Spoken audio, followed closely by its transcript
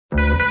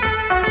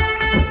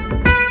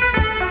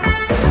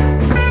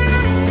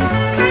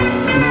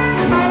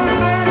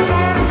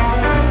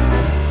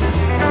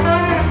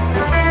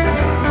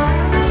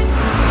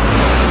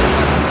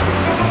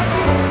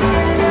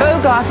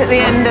at the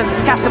end of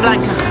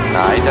Casablanca?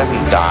 No, he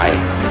doesn't die.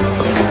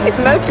 His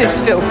motive's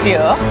still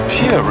pure.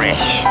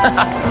 Pure-ish.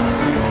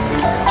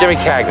 Jimmy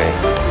Cagney,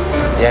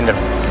 the end of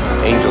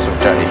Angels with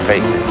Dirty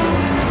Faces.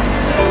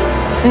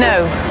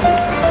 No.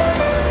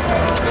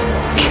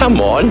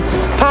 Come on.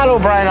 Pat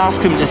O'Brien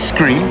asked him to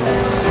scream.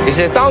 He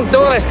says, don't do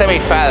this to me,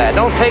 fella.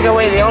 Don't take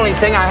away the only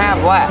thing I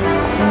have left.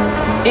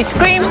 He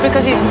screams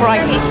because he's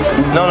frightened.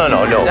 No.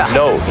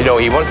 You know,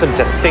 he wants them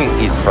to think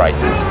he's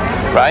frightened,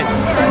 right?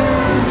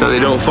 So they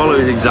don't follow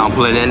his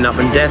example and end up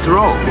in death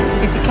row.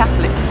 Is he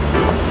Catholic?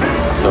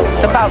 So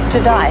what? About to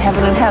die,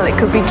 heaven and hell, it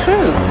could be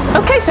true.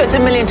 Okay, so it's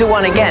 1,000,000 to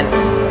 1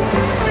 against.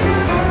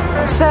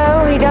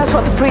 So he does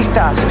what the priest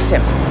asks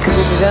him, because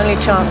it's his only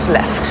chance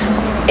left.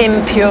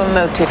 Impure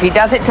motive. He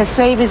does it to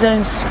save his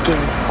own skin.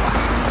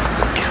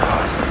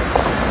 God.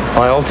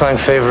 My all-time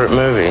favorite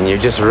movie, and you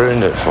just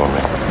ruined it for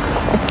me.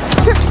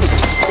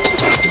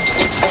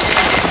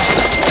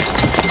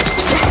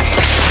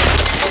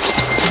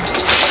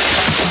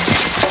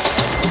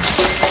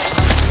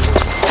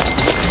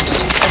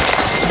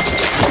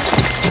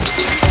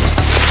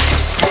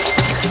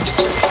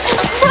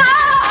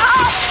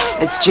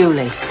 It's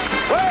Julie.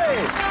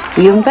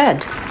 Are you in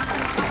bed?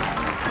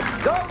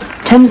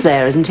 Tim's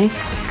there, isn't he?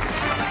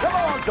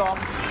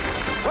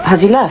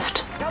 Has he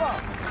left?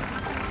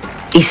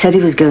 He said he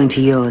was going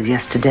to yours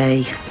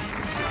yesterday.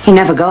 He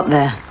never got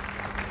there.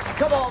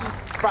 Come on,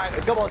 Frank.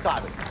 Come on,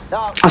 Simon.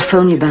 Now, I'll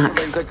phone you back.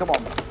 Come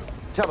on.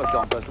 Tell us,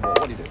 John, first of all.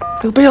 What do you do?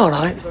 He'll be all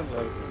right.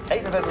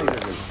 8 November,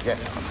 yes.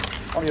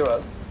 On your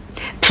own.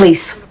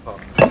 Please.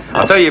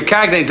 I'll tell you, if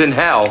Cagney's in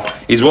hell,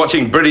 he's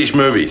watching British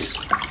movies.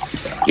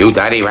 You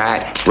dirty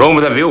rat. Room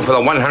with a view for the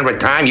 100th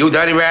time, you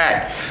dirty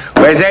rat.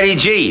 Where's Eddie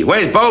G?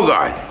 Where's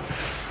Bogart?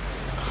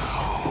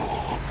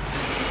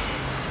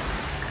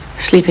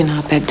 Sleep in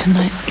our bed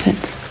tonight,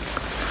 kids.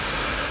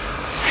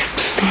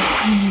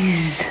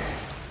 Please.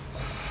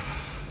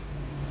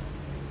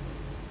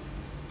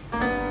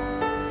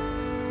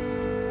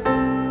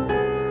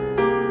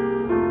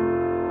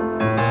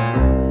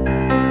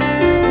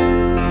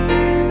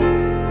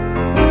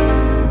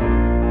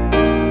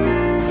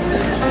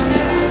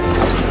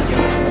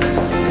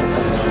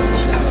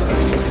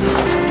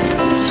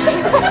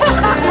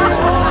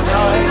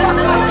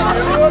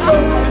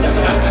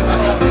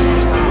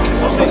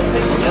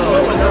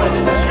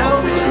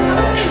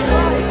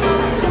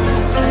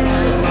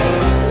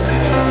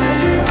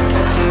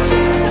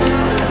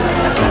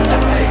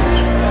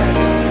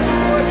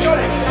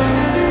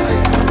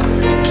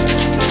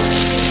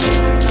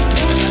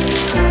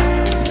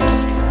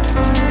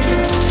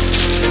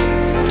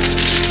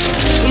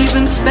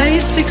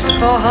 Spades, 6 to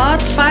 4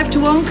 hearts, 5 to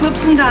 1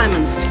 clubs and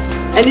diamonds.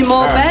 Any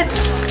more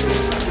bets?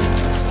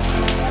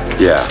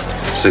 Yeah,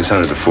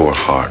 600 to 4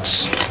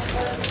 hearts.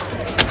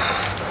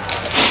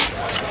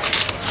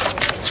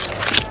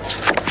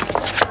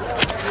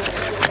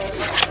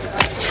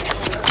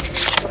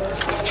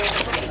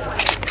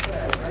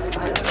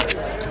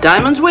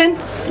 Diamonds win?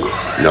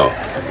 No,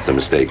 no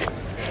mistake.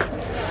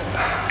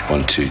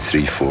 1, 2,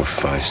 3, 4,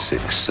 5,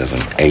 6, 7,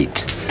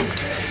 8.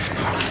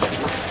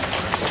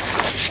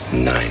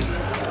 9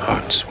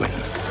 hearts win.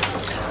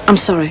 I'm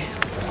sorry.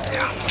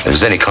 Yeah. If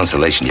there's any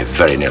consolation, you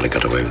very nearly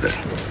got away with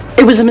it.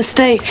 It was a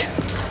mistake.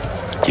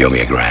 You owe me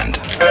 $1,000.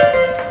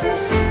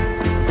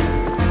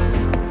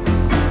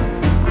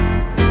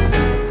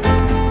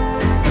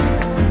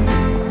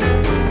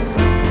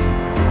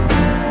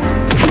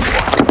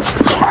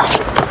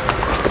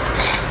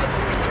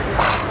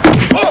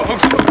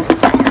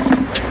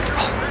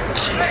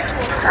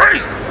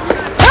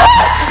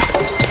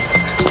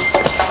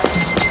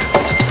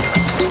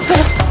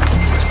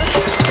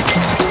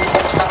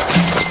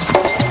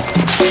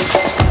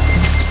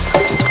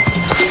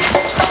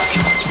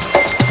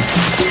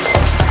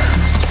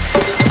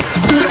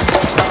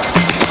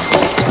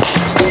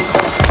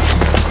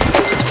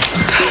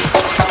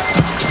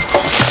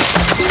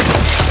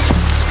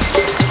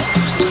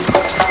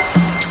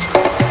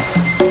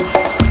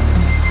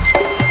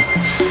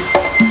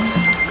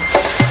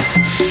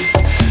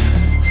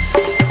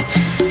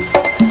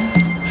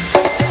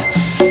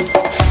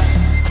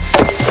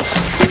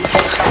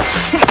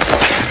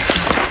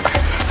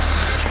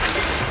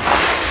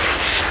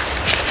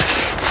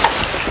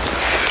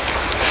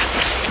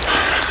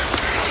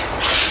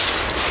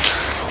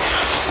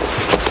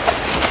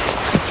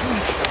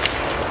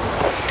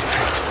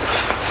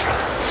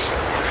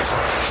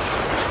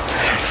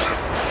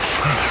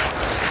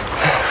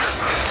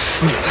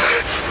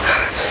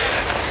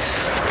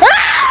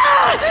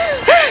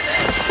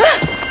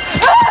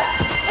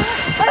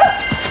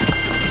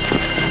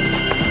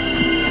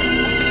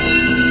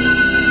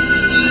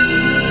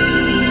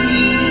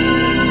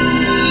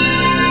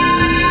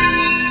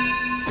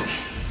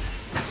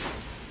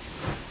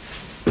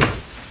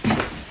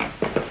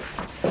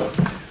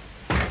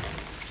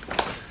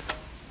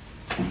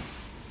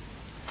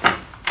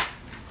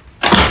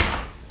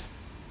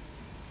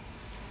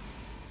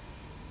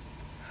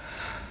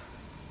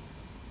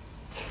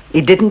 He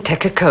didn't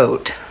take a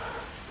coat.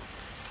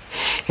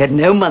 He had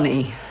no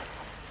money.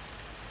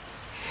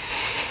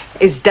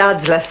 His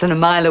dad's less than a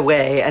mile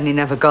away and he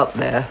never got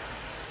there.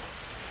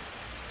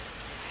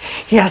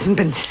 He hasn't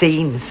been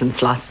seen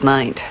since last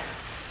night.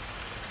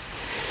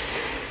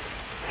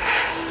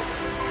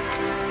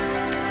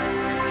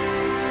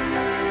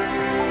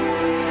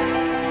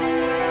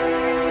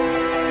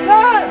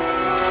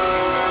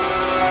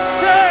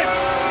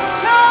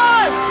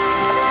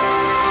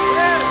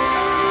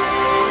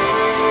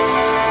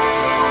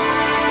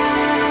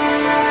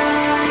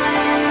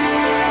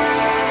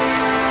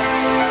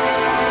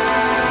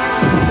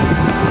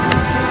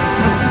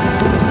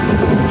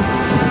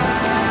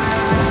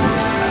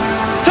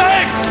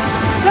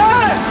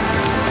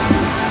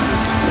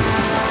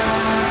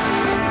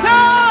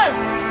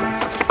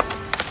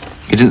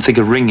 You didn't think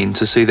of ringing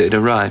to see that it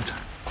arrived?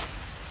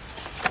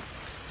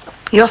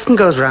 He often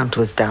goes round to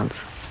his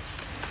dad's.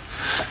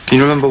 Can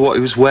you remember what he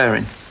was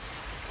wearing?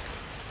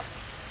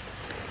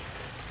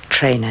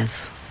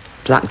 Trainers,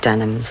 black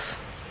denims,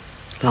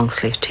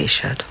 long-sleeve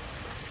T-shirt.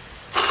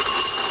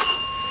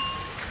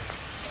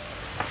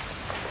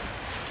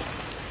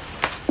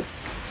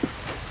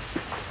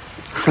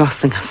 It was the last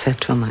thing I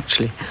said to him,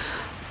 actually.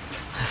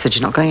 I said,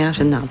 "You're not going out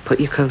in that. Put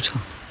your coat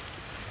on."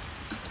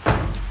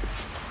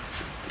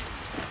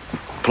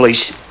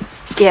 Police?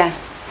 Yeah.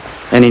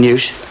 Any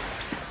news?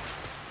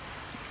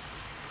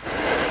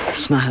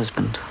 It's my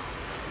husband.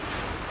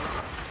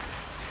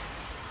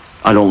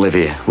 I don't live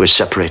here. We're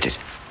separated.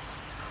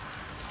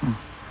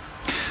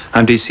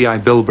 I'm DCI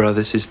Bilborough.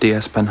 This is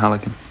DS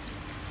Penhaligon.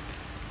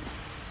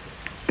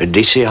 A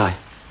DCI?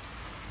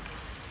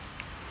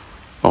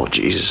 Oh,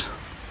 Jesus.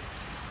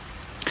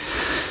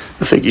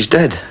 I think he's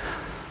dead.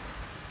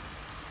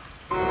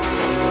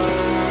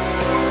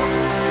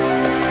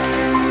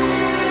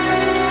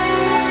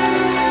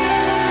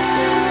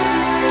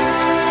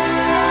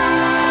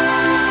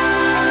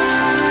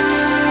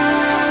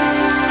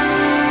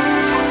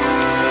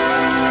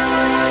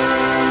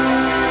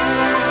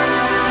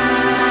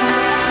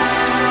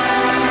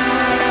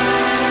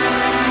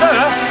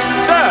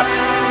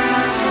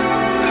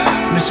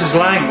 Mrs.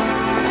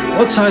 Lang,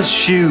 what size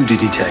shoe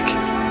did he take?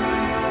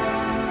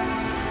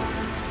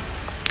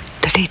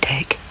 Did he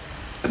take?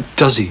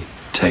 Does he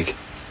take?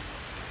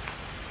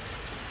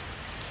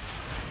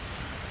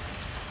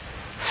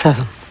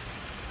 7.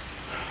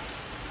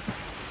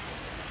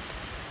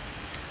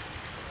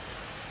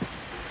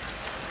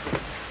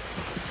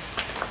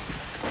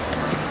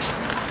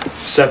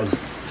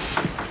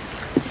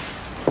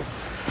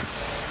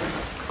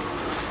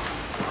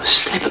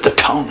 Slip of the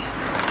tongue.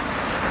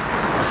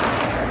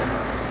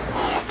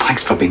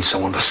 Thanks for being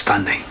so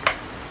understanding.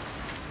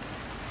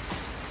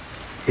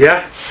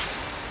 Yeah?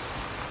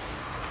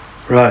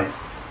 Right.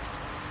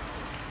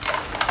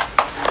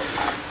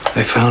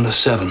 They found a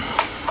 7.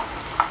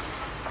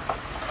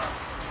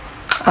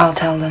 I'll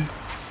tell them.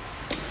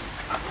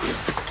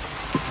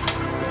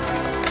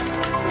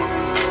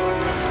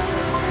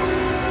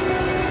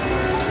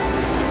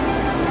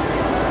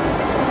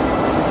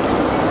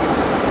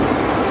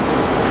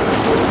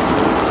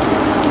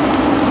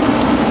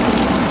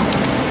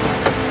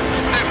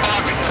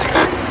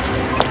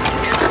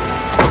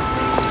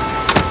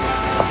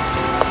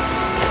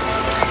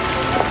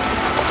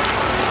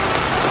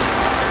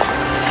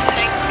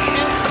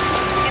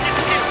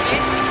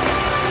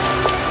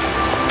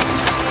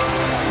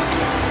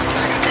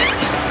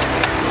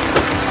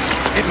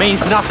 It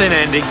means nothing,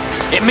 Andy.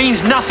 It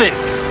means nothing.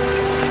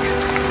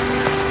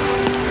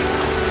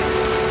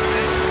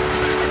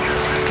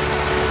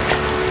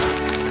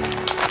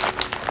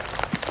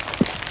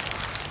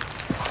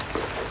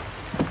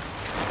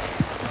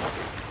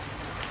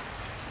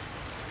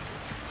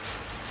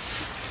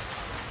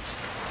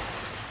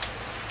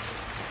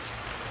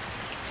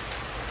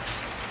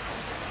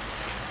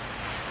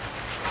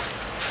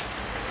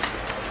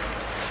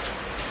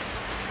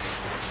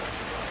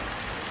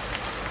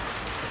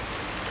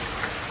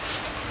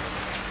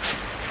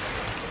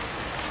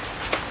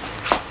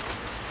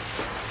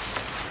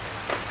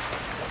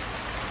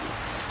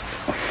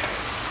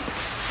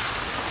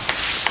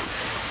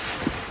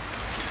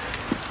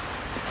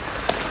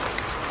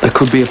 There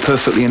could be a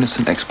perfectly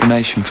innocent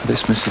explanation for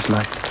this, Mrs.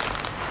 Lang.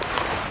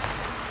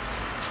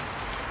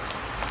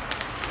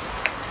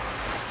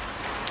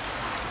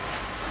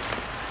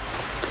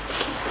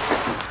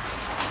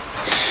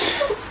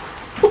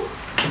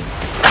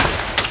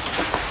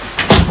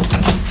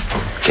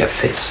 Get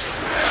Fitz.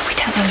 We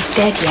don't know he's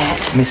dead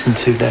yet. Missing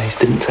 2 days,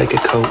 didn't take a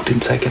coat,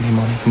 didn't take any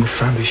money, and we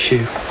found his shoe.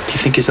 Do you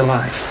think he's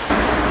alive?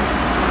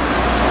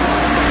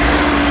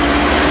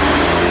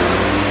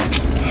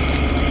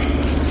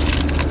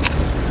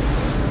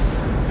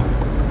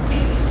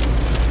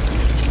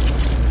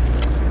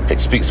 It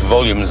speaks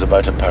volumes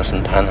about a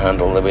person,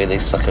 Panhandle, the way they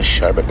suck a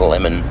sherbet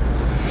lemon.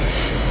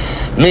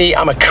 Me,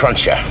 I'm a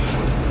cruncher.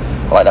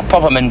 I like to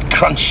pop 'em in,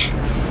 crunch,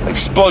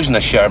 explosion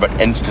of sherbet,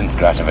 instant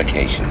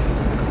gratification.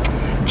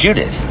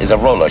 Judith is a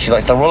roller. She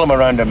likes to roll 'em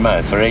around her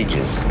mouth for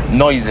ages,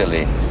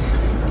 noisily.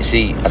 You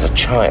see, as a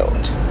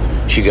child,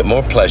 she got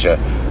more pleasure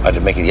out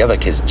of making the other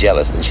kids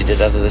jealous than she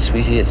did out of the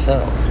sweetie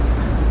itself.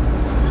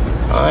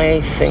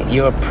 I think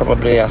you're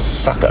probably a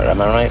sucker,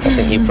 am I right? I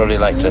think you probably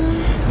like to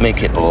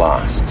make it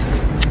last.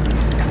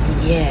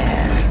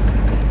 Yeah.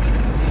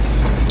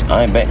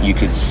 I bet you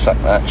could suck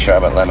that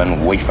sherbet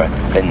lemon wafer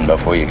thin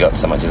before you got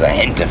so much as a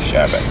hint of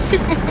sherbet.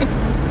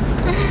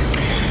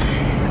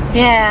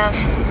 Yeah.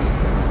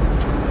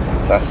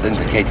 That's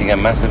indicating a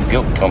massive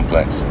guilt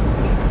complex.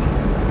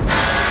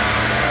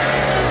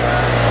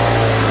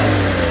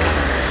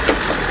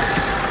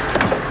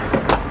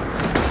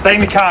 Stay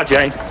in the car,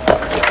 Jane.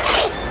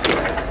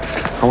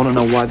 I want to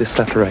know why they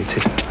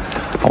separated.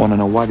 I want to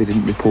know why they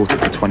didn't report it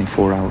for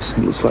 24 hours. It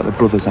looks like the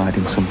brother's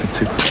hiding something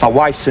too. My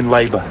wife's in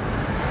labour.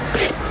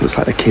 It looks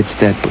like the kid's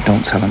dead, but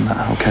don't tell him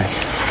that, okay?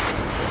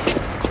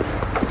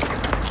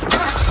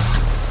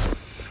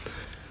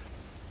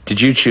 Did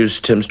you choose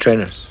Tim's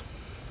trainers?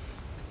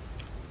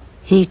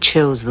 He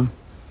chose them.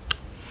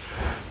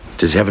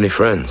 Does he have any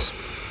friends?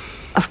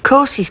 Of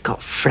course he's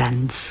got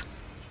friends.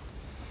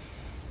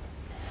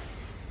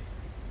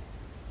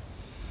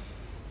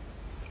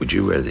 Would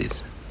you wear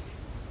these?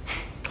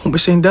 Won't be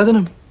seen dead in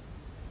them.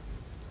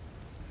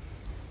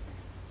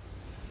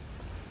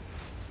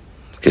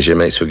 Because your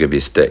mates will give you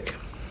a stick.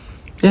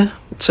 Yeah,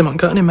 Tim hasn't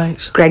got any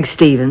mates. Greg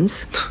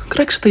Stevens.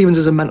 Greg Stevens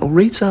is a mental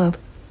retard.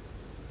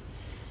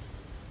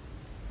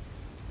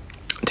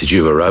 Did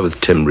you have a row with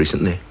Tim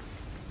recently?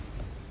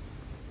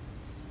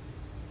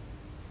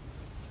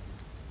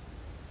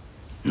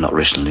 Not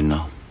recently,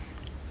 no.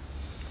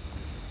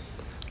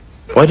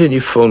 Why didn't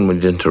you phone when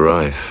you didn't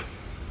arrive?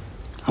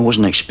 I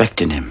wasn't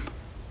expecting him.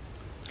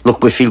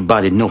 Look, we feel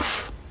bad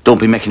enough. Don't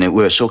be making it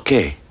worse,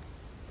 okay?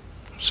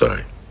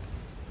 Sorry.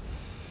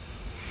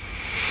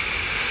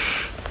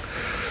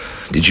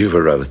 Did you have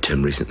a row with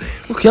Tim recently?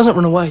 Look, he hasn't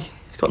run away.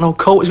 He's got no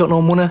coat, he's got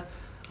no money.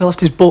 He left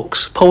his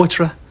books,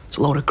 poetry. It's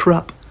a load of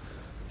crap.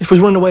 If he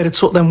was running away, he'd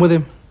took them with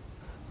him.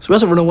 So he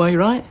hasn't run away,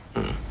 right?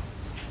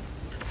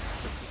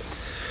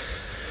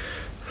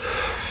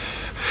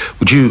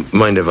 Would you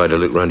mind if I had a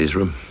look round his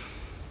room?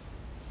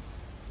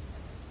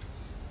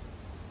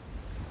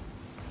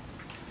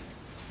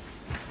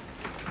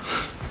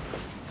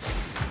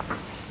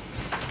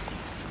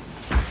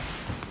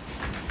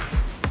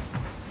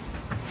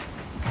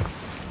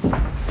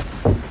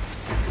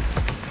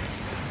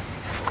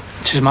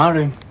 This is my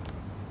room.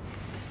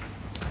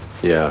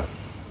 Yeah.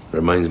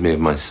 Reminds me of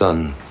my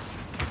son.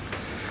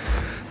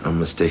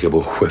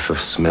 Unmistakable whiff of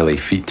smelly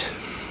feet.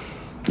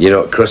 You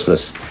know, at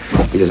Christmas,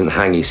 he doesn't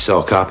hang his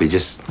sock up, he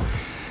just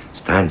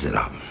stands it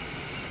up.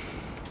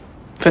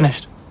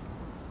 Finished?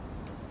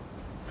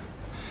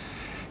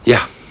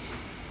 Yeah.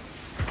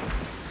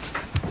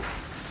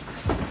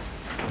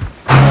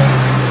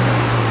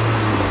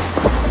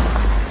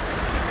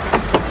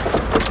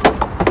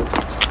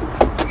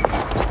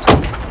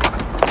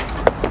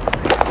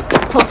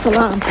 False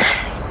alarm.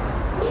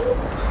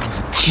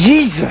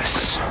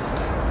 Jesus!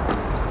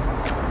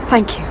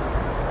 Thank you.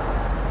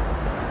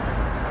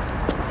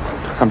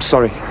 I'm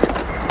sorry.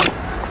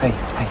 Hey,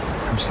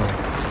 I'm sorry.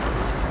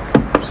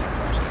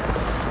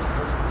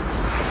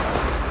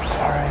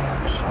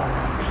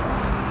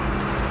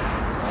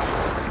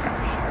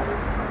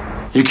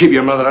 You keep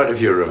your mother out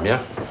of your room,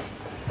 yeah?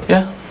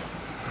 Yeah?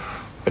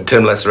 But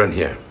Tim lets her in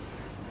here.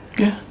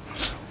 Yeah.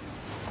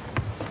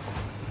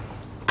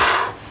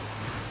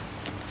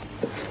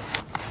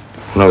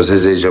 When I was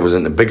his age, I was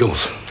into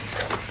Biggles.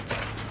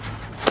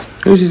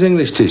 Who's his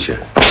English teacher?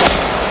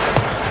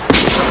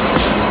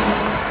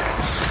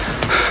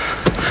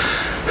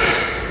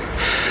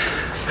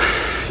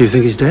 You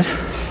think he's dead?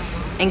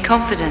 In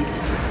confidence.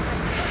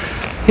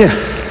 Yeah.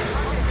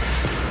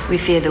 We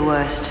fear the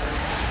worst.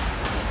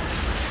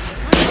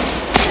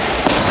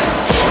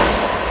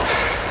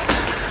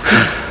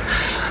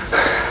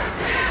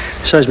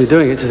 Saves me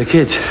doing it to the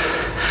kids.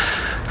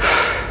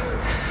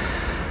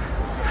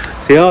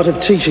 The art of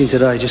teaching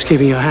today, just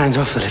keeping your hands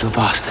off the little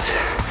bastards.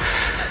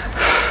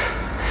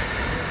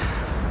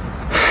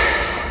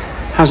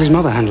 How's his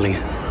mother handling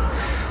it?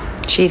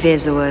 She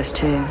fears the worst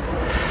too.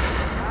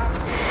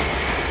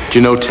 Do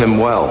you know Tim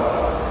well?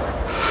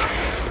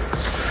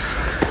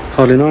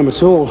 Hardly know him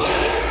at all.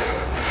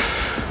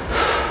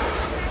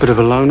 Bit of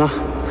a loner.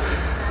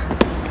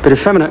 Bit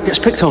effeminate, gets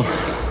picked on.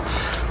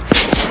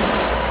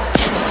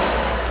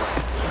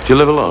 Do you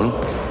live alone?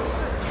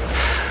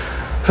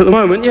 At the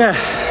moment, yeah.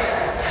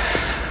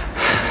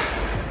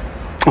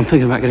 I'm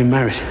thinking about getting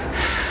married.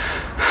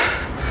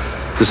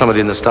 To somebody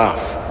in the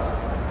staff?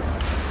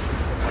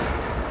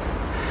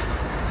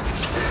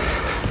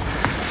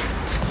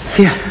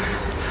 Yeah.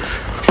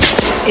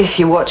 If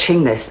you're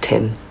watching this,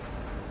 Tim,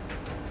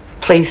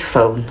 please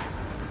phone.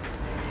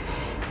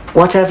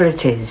 Whatever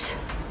it is,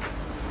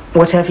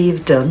 whatever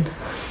you've done,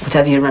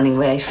 whatever you're running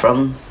away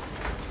from,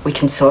 we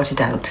can sort it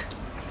out.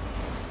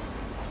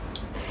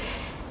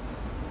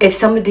 If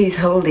somebody's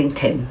holding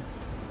Tim,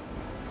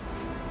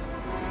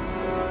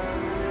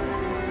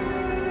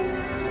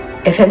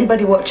 if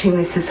anybody watching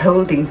this is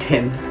holding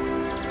Tim,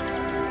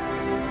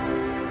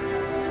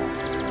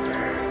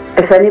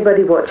 if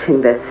anybody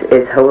watching this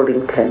is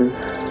holding Tim,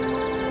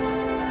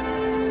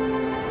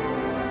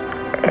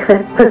 if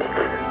anybody...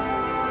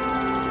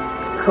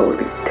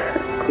 holding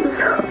Ted was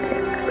high.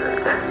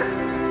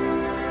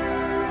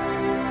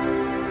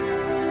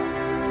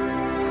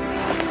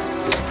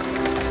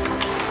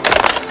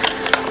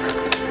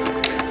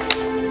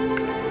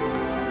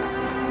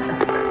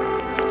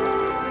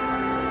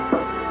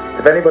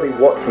 If anybody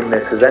watching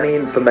this has any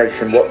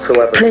information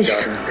whatsoever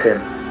regarding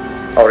Tim,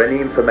 or any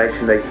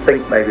information they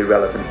think may be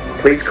relevant,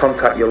 please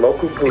contact your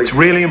local police. It's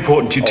really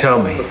important you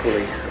tell me.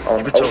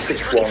 On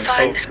 061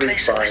 035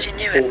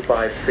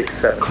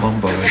 4567. Come on,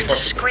 boy. You have to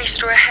squeeze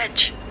through a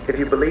hedge. If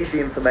you believe the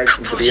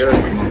information to be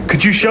urgent,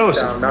 could you show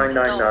us? Dial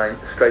 999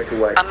 straight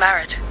away. I'm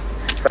married.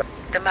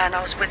 The man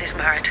I was with is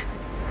married.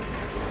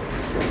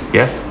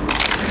 Yeah?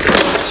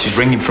 She's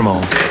ringing from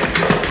home.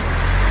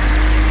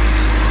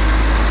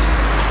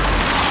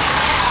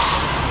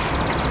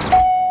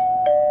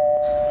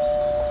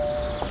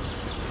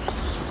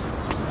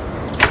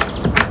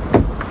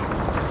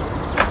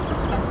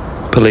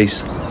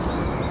 Police.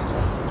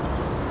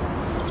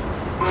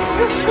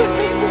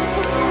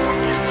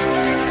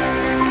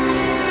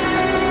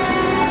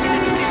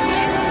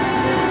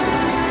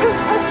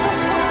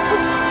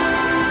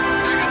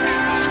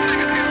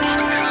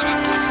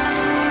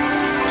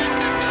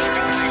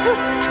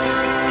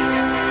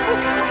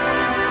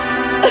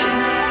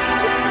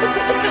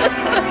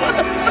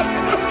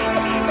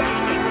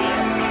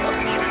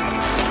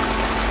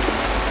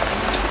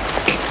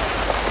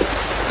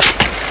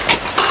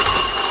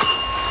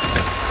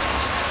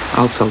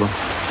 I'll tell them.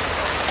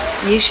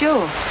 You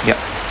sure? Yep.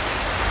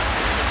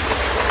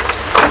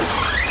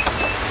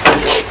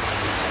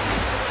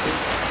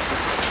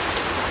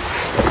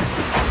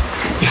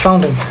 You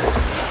found him.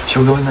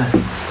 Shall we go in there?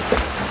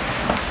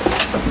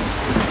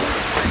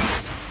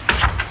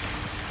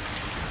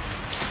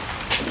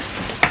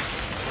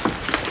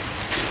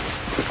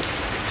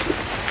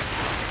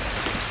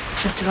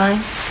 Mr.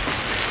 Lane?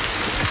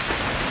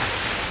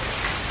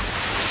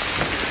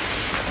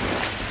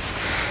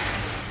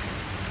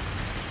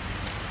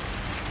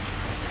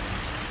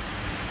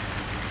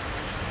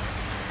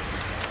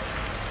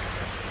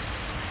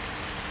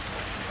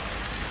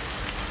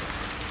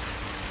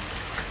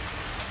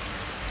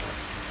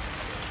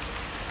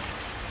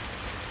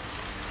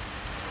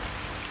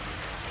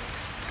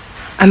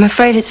 I'm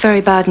afraid it's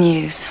very bad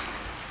news.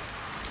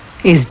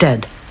 He's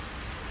dead.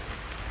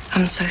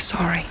 I'm so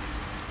sorry.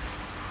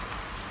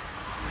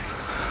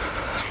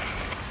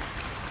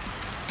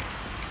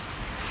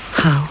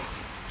 How?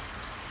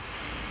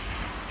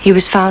 He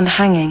was found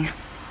hanging.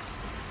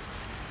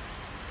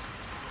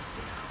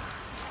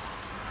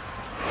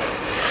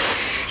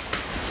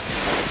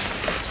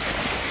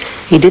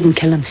 He didn't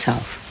kill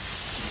himself.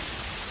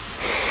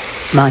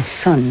 My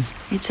son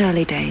It's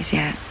early days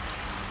yet.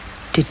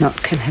 did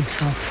not kill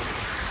himself.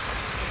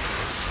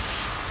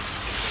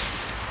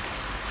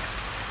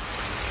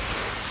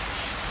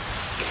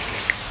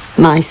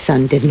 My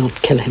son did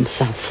not kill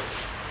himself.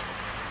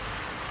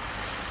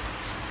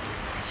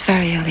 It's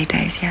very early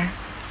days yet.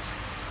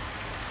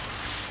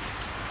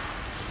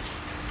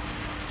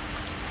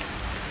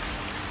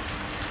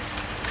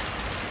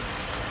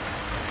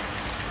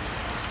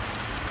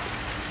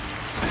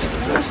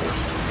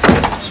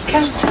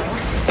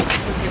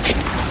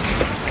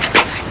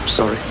 I'm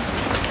sorry.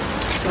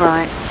 It's all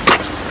right.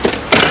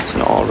 It's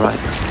not all right.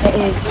 It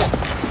is.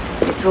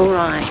 It's all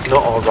right. It's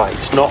not all right.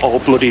 It's not all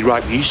bloody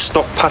right. You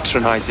stop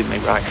patronising me,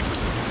 right?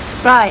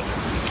 Right.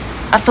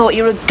 I thought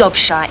you were a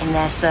gobshite in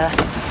there, sir.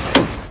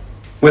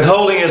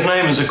 Withholding his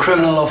name is a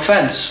criminal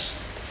offence.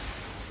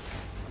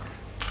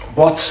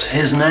 What's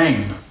his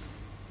name?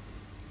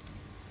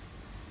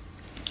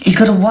 He's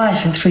got a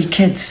wife and 3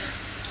 kids.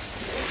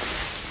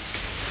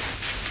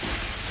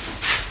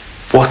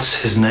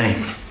 What's his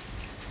name?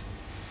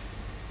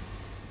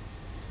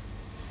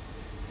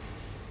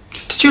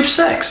 Did you have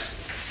sex?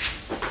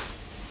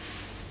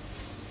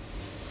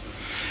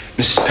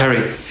 Mrs.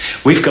 Perry,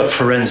 we've got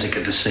forensic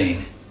at the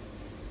scene.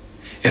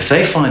 If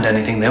they find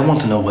anything, they'll want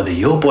to know whether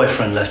your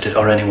boyfriend left it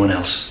or anyone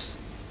else.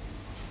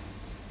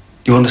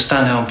 You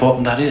understand how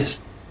important that is?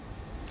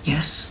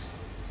 Yes.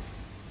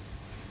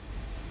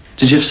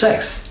 Did you have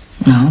sex?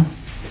 No.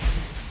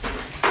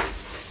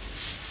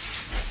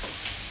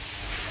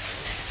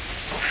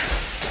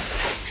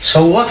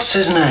 So what's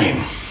his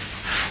name?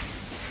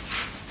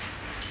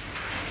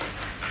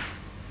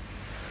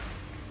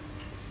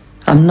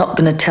 I'm not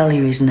going to tell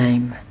you his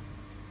name.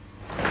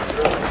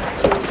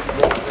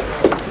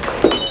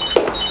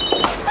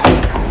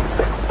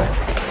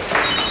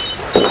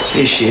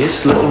 Here she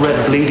is, little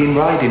red bleeding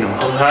riding on.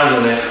 I'm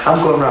handling it.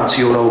 I'm going round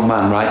to your old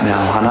man right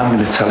now and I'm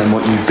going to tell him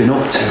what you've been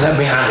up to. Let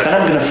me handle it. And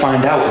I'm going to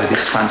find out where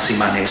this fancy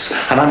man is.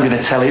 And I'm going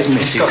to tell his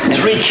missus... He's got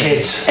 3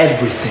 kids.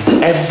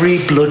 Everything. Every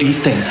bloody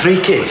thing.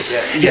 3 kids.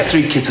 Yeah. His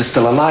 3 kids are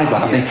still alive,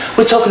 aren't they?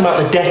 We're talking about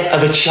the death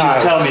of a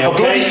child. Tell me, A okay?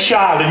 bloody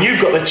child, and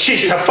you've got the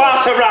cheek to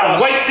fart around,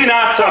 wasting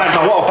our time.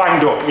 Now, what a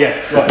banged up. Yeah.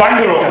 Right.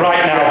 Bang her up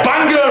right now.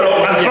 Bang her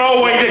up and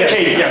throw away the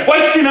key. Yeah.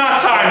 Wasting our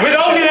time,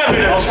 withholding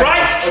evidence,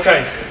 right?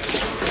 Okay.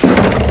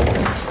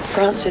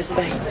 Francis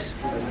Bates,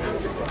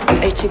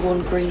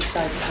 81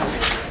 Greenside Park.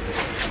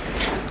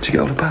 Did you get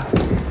hold of Pat?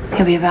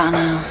 He'll be about an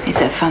hour. He's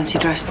at a fancy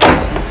dress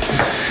party.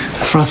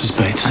 Francis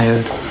Bates, I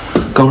heard.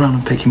 Go round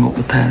and pick him up,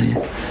 the pair of you.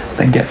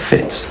 Then get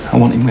Fitz. I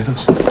want him with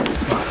us.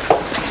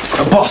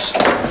 Boss!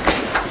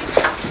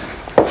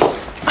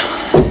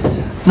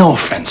 No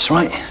offence,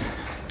 right?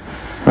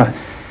 Right.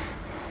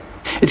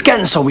 It's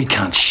getting so we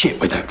can't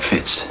shit without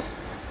Fitz.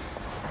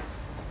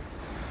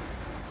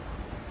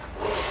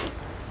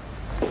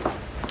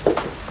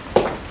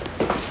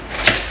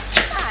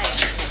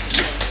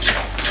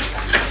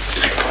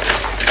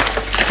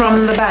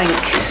 From the bank.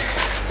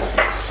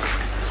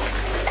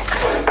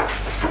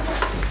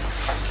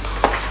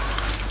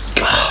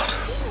 God.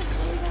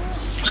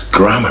 This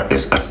grammar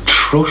is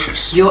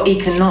atrocious. Your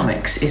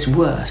economics is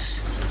worse.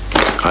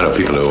 I know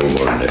people who own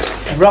more than this.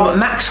 Robert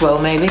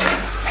Maxwell, maybe.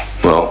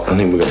 Well, I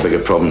think we've got bigger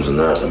problems than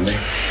that, haven't we?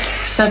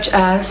 Such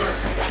as?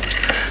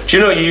 Do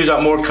you know you use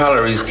up more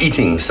calories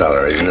eating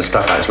celery than the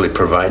stuff actually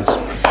provides?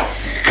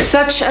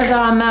 Such as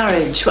our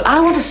marriage. Well, I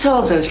want to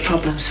solve those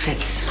problems,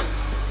 Fitz.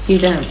 You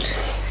don't.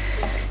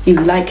 You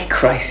like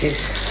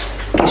crisis.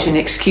 Gives you an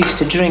excuse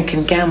to drink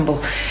and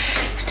gamble.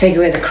 To take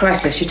away the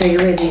crisis, you take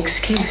away the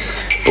excuse.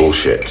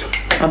 Bullshit.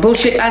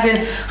 Bullshit as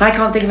in, I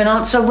can't think of an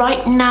answer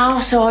right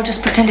now, so I'll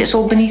just pretend it's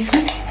all beneath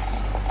me.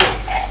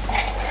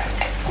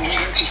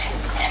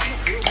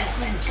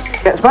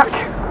 Gets back.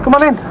 Come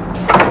on in.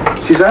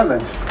 She's out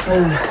then.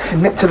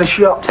 Nipped to the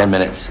shop. 10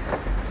 minutes.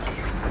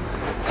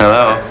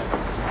 Hello?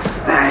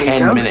 There you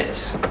 10 go.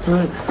 minutes.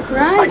 Right.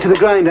 Back to the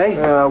grind,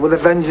 eh? With a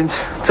vengeance.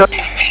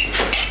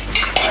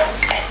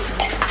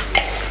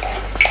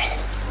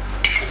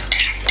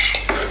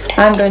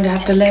 I'm going to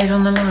have to lay it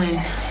on the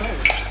line.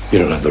 You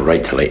don't have the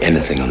right to lay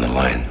anything on the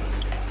line.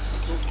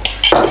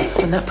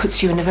 And that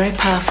puts you in a very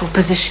powerful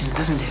position,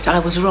 doesn't it? I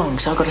was wrong,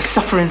 so I've got to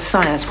suffer in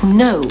silence. Well,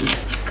 no.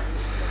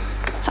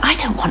 I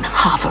don't want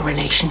half a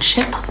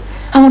relationship.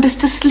 I want us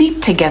to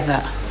sleep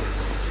together.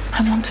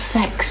 I want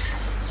sex.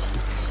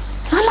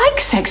 I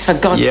like sex, for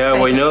God's sake. Yeah,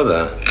 we know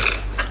that.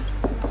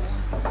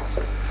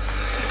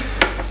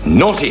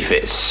 Naughty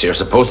Fitz, you're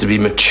supposed to be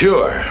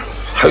mature,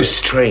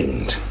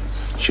 house-trained.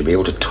 You should be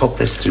able to talk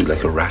this through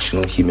like a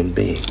rational human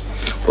being.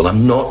 Well,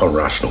 I'm not a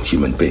rational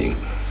human being.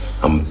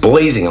 I'm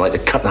blazing. I like to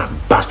cut that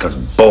bastard's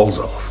balls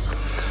off.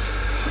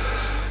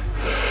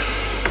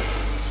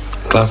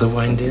 Glass of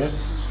wine, dear?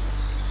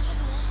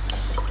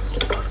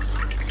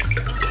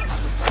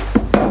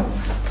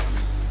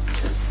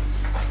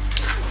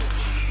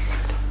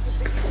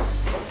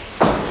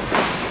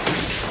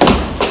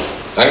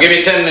 I'll give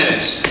you 10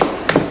 minutes.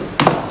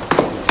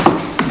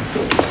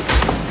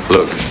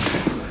 Look,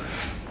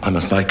 I'm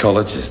a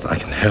psychologist. I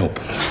can help.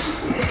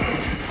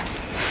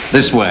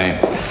 This way.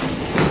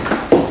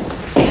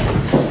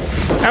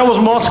 How was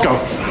Moscow?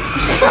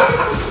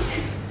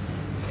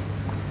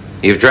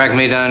 You've dragged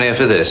me down here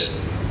for this.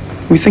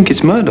 We think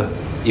it's murder.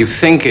 You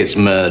think it's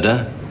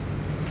murder?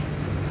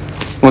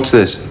 What's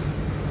this?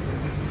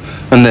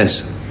 And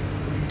this?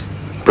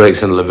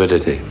 Breaks in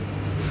lividity.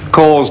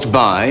 Caused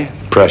by?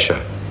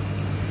 Pressure.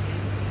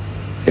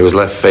 He was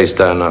left face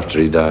down after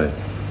he died.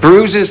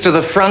 Bruises to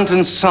the front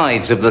and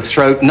sides of the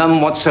throat,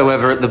 none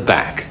whatsoever at the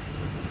back.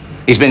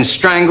 He's been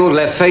strangled,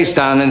 left face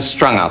down, and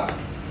strung up.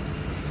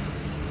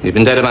 He's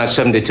been dead about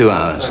 72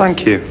 hours.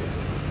 Thank you.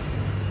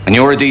 And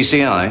you're a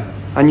DCI?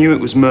 I knew it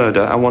was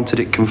murder. I wanted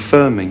it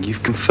confirming.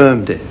 You've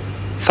confirmed it.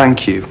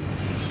 Thank you.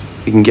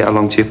 You can get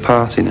along to your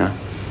party now.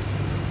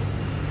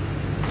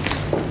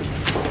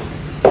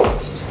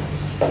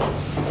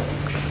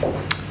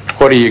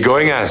 What are you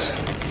going as?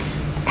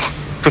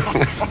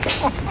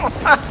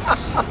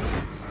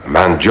 A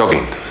man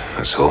jogging,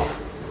 that's all.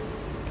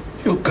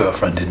 Your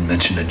girlfriend didn't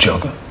mention a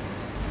jogger.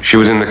 She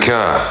was in the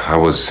car. I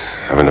was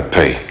having a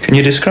pee. Can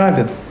you describe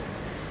him?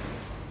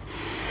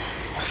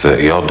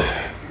 30-odd,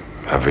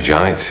 average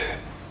height.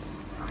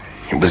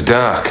 It was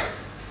dark.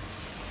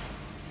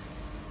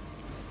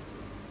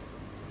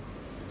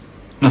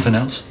 Nothing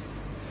else?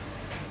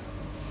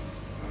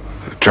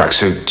 A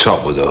tracksuit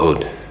top with a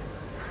hood.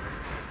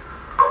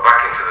 Got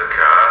back into the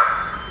car.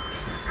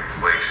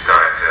 We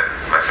started to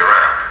mess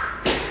around.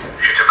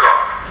 She took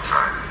off. I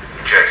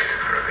chased her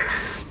for a bit.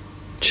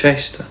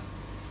 Chased her?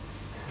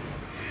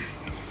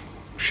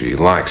 She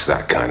likes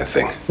that kind of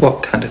thing.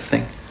 What kind of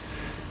thing?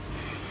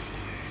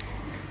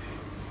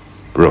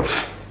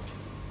 Rough.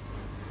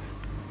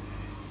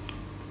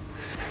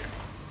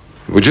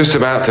 We were just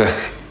about to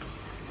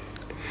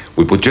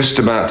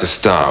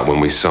start when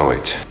we saw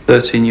it.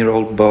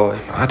 13-year-old boy.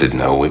 I didn't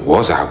know who it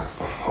was, how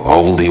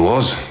old he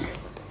was.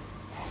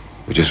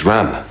 We just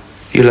ran.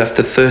 You left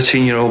the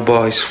 13-year-old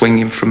boy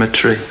swinging from a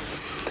tree.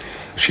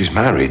 She's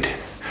married.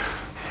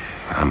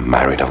 I'm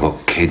married, I've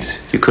got kids.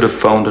 You could have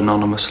phoned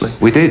anonymously.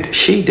 We did.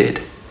 She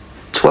did.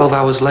 12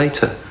 hours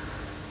later.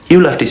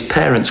 You left his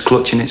parents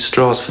clutching at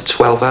straws for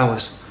 12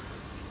 hours.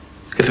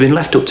 If it had been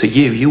left up to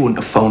you, you wouldn't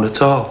have phoned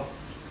at all.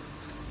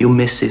 Your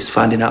missus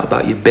finding out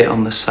about your bit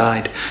on the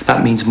side,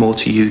 that means more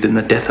to you than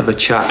the death of a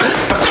chap.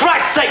 For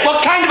Christ's sake,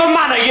 what kind of a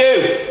man are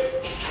you?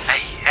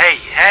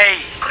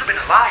 Hey, could have been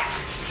alive.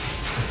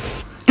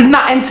 Didn't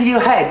that enter your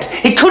head?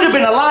 He could have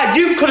been alive.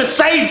 You could have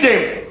saved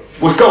him.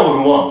 We've got what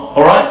we want,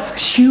 all right?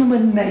 It's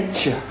human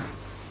nature.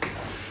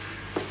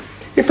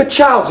 If a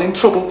child's in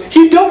trouble,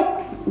 you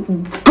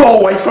don't go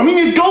away from him,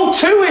 you go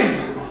to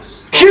him.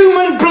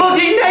 Human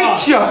bloody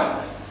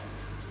nature.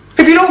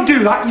 If you don't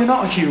do that, you're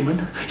not a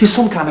human. You're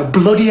some kind of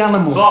bloody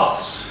animal.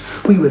 Boss.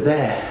 We were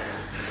there.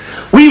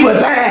 We were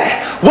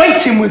there,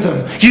 waiting with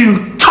them.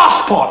 You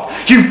tosspot.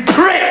 You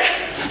prick.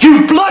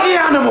 You bloody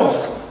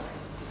animal.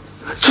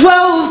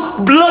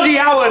 12 bloody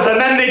hours and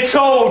then they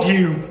told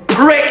you,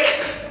 prick.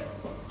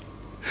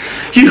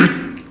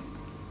 You...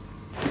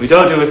 We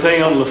don't do a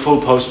thing until a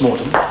full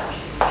post-mortem.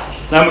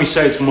 Then we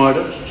say it's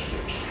murder.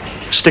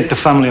 Stick the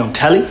family on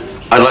telly.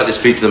 I'd like to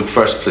speak to them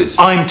first, please.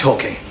 I'm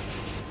talking.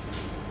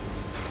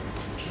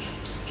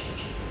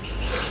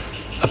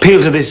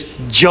 Appeal to this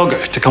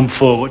jogger to come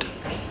forward.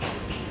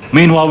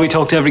 Meanwhile, we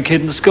talk to every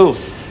kid in the school.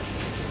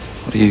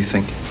 What do you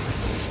think?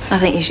 I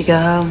think you should go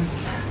home.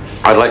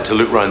 I'd like to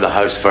look round the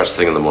house first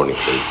thing in the morning,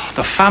 please.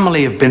 The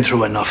family have been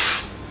through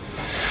enough.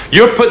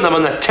 You're putting them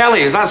on the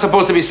telly. Is that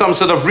supposed to be some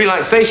sort of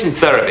relaxation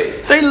therapy?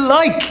 They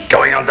like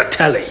going on the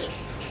telly.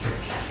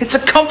 It's a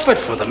comfort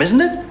for them, isn't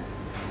it?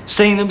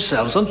 Seeing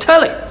themselves on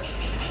telly.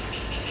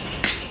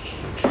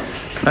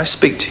 Can I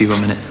speak to you a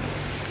minute?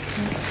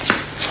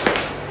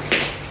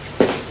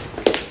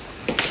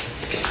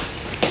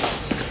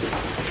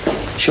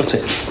 Shut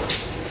it.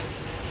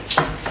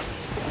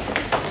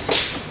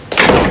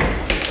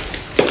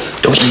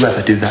 Don't you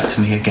ever do that to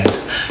me again.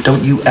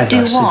 Don't you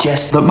ever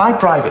suggest that my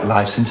private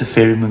life's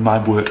interfering with my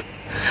work.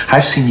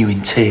 I've seen you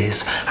in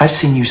tears. I've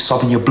seen you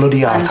sobbing your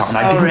bloody heart out, and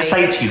I didn't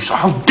say it to you, so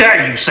how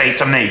dare you say it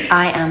to me?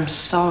 I am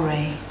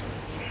sorry.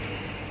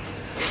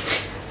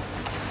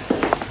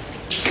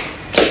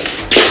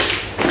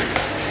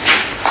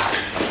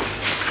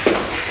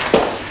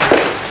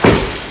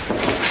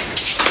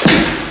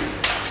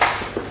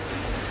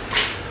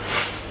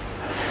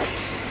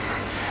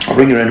 I'll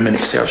ring her in a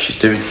minute, see how she's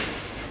doing.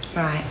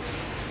 Right.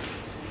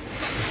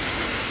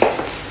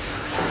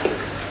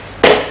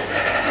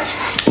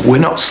 We're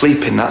not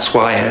sleeping, that's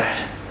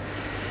why.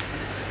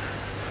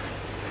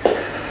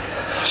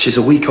 She's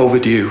a week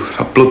overdue.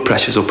 Her blood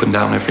pressure's up and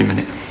down every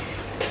minute.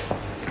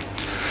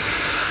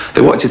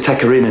 They wanted to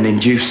take her in and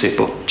induce it,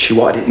 but she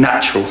wanted it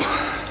natural.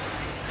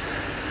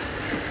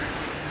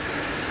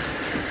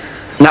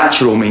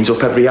 Natural means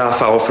up every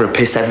half hour for a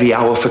piss, every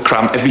hour for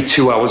cramp, every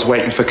 2 hours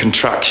waiting for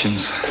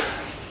contractions.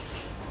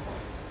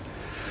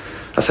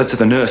 I said to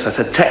the nurse, I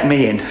said, take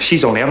me in.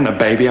 She's only having a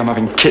baby, I'm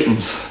having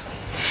kittens.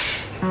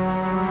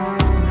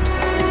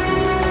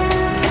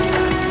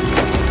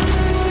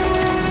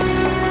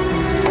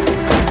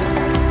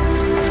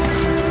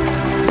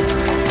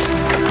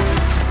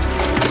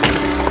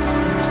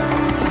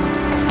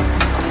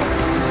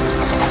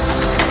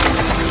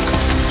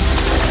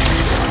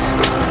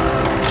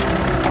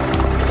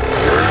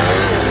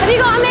 Have you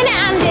got a minute,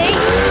 Andy?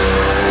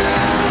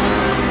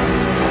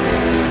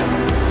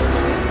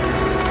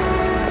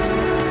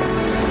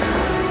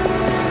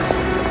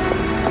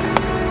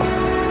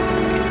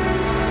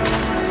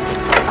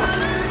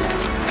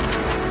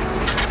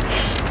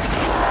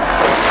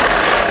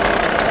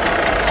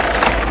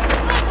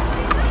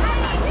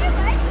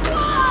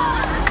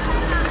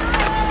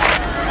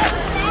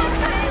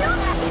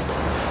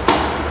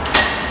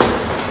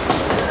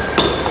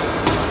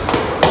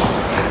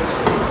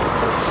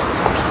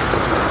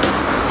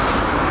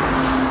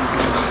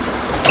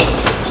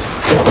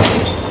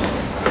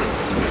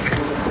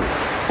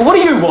 What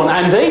do you want,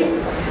 Andy?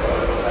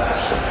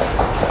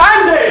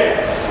 Andy!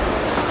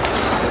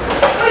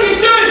 What are you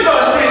doing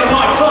first thing in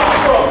my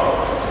classroom?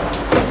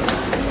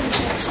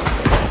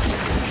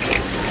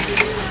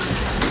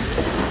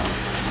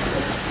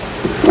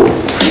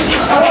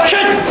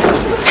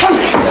 Come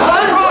here!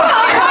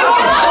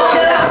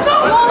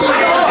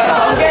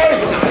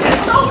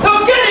 No,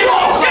 get him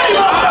off! Get him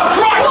off, for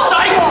Christ's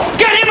sake!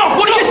 Get him off!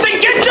 What do you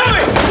think you're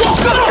doing? What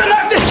good?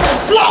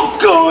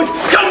 What good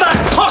can that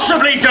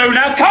possibly do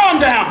now? Calm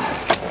down!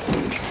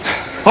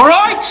 All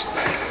right?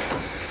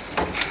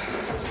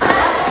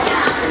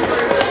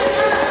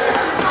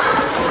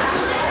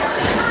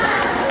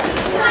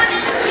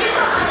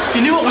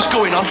 You knew what was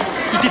going on.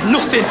 You did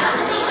nothing.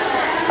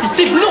 You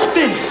did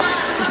nothing.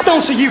 It's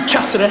down to you,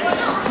 Cassidy.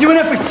 You and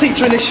every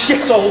teacher in this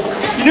shithole.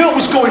 You knew what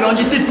was going on.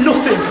 You did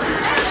nothing.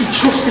 He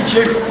trusted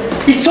you.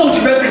 He told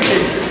you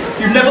everything.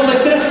 You never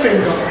lifted a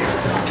finger.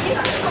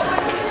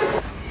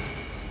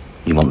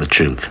 You want the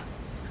truth.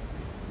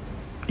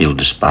 You'll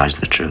despise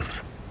the truth.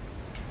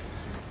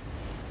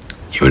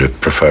 You would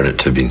have preferred it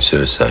to have been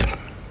suicide.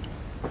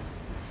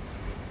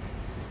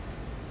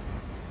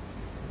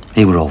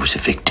 He were always a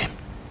victim.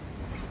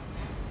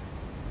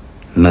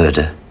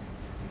 Murder.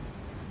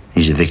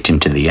 He's a victim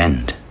to the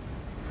end.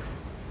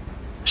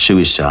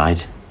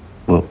 Suicide,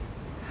 well,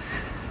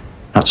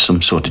 that's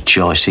some sort of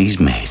choice he's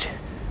made.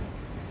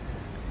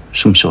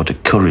 Some sort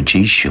of courage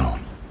he's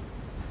shown.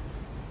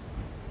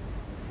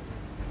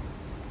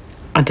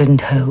 I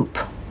didn't hope.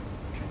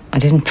 I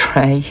didn't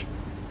pray.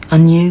 I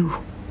knew.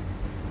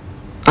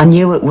 I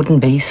knew it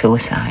wouldn't be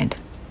suicide.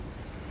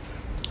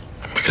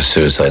 Like a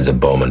suicide's a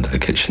bomb under the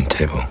kitchen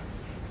table.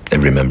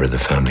 Every member of the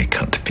family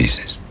cut to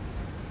pieces.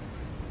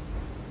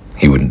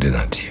 He wouldn't do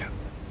that to you.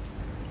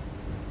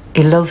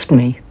 He loved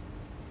me.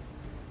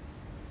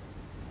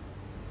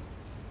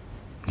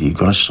 You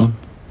got a son?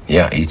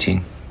 Yeah,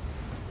 18.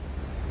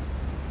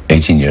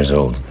 18 years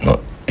old, not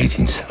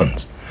 18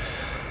 sons.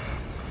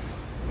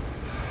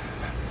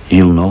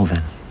 You'll know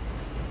then.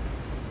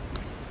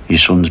 Your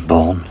son's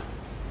born.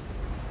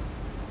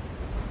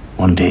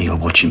 One day you'll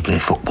watch him play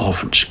football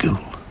from school.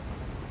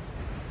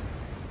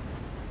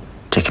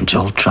 Take him to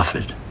Old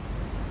Trafford.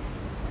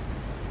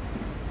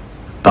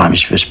 Buy him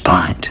his first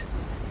pint.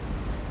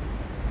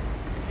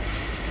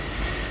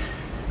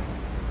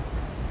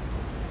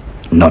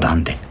 Not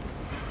Andy.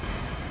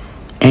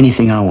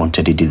 Anything I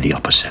wanted, he did the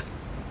opposite.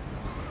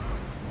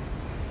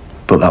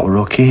 But that were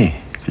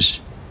okay, because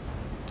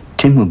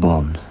Tim were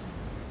born.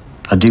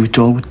 I'd do it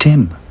all with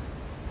Tim.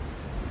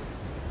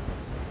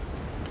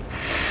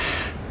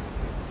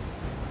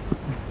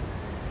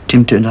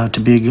 Tim turned out to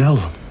be a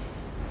girl.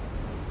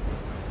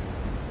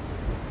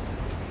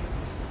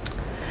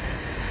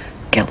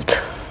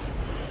 Guilt.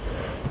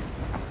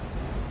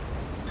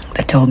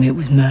 They told me it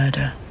was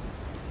murder.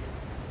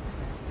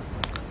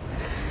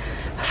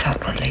 I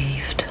felt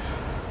relieved.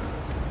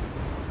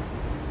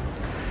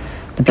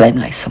 The blame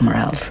lay somewhere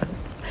else.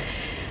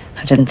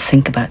 I didn't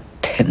think about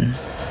Tim,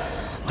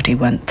 what he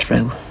went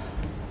through.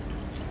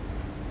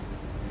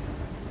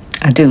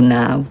 I do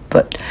now,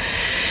 but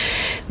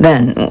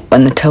then,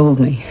 when they told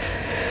me,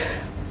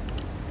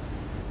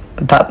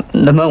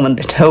 the moment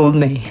they told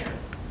me,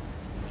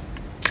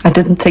 I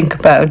didn't think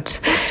about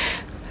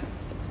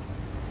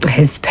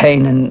his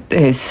pain and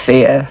his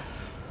fear.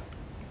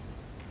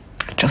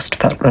 I just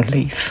felt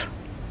relief.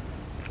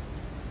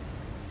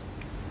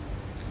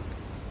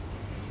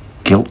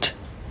 Guilt.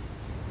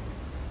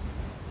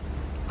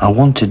 I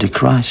wanted a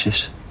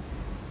crisis.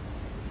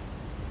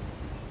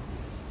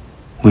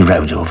 We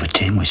rowed over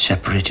Tim, we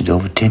separated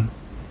over Tim.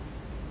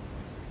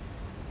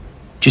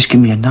 Just give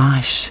me a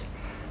nice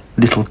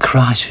little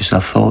crisis, I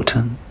thought,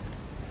 and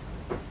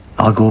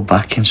I'll go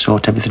back and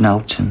sort everything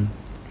out and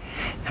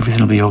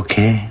everything will be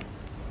okay.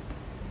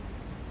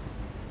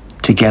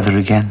 Together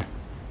again.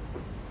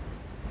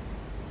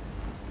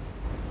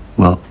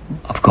 Well,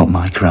 I've got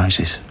my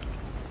crisis.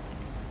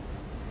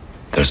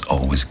 There's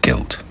always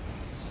guilt.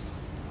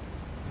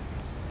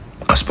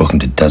 I've spoken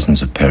to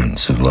dozens of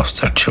parents who've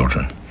lost their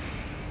children.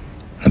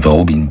 They've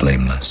all been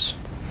blameless.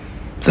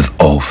 They've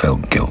all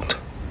felt guilt.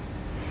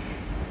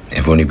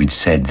 If only we'd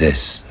said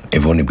this,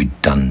 if only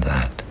we'd done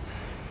that.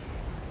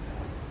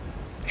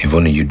 If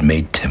only you'd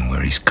made Tim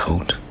wear his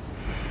coat.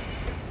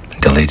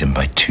 Delayed him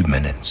by 2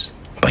 minutes,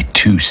 by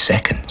 2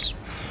 seconds.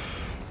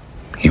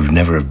 He would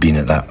never have been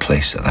at that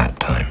place at that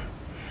time.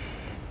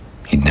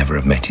 He'd never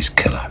have met his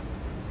killer.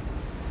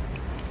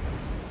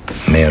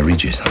 May I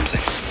read you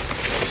something?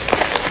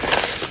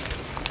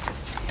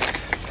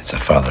 It's a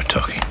father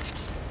talking.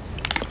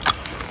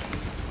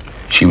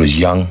 She was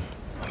young,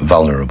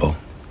 vulnerable.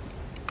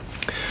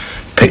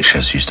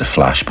 Pictures used to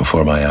flash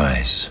before my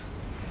eyes.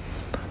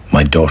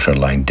 My daughter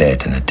lying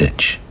dead in a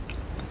ditch.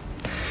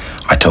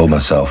 I told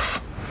myself,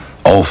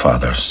 all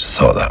fathers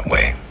thought that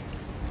way.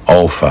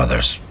 All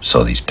fathers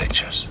saw these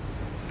pictures.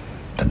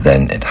 But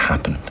then it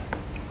happened.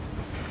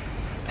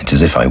 It's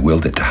as if I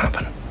willed it to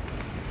happen.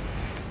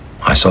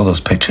 I saw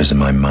those pictures in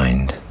my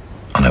mind,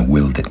 and I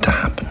willed it to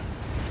happen.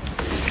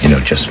 You know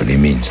just what he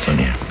means, don't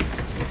you?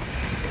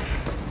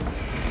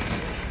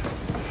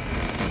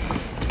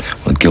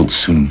 Well, guilt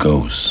soon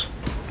goes.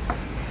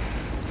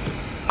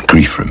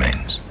 Grief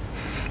remains.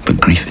 But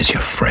grief is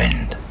your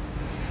friend.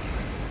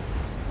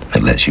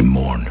 It lets you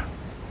mourn,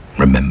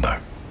 remember,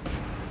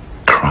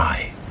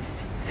 cry.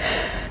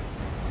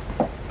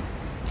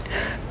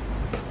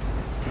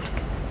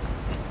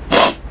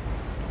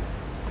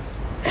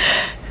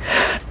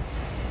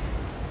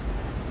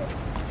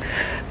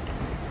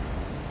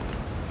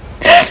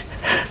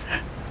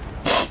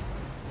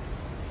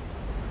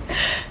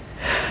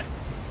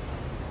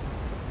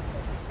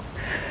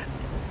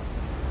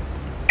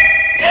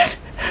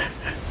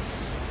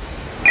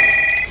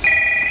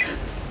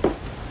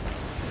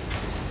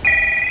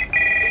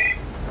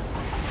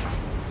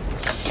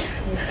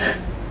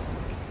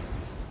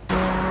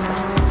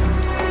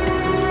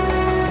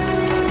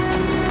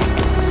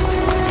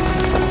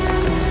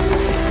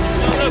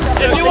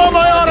 If you want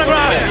my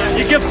autograph,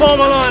 you give form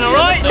a line, all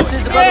right? This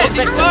is the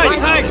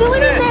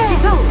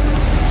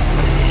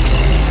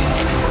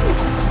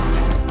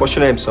What's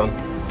your name, son?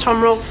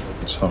 Tom Rolfe.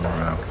 Tom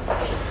Rowe.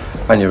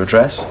 And your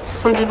address?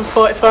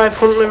 145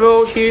 Huntley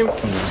Road, Hume.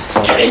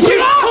 Come here!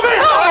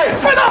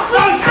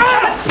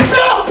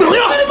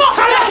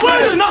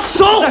 Not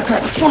so!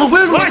 What a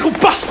weird little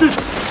bastard!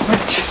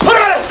 Put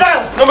him in a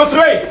cell! Number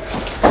 3!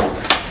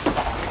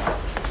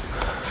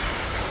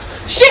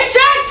 Shit,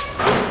 Jack!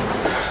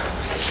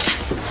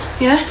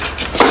 Yeah?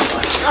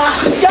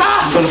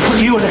 I'm gonna put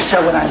you in a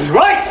cell with Andy,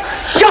 right?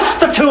 Just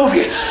the two of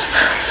you!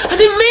 I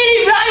didn't mean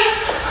it, right?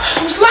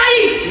 I was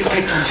lying! You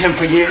picked on Tim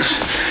for years.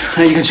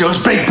 Now you can show us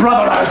big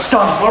brother how it's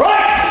done, all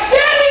right?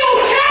 Stanley,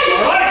 okay?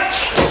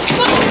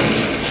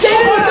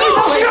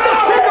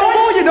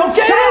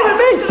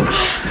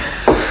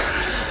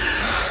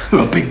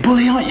 You're a big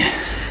bully, aren't you?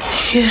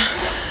 Yeah.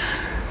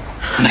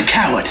 And a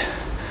coward.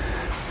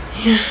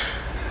 Yeah.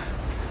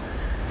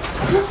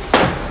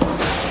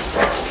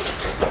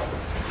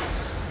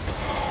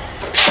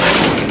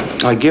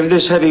 I give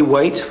this heavy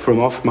weight from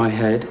off my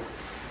head,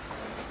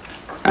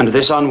 and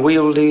this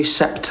unwieldy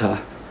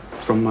sceptre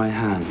from my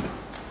hand.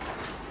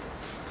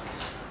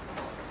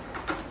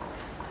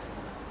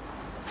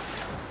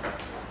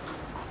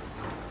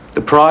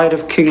 The pride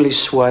of kingly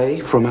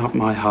sway from out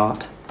my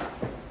heart.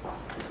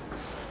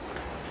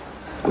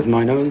 With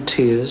mine own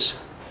tears,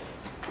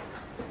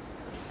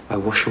 I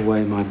wash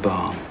away my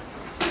balm.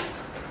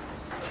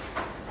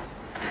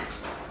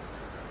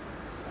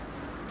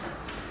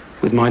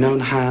 With mine own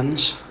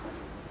hands,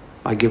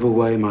 I give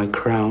away my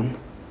crown.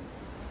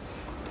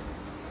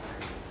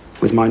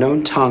 With mine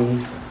own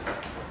tongue,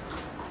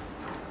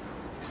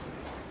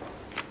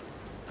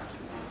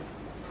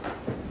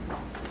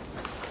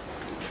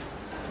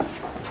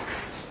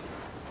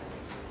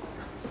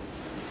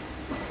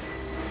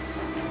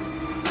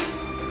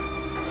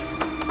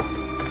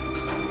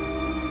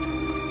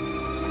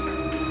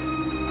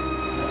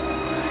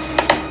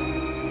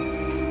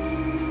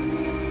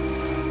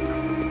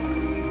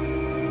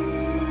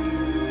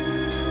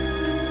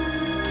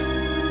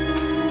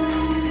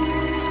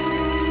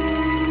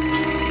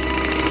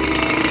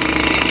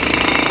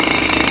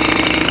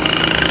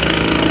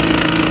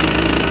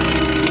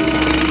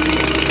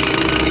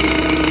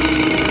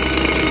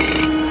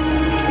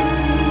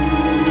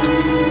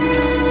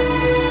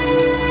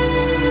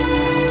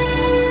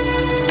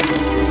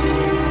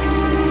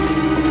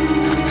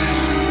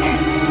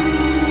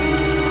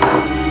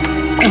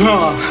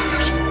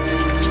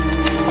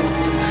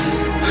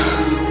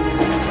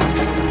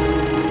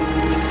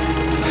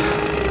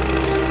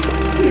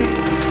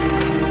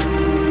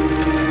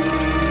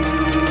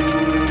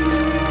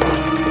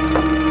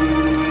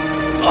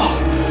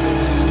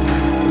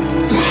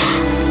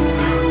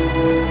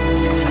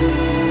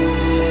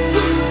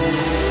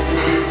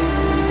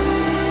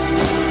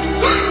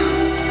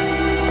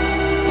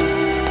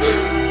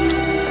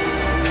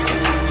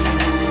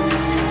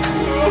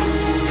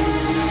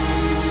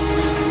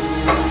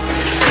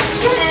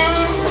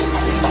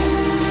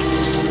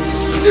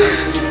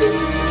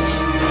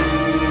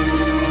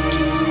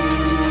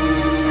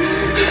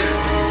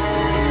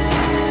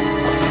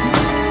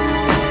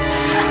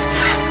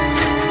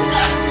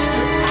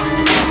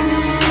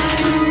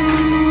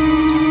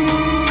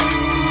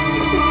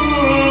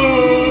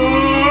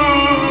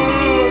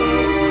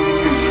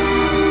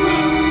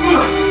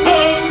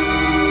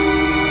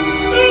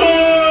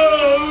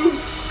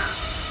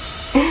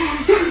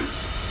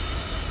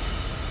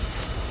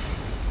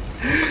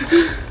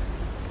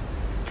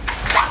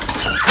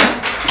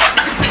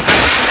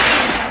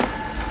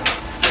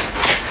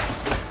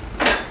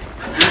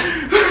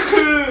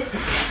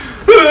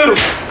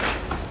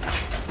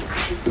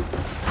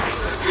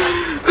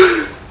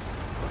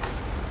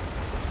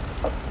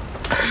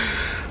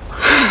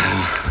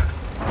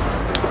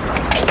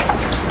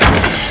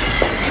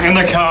 in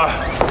the car.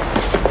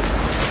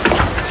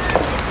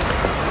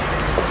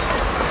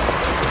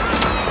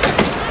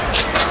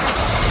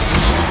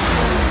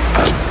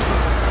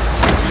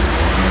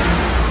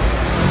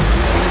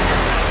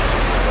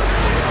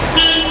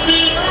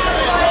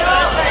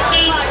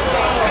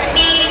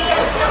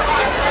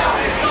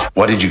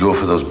 Why did you go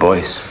for those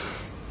boys?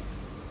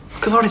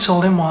 I've already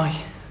told him why.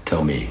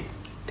 Tell me.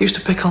 They used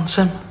to pick on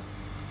Tim.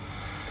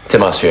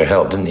 Tim asked for your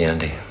help, didn't he,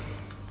 Andy?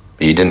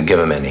 But you didn't give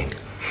him any.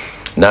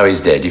 Now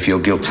he's dead, you feel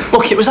guilty.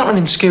 Look, it was happening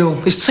in school.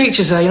 There's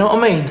teachers there, you know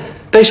what I mean?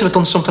 They should have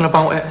done something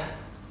about it.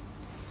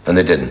 And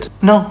they didn't?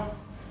 No.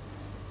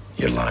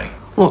 You're lying.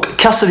 Look,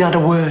 Cassidy had a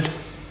word.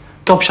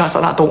 Gobshites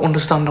like that don't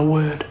understand a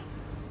word.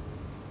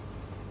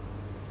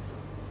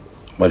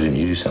 Why didn't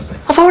you do something?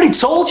 I've already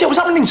told you, it was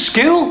happening in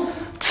school.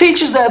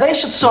 Teachers there, they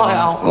should sort it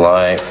out.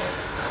 Lie.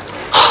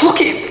 Look,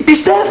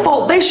 it's their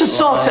fault. They should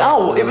sort it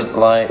out. It was.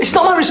 Lie. It's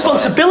not my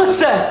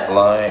responsibility.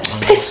 Lie.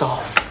 Piss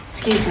off.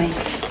 Excuse me.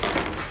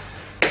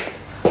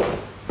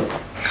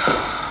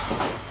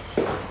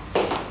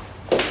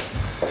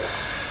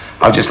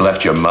 I've just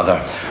left your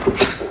mother.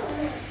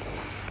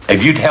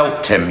 If you'd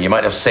helped Tim, you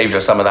might have saved her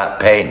some of that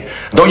pain.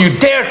 Don't you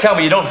dare tell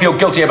me you don't feel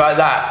guilty about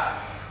that.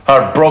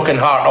 Her broken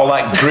heart, all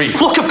that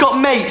grief. Look, I've got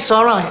mates,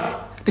 all right?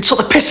 They took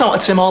the piss out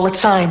of Tim all the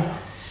time.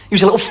 He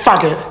was a little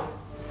faggot.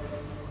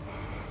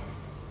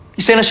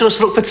 You saying I should have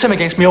stood up for Tim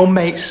against my own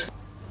mates?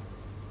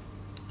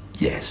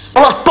 Yes.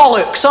 Well, that's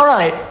bollocks, all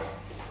right?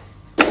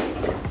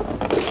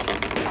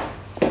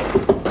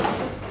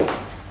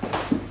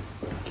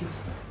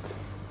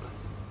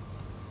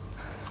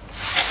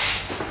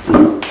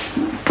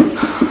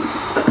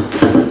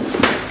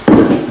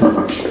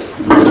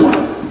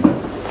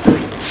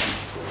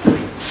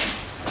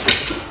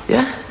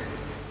 Yeah?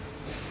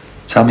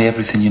 Tell me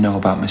everything you know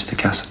about Mr.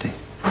 Cassidy.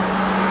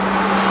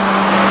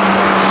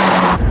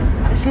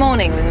 This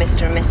morning with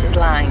Mr. and Mrs.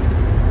 Lang,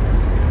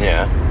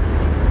 Yeah?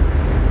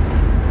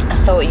 I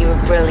thought you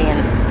were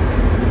brilliant.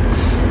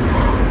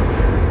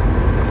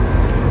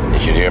 You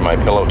should hear my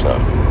pillow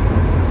talk.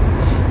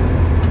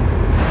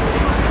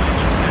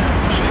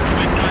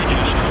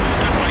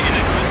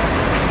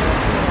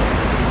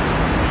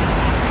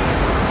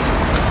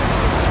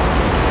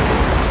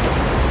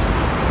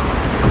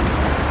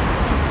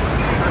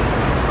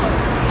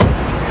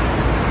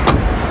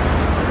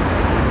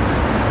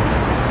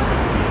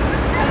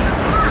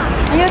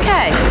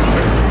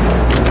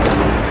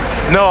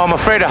 No, I'm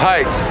afraid of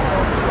heights.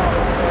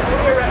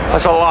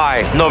 That's a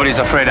lie. Nobody's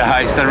afraid of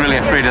heights. They're really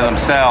afraid of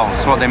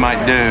themselves, what they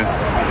might do.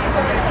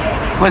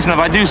 Listen, if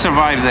I do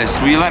survive this,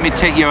 will you let me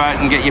take you out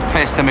and get you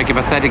pissed and make a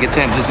pathetic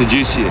attempt to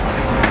seduce you?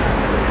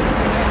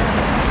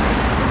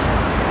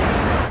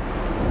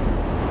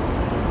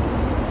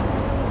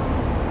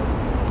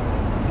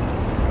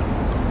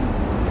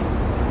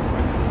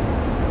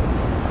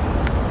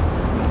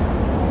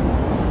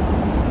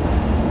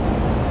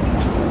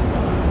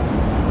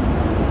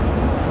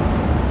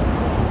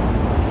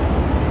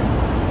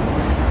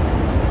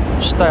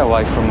 Stay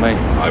away from me.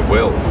 I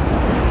will.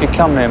 If you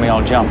come near me,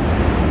 I'll jump.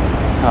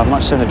 I'd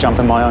much sooner jump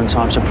in my own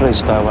time, so please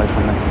stay away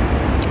from me.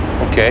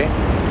 Okay.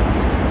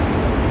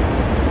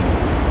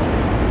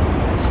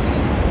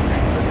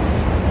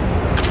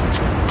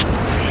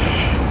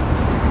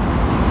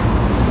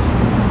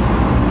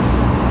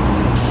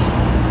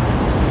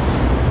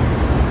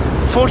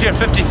 "40 or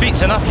 50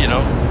 feet's enough, you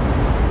know.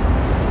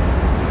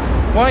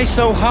 Why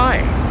so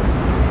high?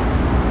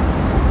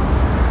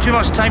 Too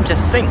much time to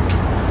think.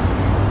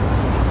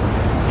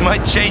 You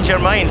might change your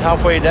mind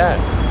halfway down.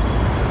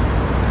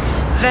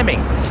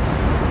 Lemmings.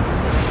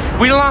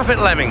 We laugh at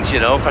lemmings, you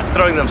know, for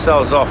throwing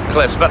themselves off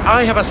cliffs, but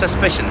I have a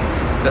suspicion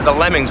that the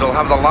lemmings will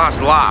have the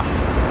last laugh.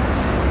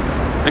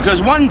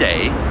 Because one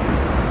day...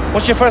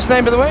 What's your first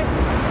name, by the way?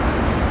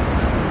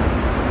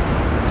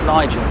 It's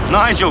Nigel.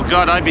 Nigel,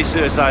 God, I'd be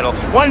suicidal.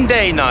 One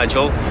day,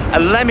 Nigel, a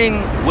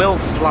lemming will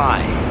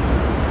fly.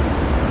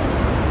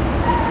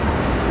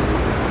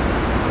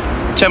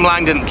 Tim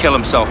Lang didn't kill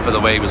himself, by the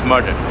way, he was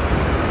murdered.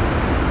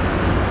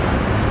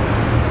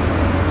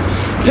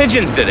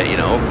 Pigeons did it, you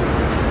know,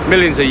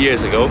 millions of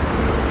years ago.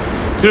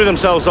 Threw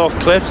themselves off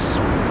cliffs.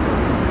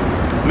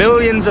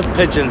 Millions of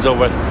pigeons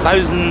over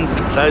thousands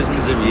and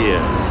thousands of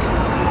years.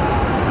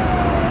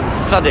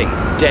 Thudding,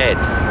 dead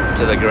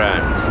to the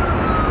ground.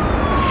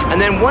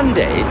 And then one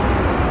day,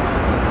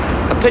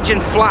 a pigeon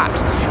flapped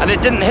and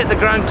it didn't hit the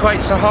ground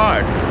quite so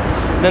hard.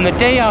 And then the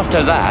day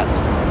after that,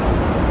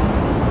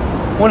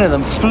 one of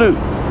them flew.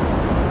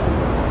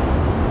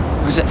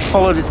 Because it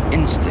followed its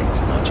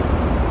instincts, Nigel.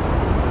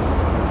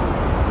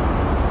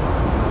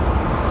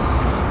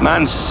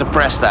 Man's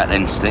suppressed that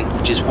instinct,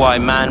 which is why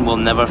man will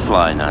never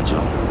fly,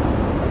 Nigel.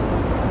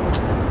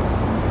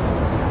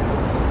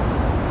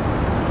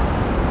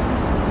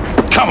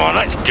 Come on,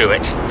 let's do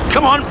it.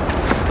 Come on,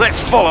 let's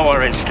follow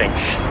our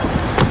instincts.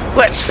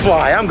 Let's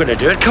fly, I'm gonna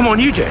do it. Come on,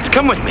 you do it.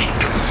 Come with me.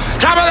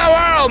 Top of the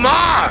world,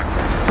 Ma!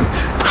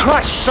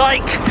 Christ's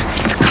sake!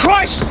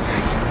 Christ!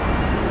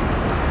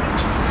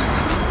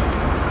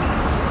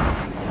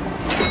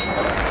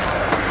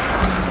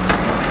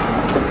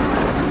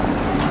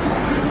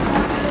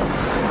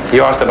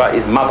 You asked about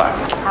his mother.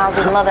 How's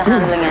his mother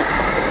handling it?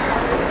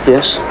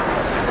 Yes?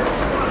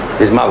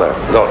 His mother,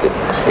 not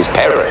his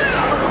parents.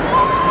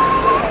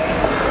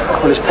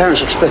 Well, his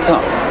parents have split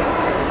up.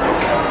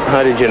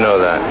 How did you know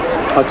that?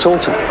 I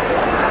taught him.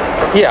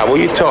 Yeah, well,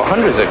 you taught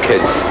hundreds of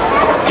kids.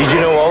 Did you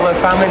know all their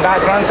family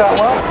backgrounds that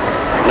well?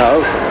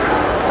 No.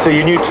 So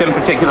you knew Tim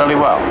particularly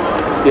well?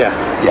 Yeah.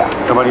 Yeah.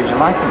 So why did you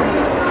lie to me?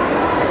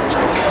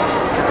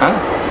 Huh?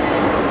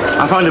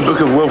 I found a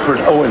book of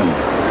Wilfred Owen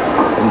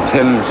in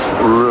Tim's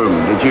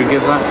room. Did you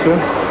give that to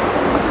him?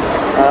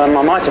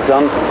 I might have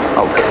done.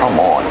 Oh, come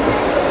on.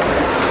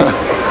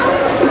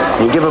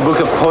 You give a book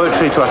of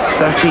poetry to a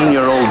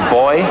 13-year-old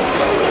boy?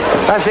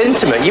 That's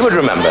intimate. You would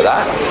remember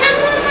that.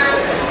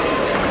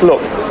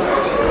 Look.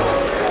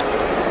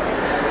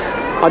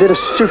 I did a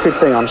stupid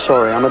thing, I'm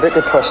sorry. I'm a bit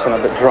depressed and a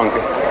bit drunk.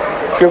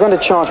 If you're going to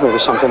charge me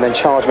with something, then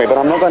charge me, but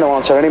I'm not going to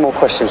answer any more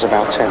questions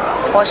about Tim.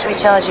 What should we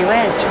charge you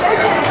with?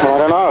 Well, I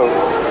don't know.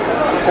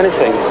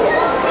 Anything.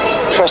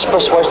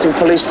 Trespass, wasting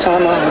police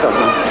time, I don't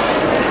know.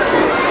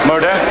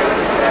 Murder?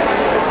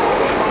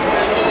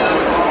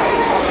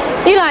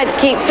 You like to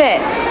keep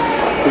fit?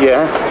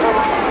 Yeah.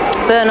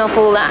 Burn off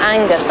all that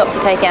anger, stop to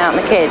take it out on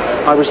the kids.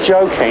 I was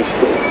joking.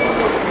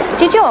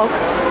 Did you jog?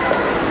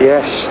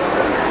 Yes.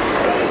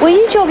 Were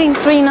you jogging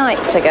 3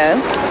 nights ago?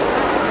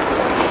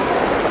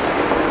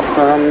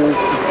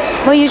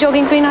 Were you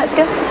jogging 3 nights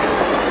ago?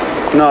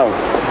 No.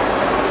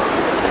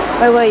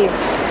 Where were you?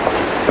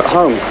 At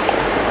home.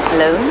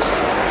 Alone?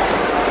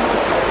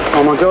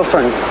 Oh, my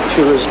girlfriend.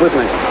 She was with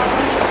me.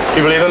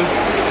 You believe him?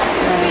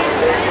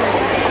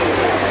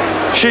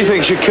 She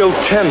thinks you killed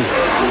Tim.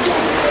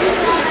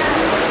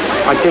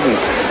 I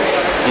didn't.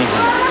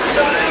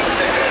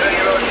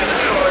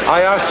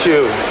 I asked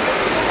you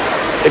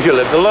if you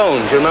lived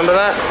alone. Do you remember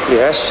that?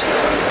 Yes.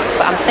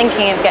 But I'm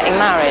thinking of getting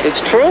married.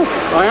 It's true.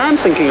 I am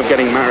thinking of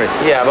getting married.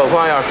 Yeah, but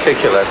why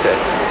articulate it?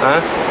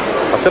 Huh?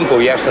 A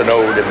simple yes or no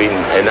would have been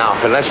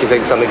enough, unless you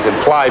think something's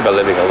implied by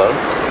living alone.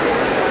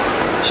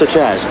 Such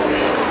as?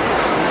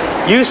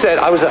 You said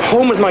I was at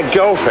home with my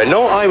girlfriend.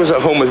 No, I was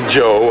at home with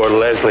Joe or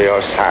Leslie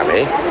or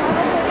Sammy.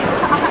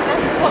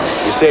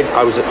 You said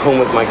I was at home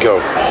with my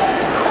girlfriend.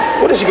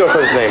 What is your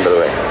girlfriend's name, by the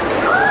way?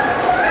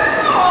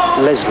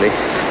 Leslie.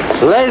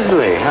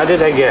 Leslie? How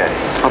did I guess?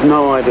 I've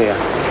no idea.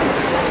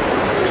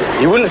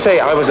 You wouldn't say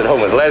I was at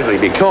home with Leslie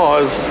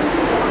because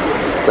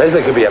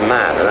Leslie could be a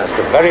man, and that's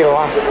the very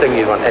last thing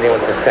you'd want anyone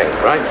to think,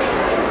 right?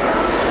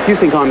 You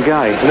think I'm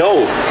gay?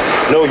 No.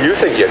 No, you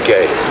think you're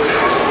gay.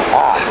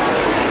 Ah.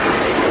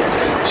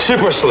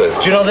 Super sleuth.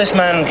 Do you know this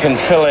man can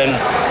fill in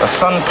a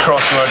Sun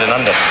crossword in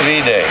under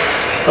 3 days?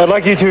 I'd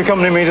like you to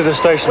accompany me to the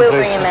station, We'll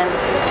please. bring him in.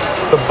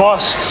 The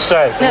boss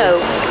said. No,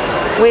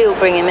 we'll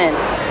bring him in.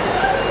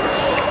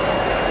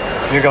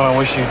 You're gonna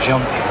wish you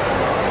jumped.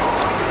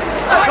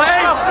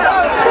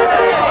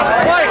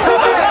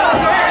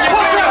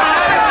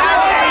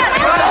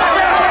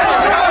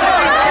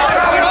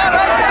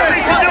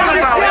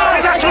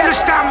 That's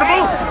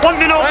understandable. Want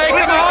to know?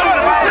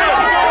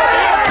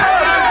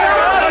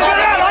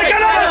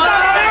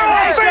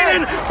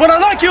 But I'd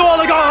like you all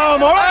to go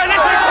home, all right?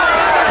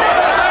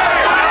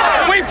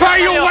 We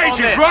pay your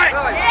wages, right?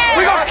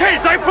 We got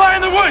kids, they play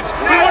in the woods.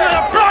 We want to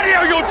know the bloody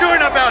hell you're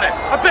doing about it.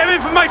 A bit of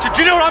information,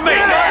 do you know what I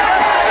mean?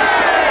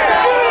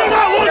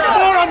 Now once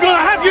more, I'm going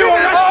to have you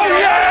arrested. Oh,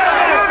 yeah!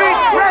 You need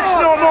press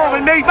no more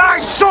than me.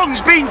 My son's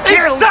been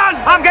killed. It's done!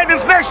 I'm getting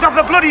information off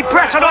the bloody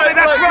press, and all that,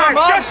 that's right.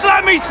 Just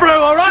let me through,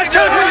 all right?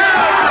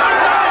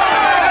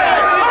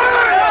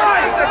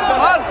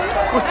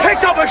 We've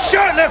picked up a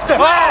shirt lifter.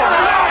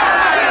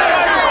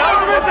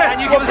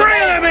 We're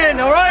bringing him in,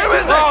 all right? Who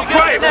is it? Oh,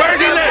 great. Where does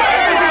he live?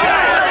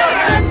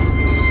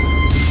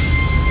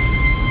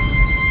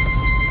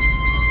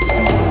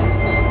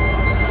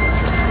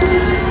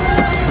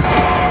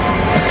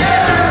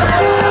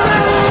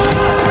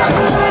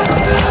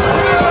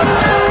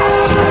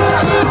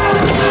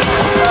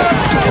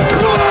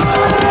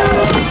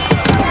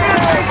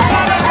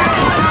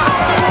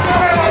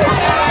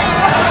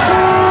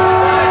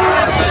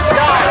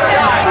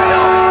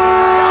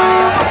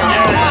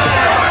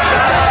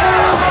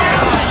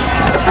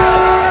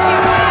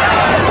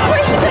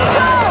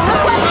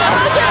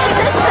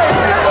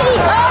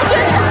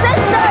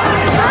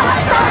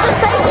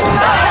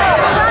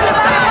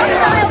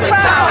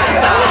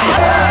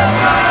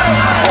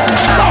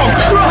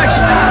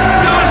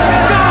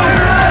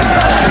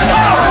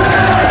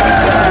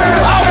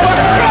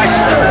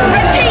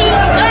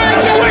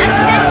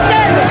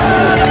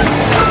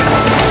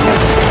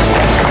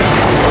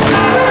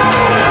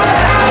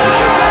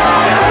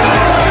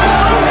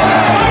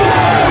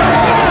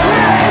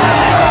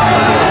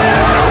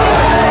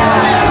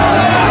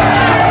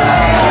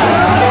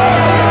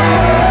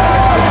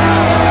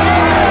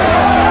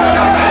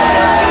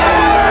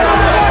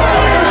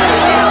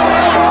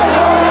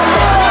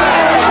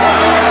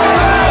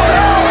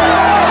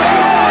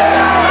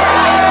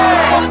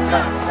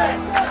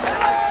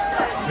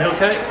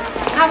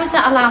 How is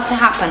that allowed to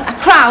happen? A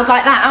crowd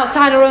like that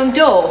outside our own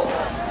door?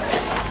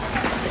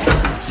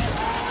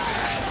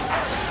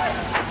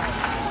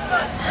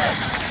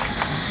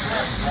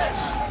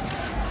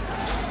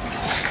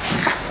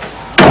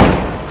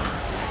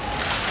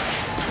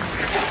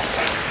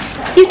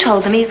 You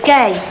told them he's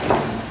gay.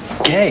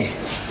 Gay?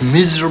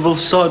 Miserable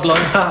sod like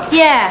that?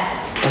 Yeah.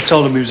 I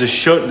told him he was a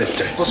shirt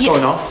lifter. What's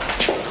going on?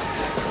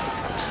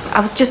 I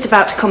was just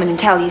about to come in and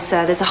tell you,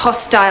 sir, there's a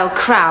hostile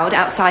crowd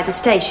outside the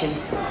station.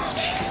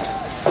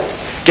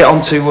 Get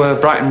on to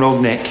Brighton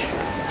Road, Nick.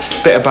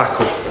 Bit of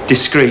backup.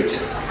 Discreet.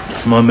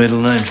 My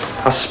middle name.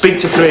 I'll speak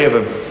to 3 of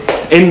them.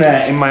 In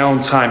there, in my own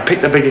time.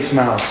 Pick the biggest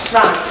mouths.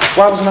 Right.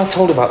 Why wasn't I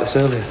told about this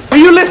earlier? Will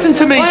you listen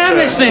to me, I am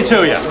listening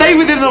to you. Stay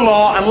within the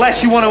law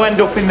unless you want to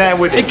end up in there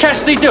with it. Did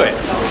Cassidy do it?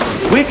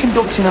 We're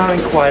conducting our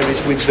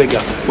inquiries with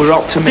vigour. We're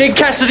optimistic. Did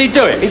Cassidy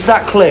do it? Is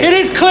that clear? It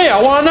is clear,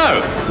 I want to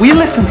know. Will you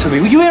listen to me?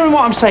 Were you hearing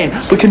what I'm saying?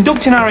 We're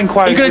conducting our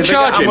inquiries You're gonna with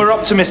vigour charge him? and we're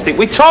optimistic.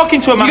 We're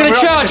talking to a man. You're gonna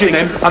we're charge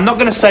optimistic. him? I'm not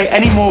going to say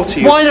any more to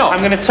you. Why not?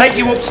 I'm going to take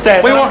you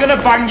upstairs and I'm going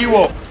to bang you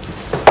up.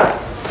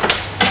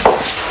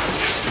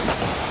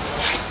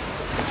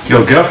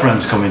 Your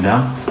girlfriend's coming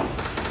down.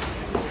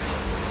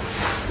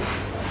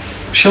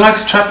 She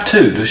likes trap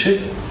too, does she?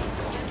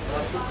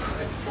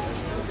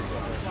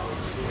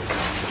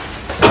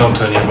 Don't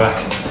turn your back.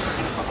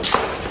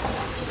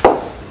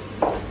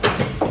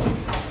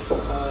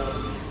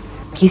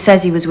 He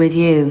says he was with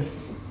you.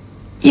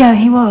 Yeah,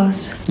 he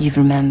was. You've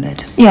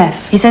remembered.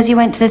 Yes. He says you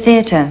went to the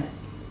theatre.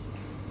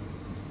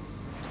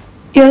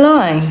 You're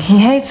lying. He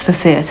hates the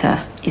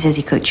theatre. He says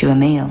he cooked you a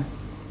meal.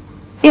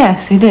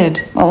 Yes, he did.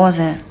 What was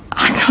it?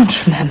 I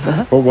can't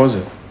remember. What was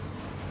it?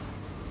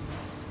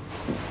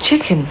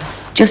 Chicken.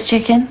 Just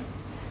chicken?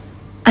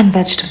 And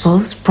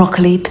vegetables.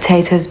 Broccoli,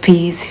 potatoes,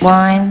 peas.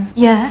 Wine?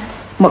 Yeah.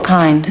 What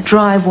kind?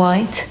 Dry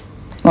white.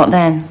 What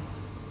then?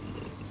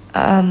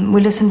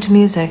 We listened to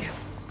music.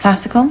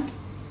 Classical?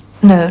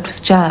 No, it was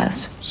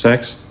jazz.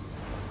 Sex?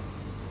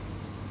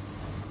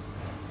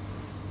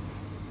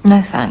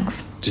 No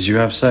thanks. Did you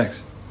have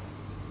sex?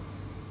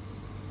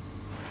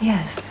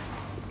 Yes.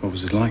 What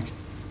was it like?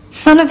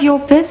 None of your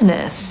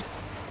business.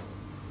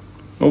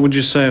 What would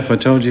you say if I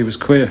told you he was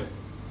queer?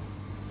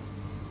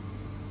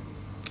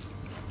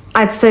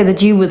 I'd say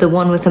that you were the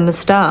one with the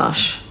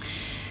moustache.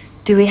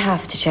 Do we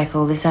have to check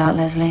all this out,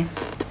 Leslie?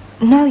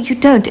 No, you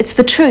don't. It's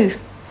the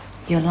truth.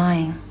 You're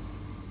lying.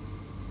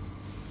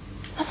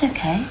 That's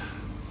okay.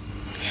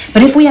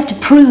 But if we have to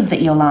prove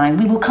that you're lying,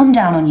 we will come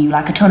down on you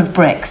like a ton of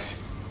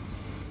bricks.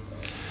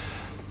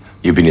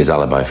 You've been his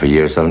alibi for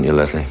years, haven't you,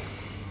 Leslie?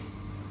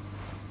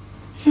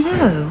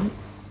 No.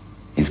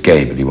 He's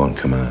gay, but he won't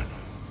come out.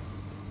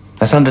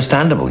 That's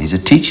understandable. He's a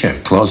teacher,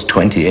 Clause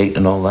 28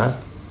 and all that.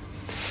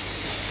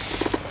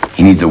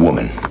 He needs a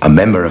woman, a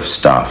member of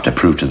staff, to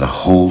prove to the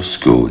whole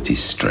school that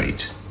he's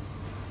straight.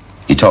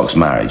 He talks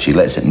marriage. He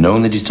lets it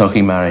known that he's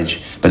talking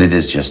marriage, but it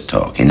is just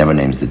talk. He never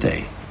names the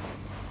day.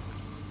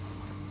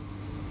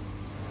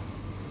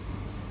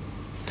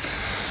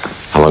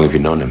 How long have you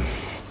known him?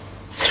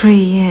 3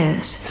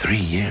 years. 3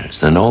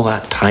 years. And all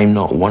that time,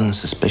 not one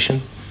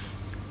suspicion?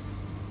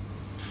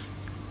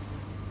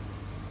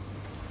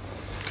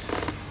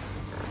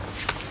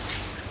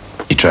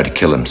 He tried to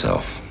kill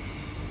himself.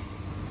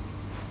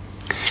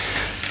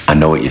 I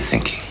know what you're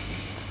thinking.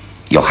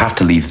 You'll have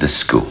to leave the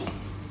school.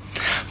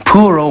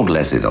 Poor old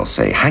Leslie, they'll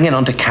say, hanging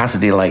on to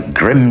Cassidy like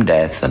grim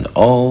death and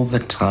all the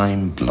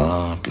time,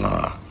 blah,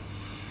 blah.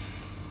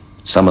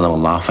 Some of them will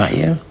laugh at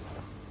you.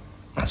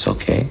 That's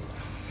okay.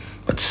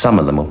 But some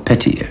of them will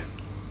pity you.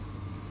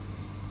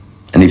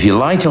 And if you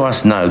lie to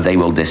us now, they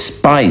will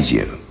despise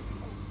you.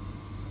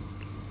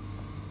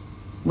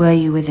 Were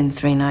you with him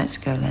 3 nights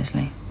ago,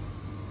 Leslie?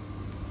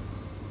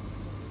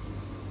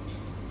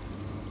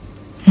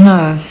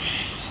 No.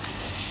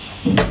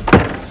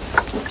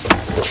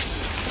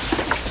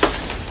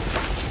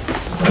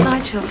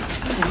 Nigel.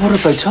 What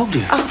have they told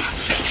you?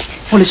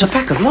 Well, it's a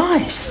pack of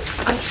lies.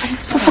 I'm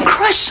sorry. For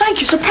Christ's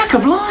sake, it's a pack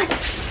of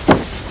lies.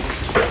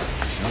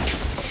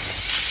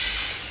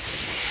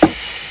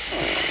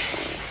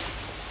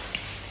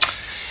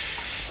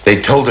 They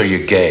told her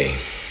you're gay.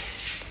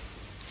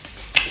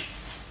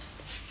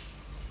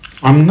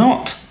 I'm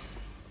not.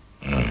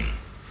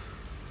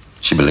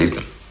 She believed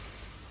them.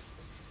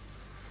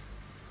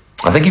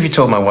 I think if you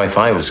told my wife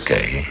I was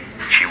gay,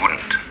 she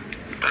wouldn't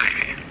believe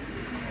you.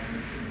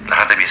 There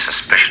had to be a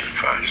suspicion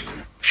first.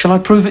 Shall I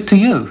prove it to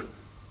you?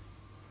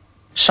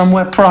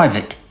 Somewhere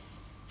private.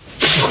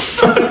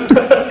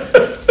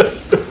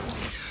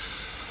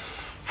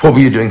 What were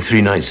you doing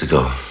 3 nights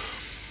ago?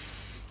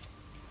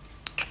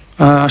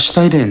 I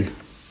stayed in.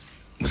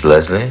 With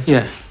Leslie?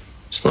 Yeah.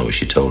 It's not what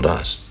she told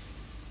us.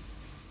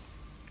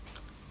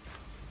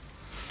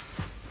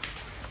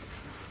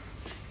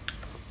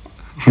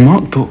 I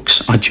marked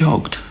books. I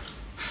jogged.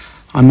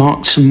 I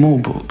marked some more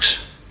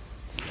books.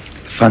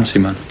 Fancy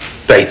man.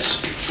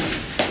 Bates.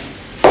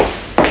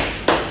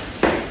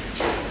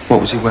 What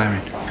was he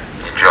wearing?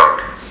 You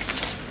jogged.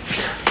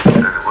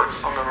 Through the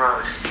woods on the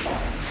road.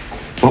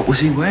 What was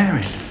he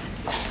wearing?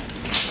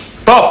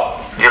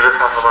 Bob! You live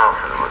half a mile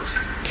from the woods.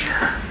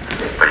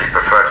 But you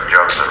prefer to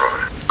jog on the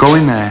road. Go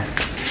in there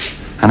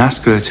and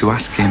ask her to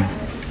ask him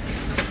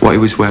what he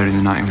was wearing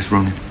the night he was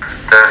running.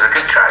 There's a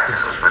good track to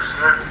those woods,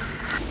 isn't there?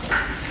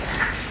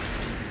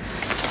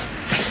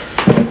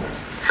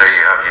 So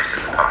you have used it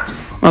in the past?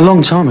 A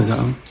long time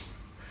ago.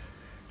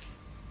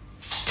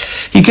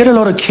 You get a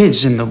lot of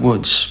kids in the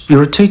woods.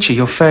 You're a teacher,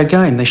 you're fair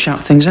game. They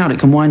shout things out. It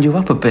can wind you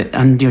up a bit.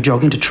 And you're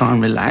jogging to try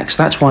and relax.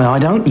 That's why I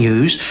don't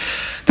use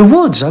the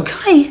woods,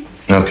 okay?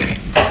 Okay.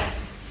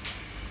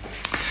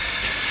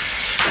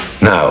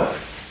 Now,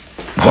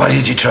 why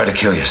did you try to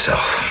kill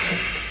yourself?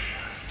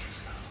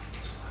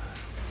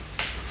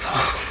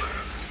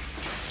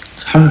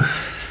 Oh,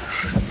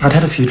 I'd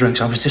had a few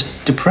drinks. I was just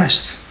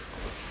depressed.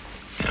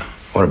 Yeah.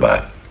 What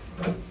about?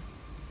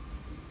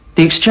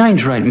 The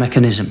exchange rate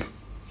mechanism.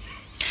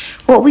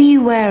 What were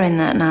you wearing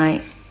that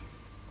night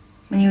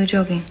when you were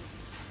jogging?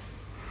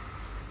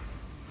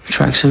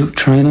 Tracksuit,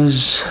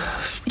 trainers.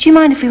 Would you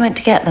mind if we went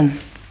to get them?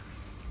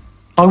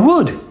 I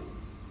would.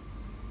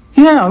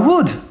 Yeah, I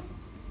would.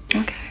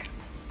 Okay.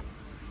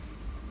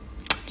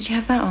 Did you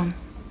have that on?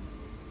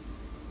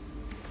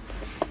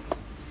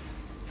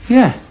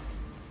 Yeah.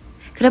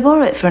 Could I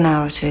borrow it for an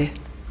hour or two?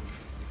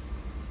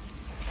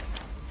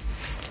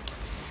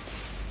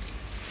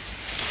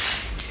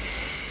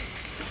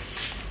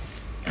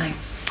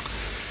 Thanks.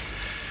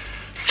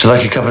 Would you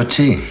like a cup of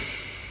tea?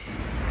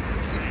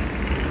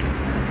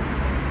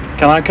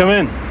 Can I come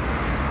in?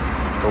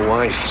 The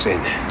wife's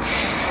in.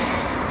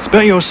 It's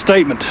about your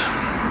statement.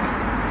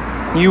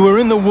 You were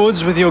in the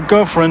woods with your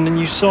girlfriend and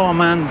you saw a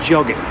man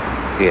jogging.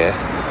 Yeah.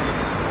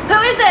 Who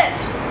is it?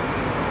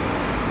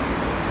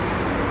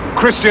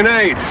 Christian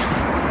Aid.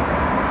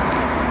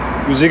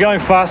 Was he going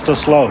fast or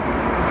slow?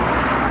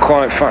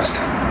 Quite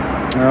fast.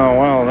 Oh,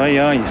 well, there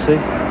you are, you see.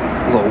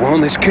 Look, we're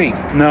on this key.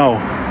 No.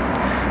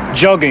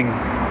 Jogging,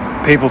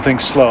 people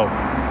think slow.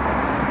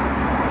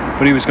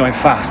 But he was going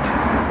fast.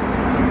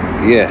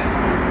 Yeah.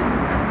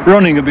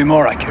 Running would be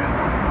more accurate.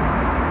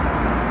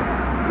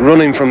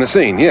 Running from the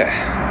scene, yeah.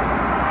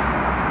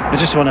 I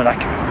just wanted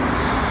accurate.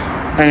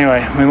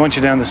 Anyway, we want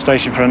you down the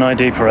station for an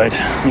ID parade.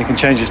 You can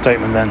change your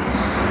statement then.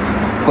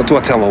 What do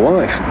I tell my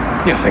wife?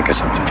 You'll think of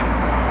something.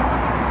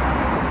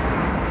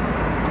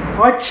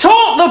 I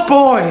taught the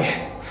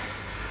boy!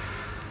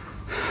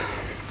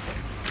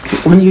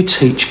 When you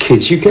teach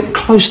kids, you get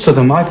close to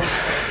them. I've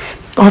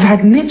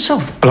had nits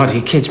of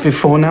bloody kids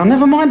before now,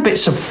 never mind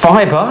bits of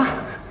fibre.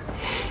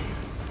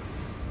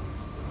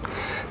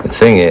 The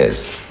thing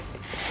is,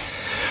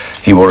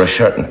 he wore a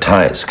shirt and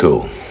tie at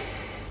school.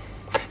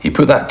 He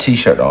put that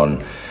T-shirt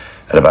on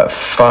at about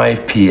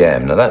 5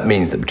 p.m. Now that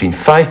means that between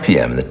 5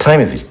 p.m. and the time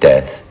of his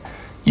death,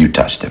 you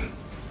touched him.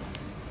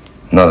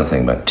 Another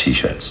thing about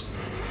T-shirts.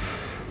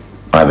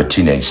 I have a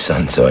teenage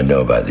son, so I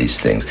know about these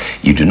things.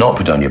 You do not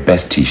put on your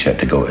best T-shirt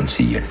to go and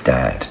see your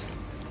dad.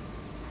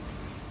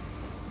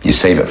 You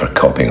save it for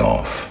copying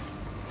off.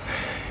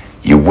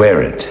 You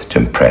wear it to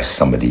impress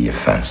somebody you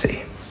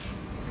fancy.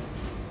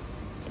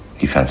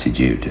 He fancied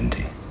you, didn't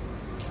he?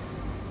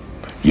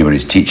 You were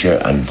his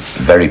teacher, and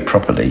very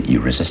properly you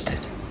resisted.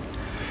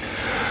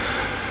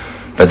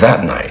 But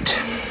that night,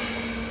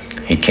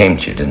 he came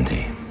to you, didn't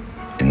he?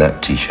 In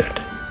that T-shirt.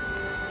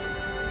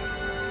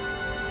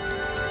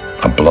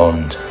 A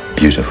blonde,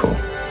 beautiful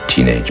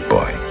teenage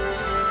boy.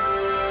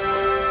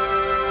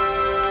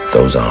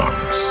 Those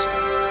arms,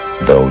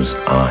 those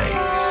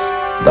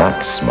eyes, that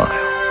smile.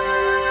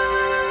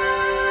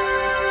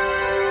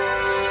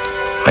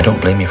 I don't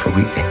blame you for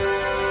weeping.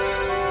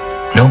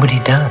 Nobody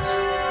does.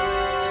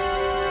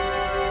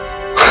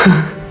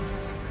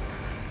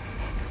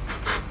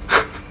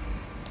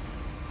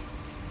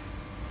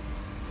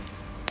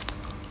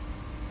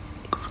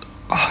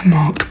 I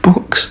marked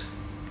books.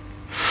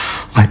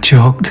 I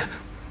jogged.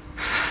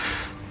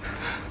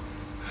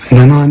 And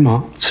then I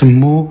marked some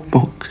more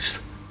books.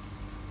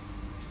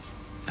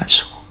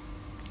 That's all.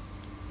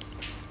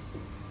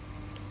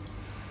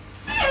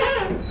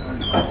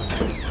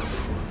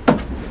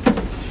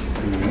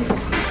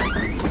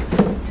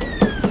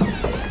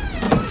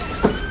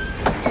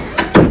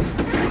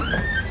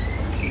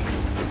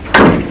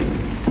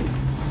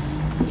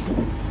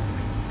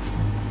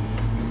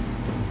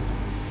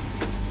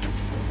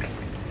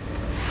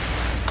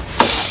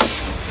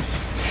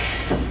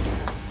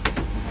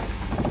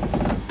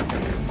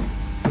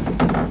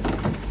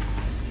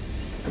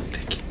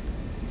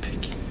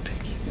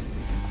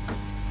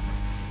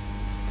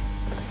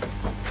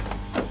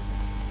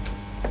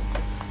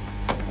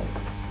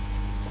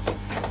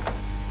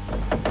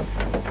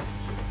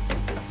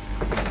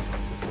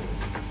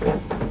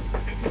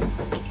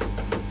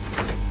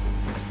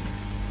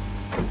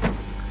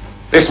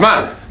 This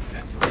man?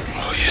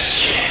 Oh,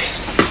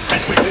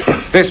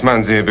 yes. This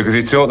man's here because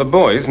he taught the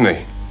boy, isn't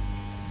he?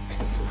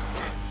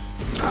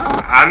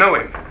 I know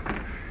him.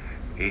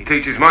 He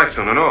teaches my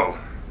son and all.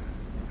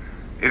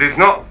 It is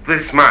not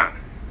this man.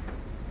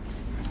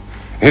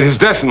 It is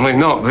definitely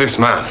not this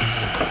man.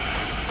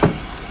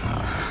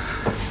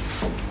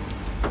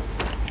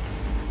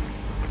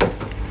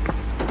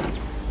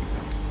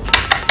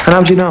 And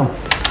how do you know?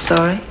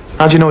 Sorry?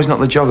 How do you know he's not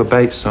the jogger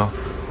Bates saw?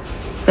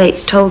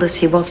 Bates told us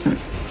he wasn't.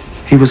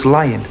 He was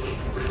lying.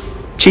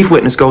 Chief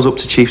witness goes up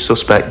to chief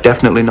suspect,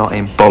 definitely not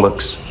him,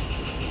 bollocks.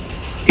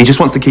 He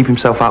just wants to keep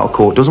himself out of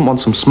court, doesn't want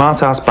some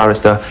smart-ass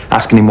barrister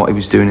asking him what he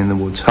was doing in the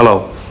woods.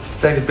 Hello? It's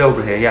David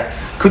Bilber here, yeah.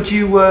 Could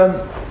you,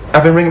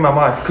 I've been ringing my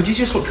wife. Could you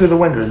just look through the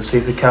window and see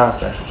if the car's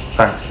there?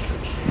 Thanks.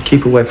 And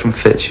keep away from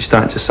Fitz, she's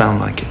starting to sound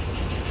like it.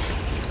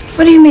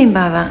 What do you mean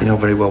by that? You know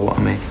very well what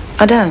I mean.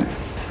 I don't.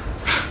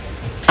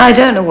 I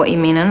don't know what you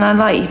mean, and I'd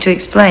like you to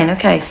explain,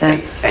 okay, so...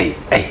 Hey.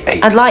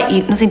 I'd like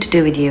you... Nothing to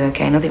do with you,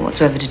 okay? Nothing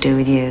whatsoever to do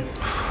with you.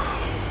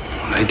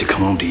 I hate to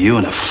come home to you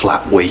in a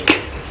flat week.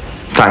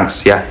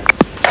 Thanks, yeah.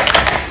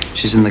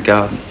 She's in the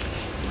garden.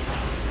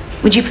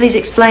 Would you please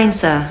explain,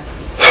 sir?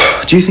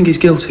 Do you think he's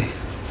guilty?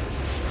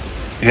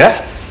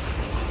 Yeah?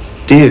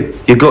 Do you?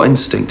 Your gut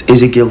instinct,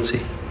 is he guilty?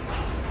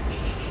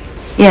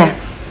 Yeah.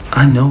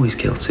 I know he's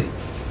guilty.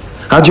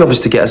 Our job is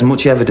to get as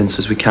much evidence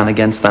as we can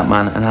against that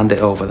man and hand it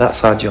over.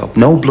 That's our job.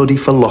 No bloody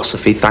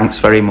philosophy, thanks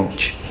very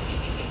much.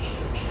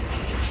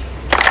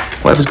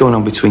 Whatever's going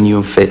on between you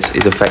and Fitz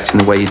is affecting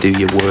the way you do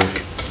your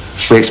work.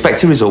 We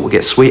expect a result, we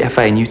get sweet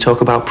FA, and you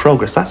talk about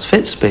progress. That's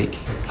Fitz speak.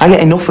 I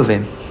get enough of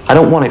him. I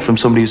don't want it from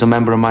somebody who's a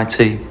member of my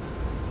team.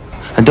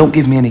 And don't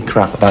give me any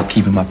crap about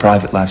keeping my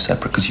private life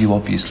separate, because you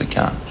obviously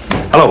can't.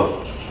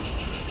 Hello.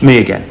 Me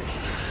again.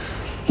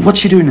 What's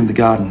she doing in the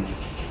garden?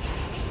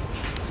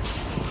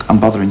 Look, I'm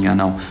bothering you, I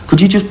know.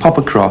 Could you just pop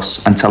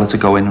across and tell her to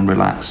go in and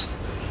relax?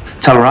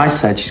 Tell her I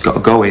said she's got to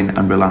go in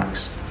and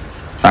relax.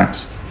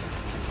 Thanks.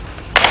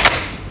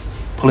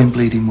 Pulling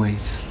bleeding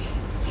weeds.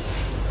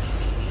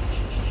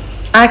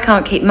 I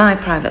can't keep my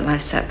private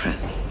life separate.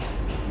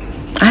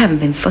 I haven't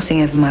been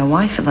fussing over my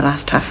wife for the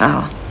last half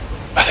hour.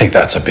 I think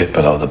that's a bit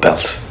below the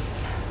belt.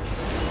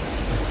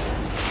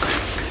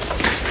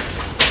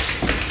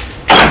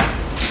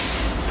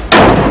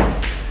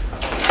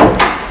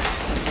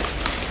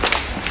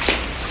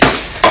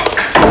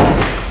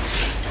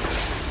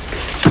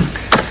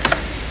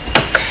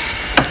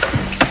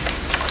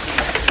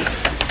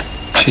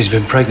 She's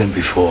been pregnant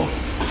before.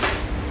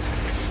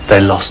 They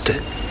lost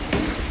it.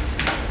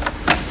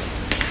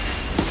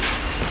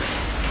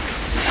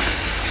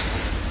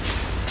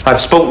 I've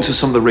spoken to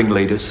some of the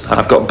ringleaders, and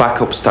I've got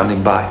backup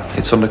standing by.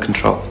 It's under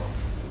control.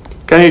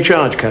 Can you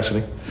charge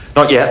Cassidy?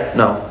 Not yet,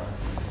 no.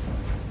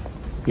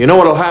 You know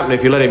what'll happen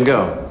if you let him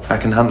go? I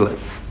can handle it.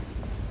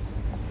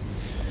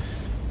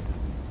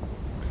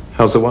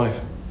 How's the wife?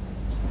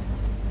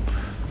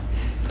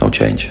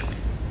 change.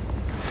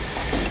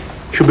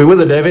 Should be with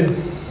her, David.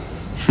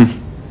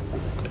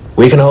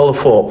 We can hold a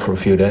fort for a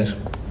few days.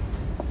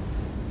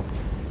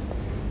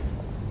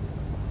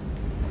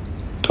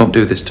 Don't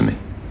do this to me.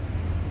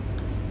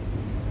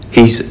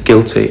 He's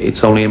guilty.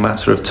 It's only a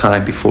matter of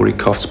time before he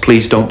coughs.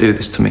 Please don't do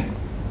this to me.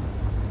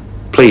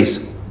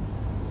 Please.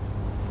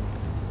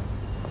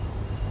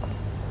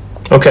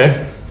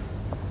 Okay.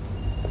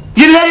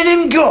 You letting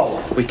him go?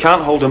 We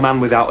can't hold a man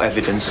without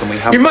evidence, and we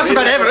have... You must have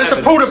had evidence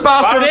to pull the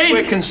bastard in! As far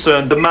as we're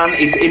concerned, the man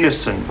is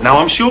innocent. Now,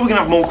 I'm sure we're going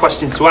to have more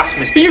questions to ask,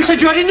 Mr. You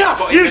said you had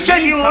enough! You said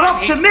you were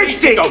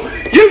optimistic!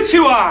 You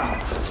two are!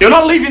 You're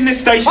not leaving this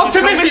station.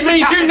 Optimistic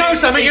means you know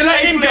something, you're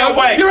letting him go.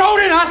 Away. You're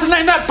holding us and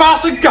letting that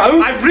bastard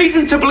go. I've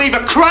reason to believe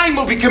a crime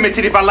will be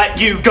committed if I let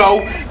you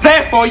go.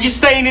 Therefore, you're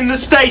staying in the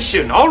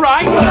station, all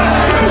right?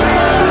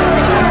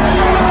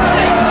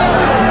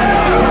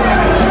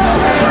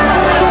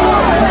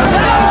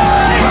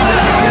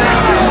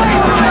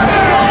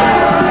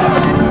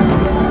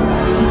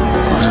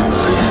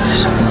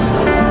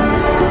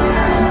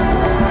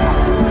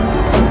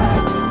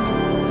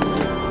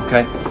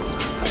 Okay.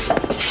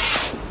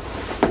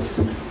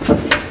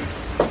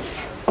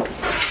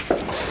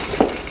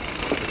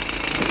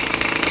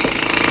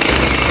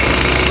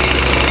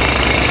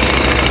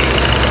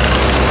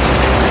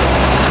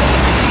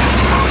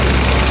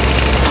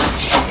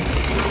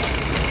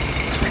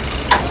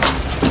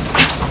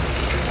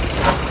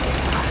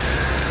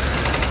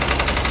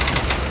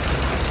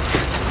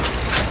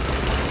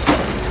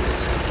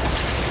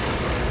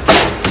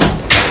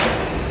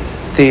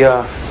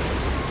 The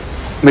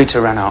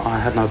meter ran out. I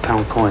had no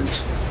pound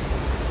coins.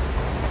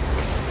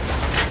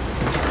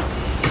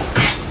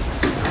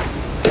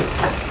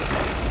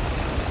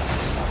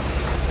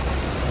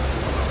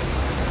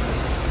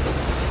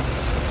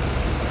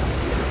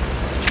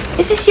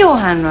 Is this your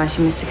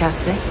handwriting, Mr.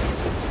 Cassidy?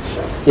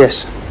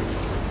 Yes.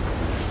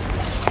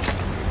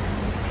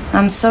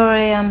 I'm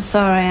sorry, I'm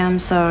sorry, I'm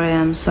sorry,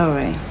 I'm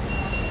sorry.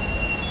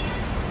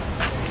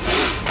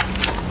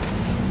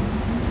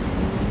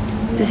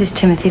 This is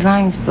Timothy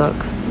Lang's book.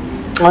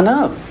 I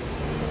know.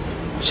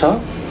 So?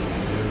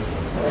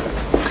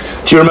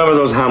 Do you remember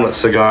those Hamlet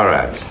cigar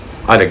ads?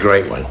 I had a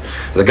great one.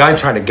 The guy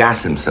trying to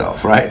gas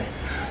himself, right?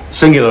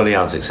 Singularly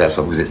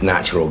unsuccessful because it's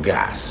natural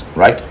gas,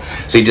 right?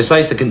 So he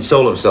decides to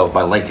console himself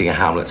by lighting a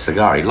Hamlet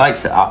cigar. He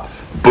lights it up,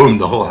 boom,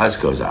 the whole house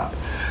goes up.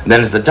 And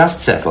then as the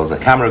dust settles, the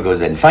camera goes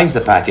in, finds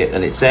the packet,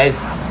 and it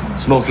says,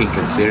 smoking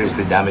can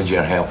seriously damage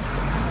your health.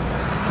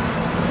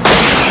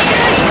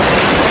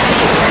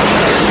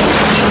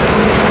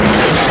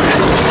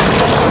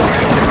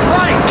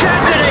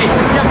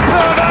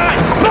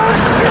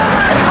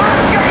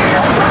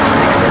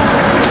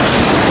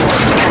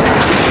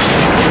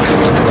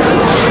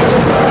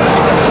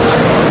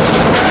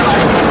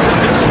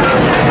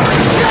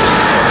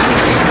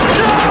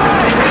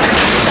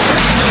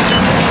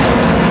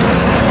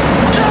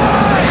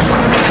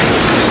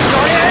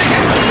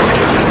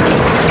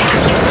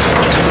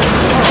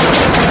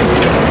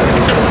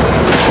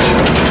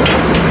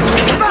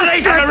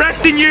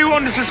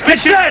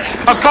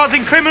 Of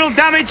causing criminal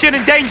damage and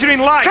endangering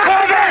life.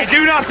 You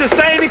do not have to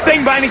say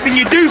anything, but anything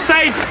you do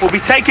say will be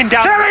taken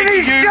down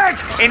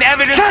in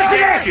evidence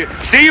against you.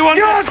 Do you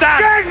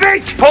understand?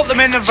 Put them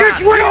in the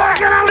van. What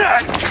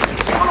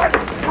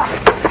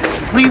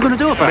are you going to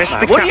do about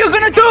that? What are you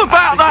going to do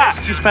about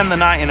that? You spend the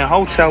night in a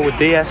hotel with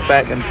DS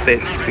Beck and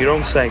Fitz for your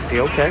own safety,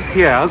 okay?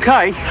 Yeah,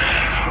 okay.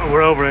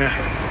 We're over here.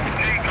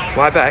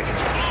 Why Beck?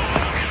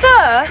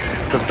 Sir?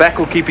 Because Beck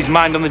will keep his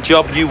mind on the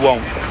job, you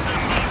won't.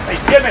 Hey,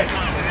 Jimmy!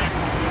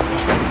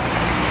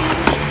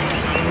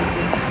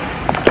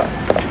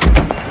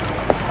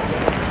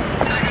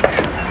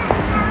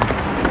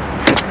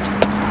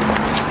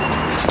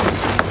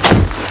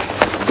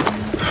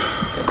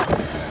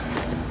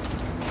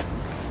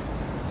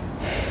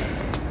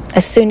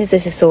 As soon as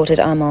this is sorted,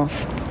 I'm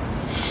off.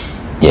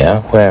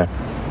 Yeah, where?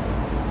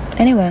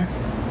 Anywhere.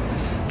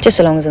 Just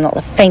so long as there's not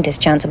the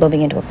faintest chance of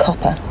bumping into a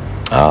copper.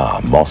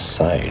 Ah, Moss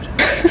Side.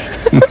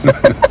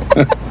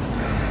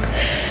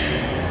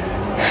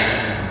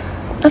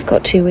 I've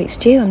got 2 weeks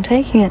due, I'm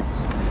taking it.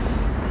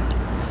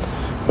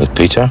 With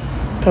Peter?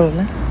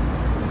 Probably.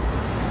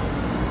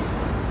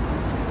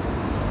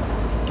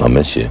 I'll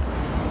miss you.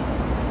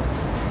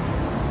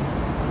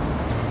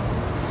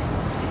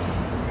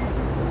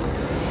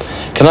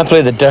 Can I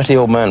play the dirty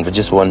old man for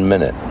just 1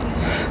 minute?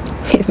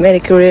 You've made a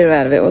career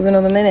out of it. What's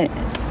another minute?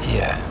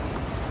 Yeah.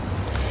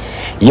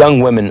 Young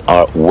women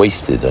are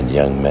wasted on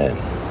young men.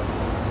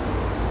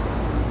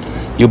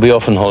 You'll be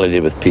off on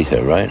holiday with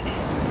Peter, right?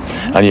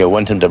 And you'll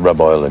want him to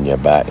rub oil on your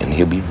back, and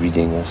he'll be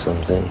reading or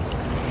something.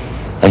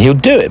 And he'll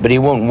do it, but he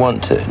won't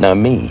want to. Now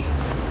me,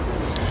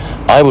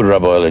 I would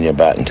rub oil on your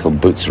back until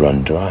boots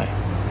run dry.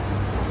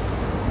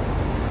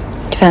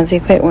 You fancy a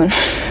quick one?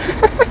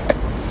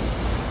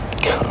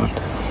 Can't.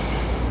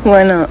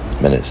 Why not?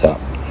 Minute's up.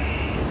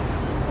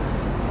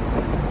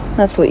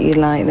 That's what you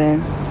like,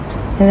 though.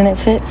 Isn't it,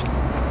 Fitz?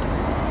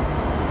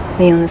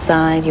 Me on the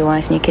side, your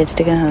wife and your kids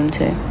to go home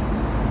to.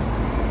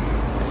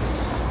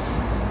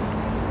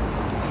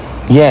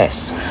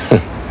 Yes.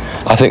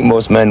 I think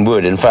most men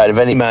would. In fact, if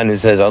any man who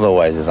says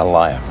otherwise is a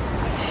liar.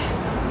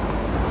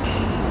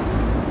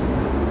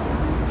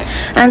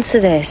 Answer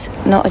this,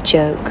 not a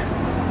joke.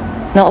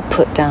 Not a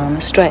put down,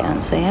 a straight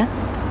answer, yeah?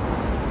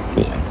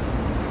 Yeah.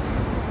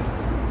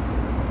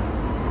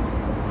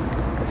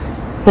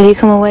 Will you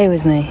come away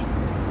with me?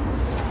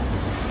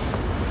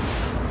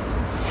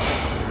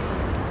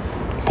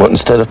 What,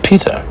 instead of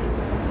Peter?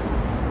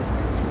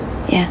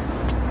 Yeah.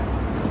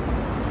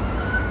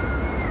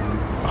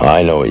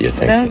 I know what you're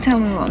thinking. Don't tell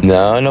me what.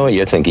 No, I know what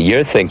you're thinking.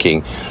 You're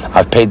thinking,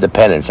 I've paid the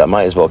penance, I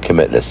might as well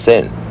commit this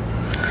sin.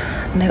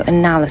 No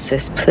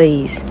analysis,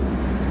 please.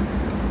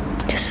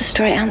 Just a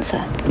straight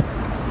answer.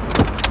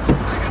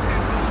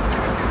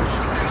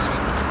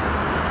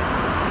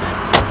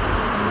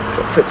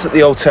 Drop Fitz at the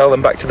hotel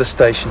and back to the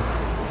station.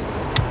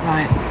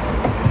 Right.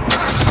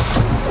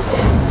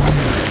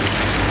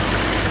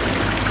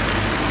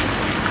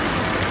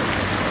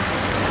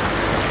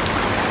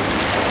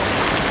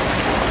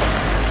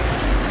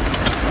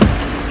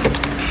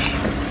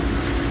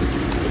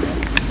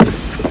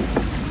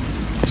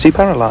 Is he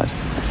paralysed?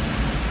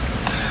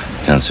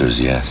 The answer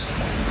is yes.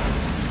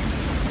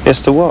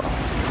 Yes to what?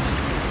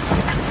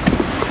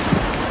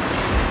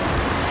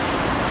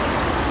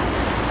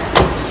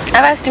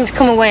 I've asked him to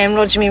come away and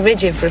Roger me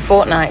rigid for a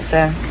fortnight,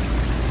 sir.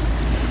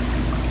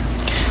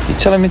 You're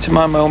telling me to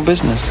mind my own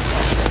business?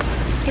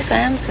 Yes, I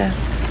am, sir.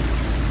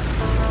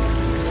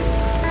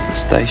 The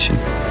station.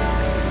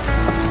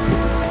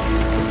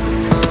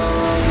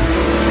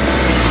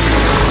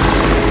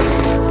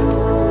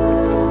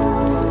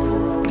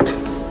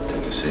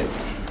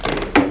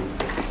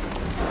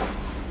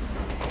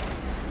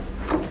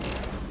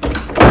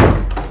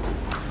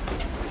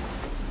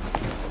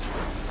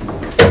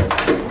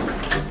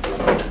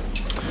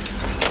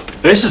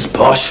 This is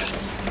posh.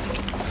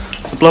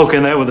 There's a bloke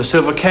in there with a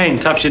silver cane.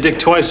 Taps your dick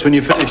twice when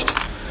you're finished.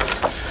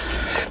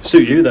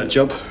 Suit you, that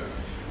job.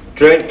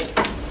 Drink?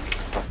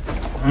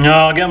 No,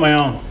 I'll get my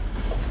own.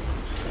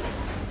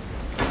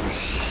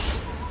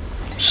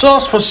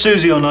 Sauce for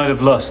Susie on Night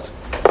of Lust.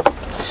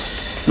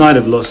 Night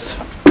of Lust.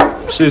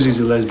 Susie's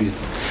a lesbian.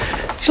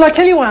 Shall I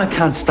tell you why I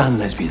can't stand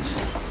lesbians?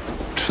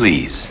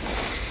 Please.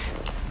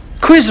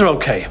 Queers are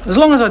okay. As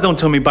long as I don't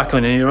turn me back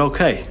on you, you're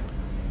okay.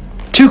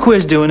 2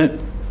 queers doing it,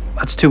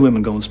 that's 2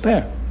 women going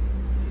spare.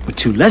 With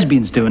 2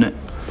 lesbians doing it,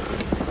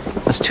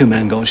 that's 2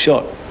 men going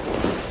short.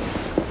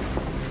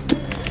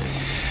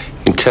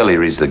 You can tell he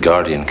reads The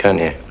Guardian, can't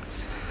you?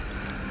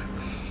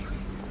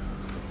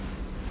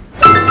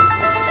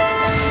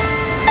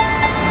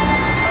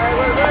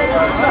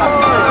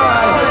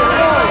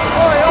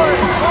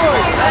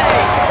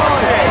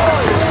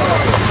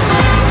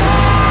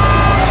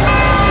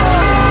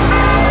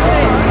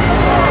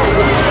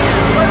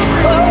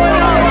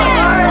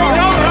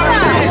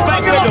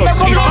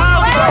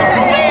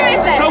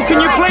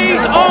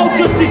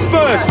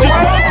 Disperse. Just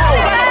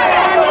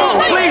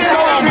please go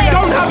on.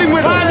 Don't have him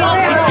with us.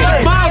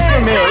 It's miles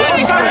from here.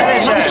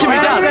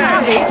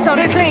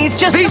 Sorry, please,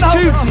 just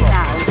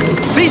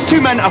These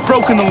two men have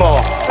broken the law.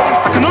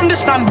 I can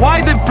understand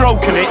why they've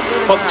broken it,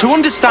 but to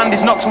understand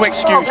is not to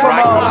excuse,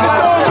 right?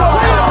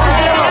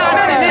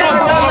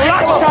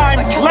 Last time,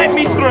 let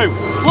me through.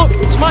 Look,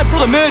 it's my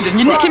brother murdered and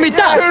you're nicking me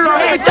dad.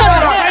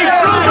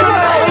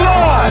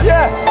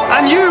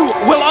 And you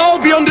will all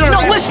be under arrest.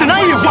 Not listening,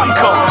 are you,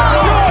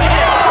 wanker?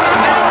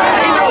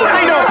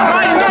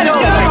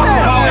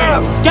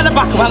 Get the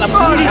back of that.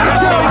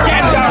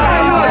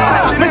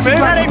 Listen,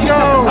 let him go.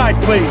 Step aside,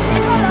 please.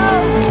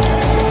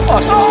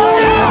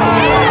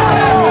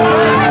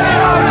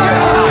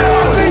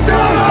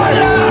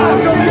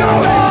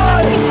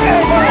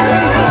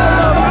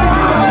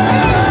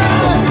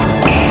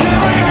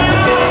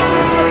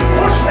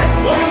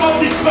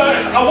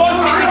 Disperse. I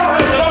want it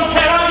dispersed. I don't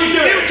care how you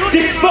do it.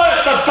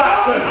 Disperse the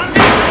bastards.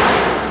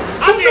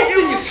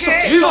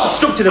 You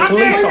obstructed a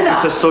police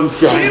officer,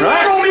 sunshine,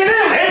 right? In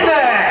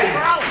there.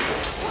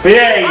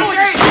 Behave! Oh, you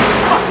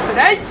bastard,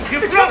 eh?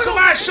 You've broken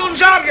my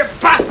son's arm, you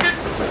bastard!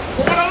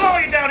 We're gonna lower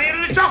you down here to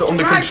the doctor, It's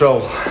under right?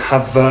 control.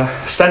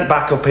 I've sent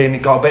back up in.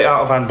 It got a bit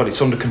out of hand, but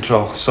it's under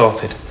control.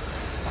 Sorted.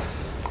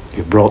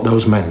 You brought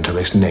those men to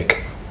this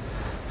nick.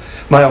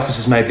 My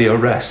officer's made the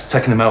arrest.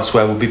 Taking them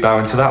elsewhere will be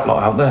bowing to that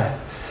lot out there.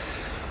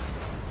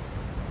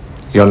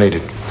 You're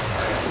needed.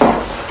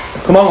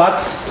 Come on,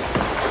 lads.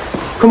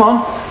 Come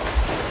on.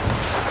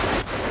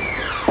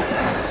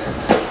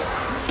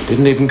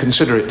 Didn't even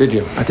consider it, did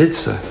you? I did,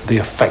 sir. The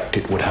effect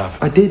it would have.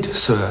 I did,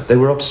 sir. They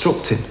were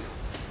obstructing.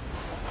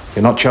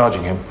 You're not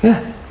charging him?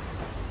 Yeah.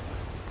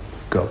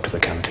 Go up to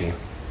the canteen.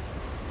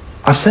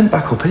 I've sent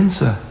back up in,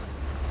 sir.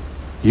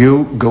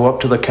 You go up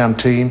to the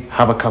canteen,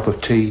 have a cup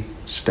of tea,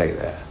 stay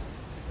there.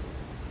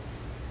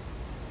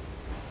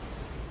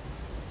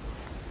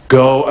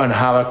 Go and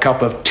have a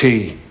cup of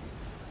tea.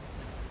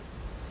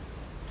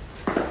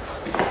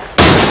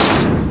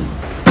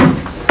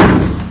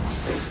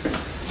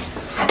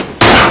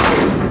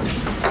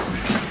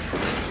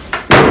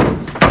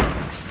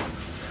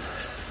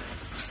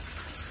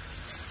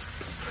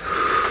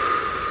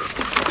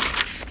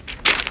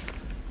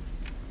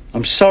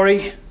 I'm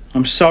sorry.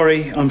 I'm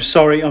sorry. I'm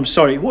sorry. I'm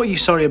sorry. What are you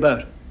sorry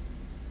about?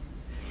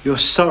 You're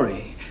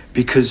sorry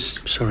because...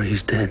 I'm sorry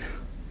he's dead.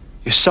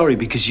 You're sorry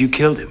because you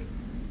killed him.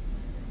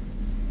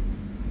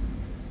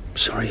 I'm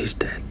sorry he's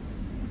dead.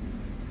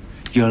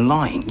 You're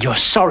lying. You're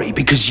sorry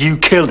because you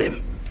killed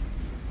him.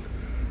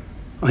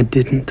 I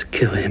didn't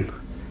kill him.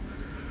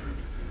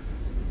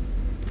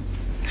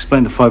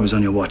 Explain the fibers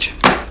on your watch.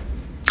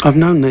 I've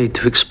no need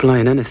to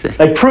explain anything.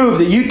 They prove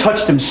that you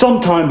touched him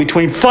sometime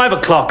between 5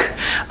 o'clock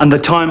and the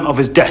time of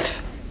his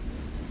death.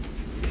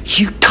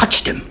 You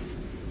touched him.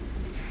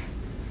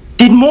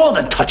 Did more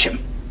than touch him.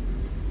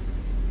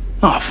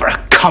 Oh, for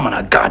a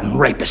commoner garden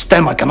rapist,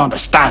 them I can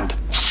understand.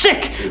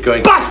 Sick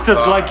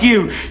bastards like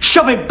you,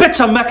 shoving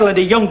bits of metal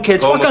into young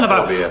kids. What kind of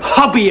a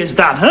hobby is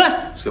that,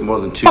 huh? It's got more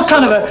than 2 What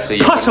kind of syllables, so a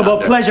you possible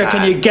can pleasure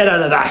can you understand. get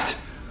out of that?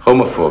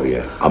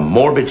 Homophobia, a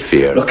morbid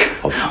fear. Look,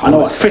 I know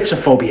what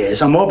fitzophobia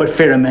is. A morbid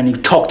fear of men who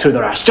talk through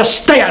their ass.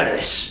 Just stay out of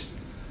this.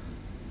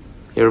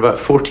 You were about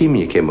 14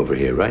 when you came over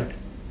here, right?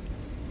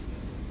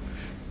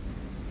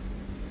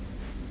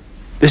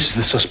 This is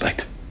the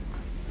suspect.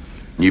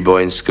 New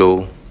boy in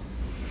school.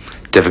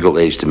 Difficult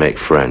age to make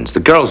friends.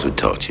 The girls would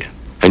talk to you.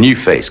 A new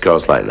face,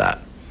 girls like that.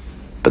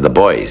 But the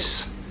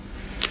boys...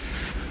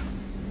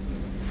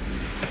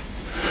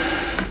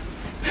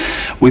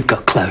 We've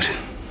got clout.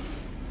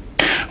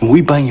 When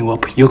we bang you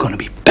up, you're going to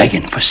be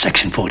begging for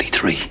Section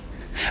 43.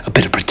 A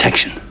bit of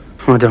protection.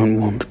 I don't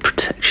want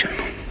protection.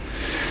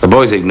 The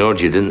boys ignored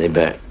you, didn't they,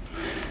 Bet?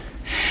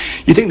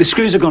 You think the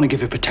screws are going to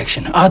give you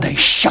protection? Are they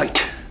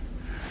shite?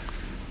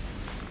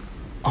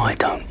 I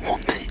don't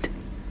want it.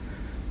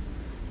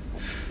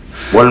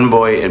 One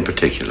boy in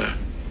particular.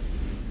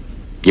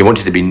 You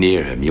wanted to be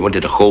near him. You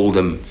wanted to hold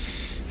him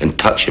and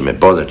touch him. It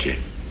bothered you.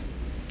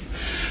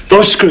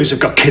 Those screws have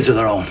got kids of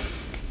their own.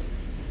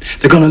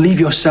 They're going to leave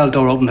your cell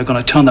door open. They're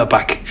going to turn their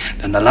back.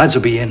 Then the lads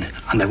will be in,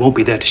 and they won't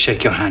be there to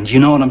shake your hand. You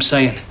know what I'm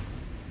saying?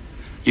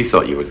 You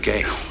thought you were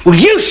gay. Will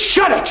you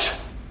shut it?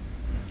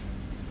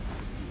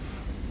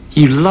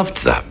 You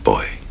loved that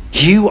boy.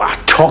 You are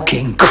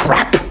talking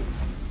crap.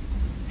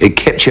 It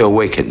kept you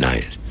awake at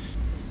night.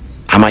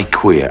 Am I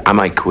queer? Am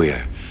I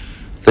queer?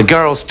 The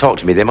girls talk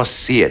to me. They must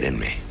see it in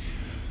me.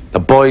 The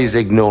boys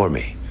ignore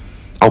me.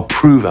 I'll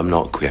prove I'm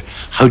not queer.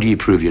 How do you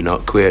prove you're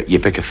not queer? You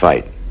pick a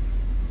fight.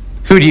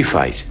 Who do you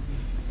fight?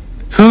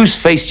 Whose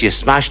face do you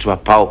smash to a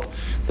pulp?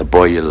 The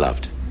boy you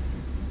loved.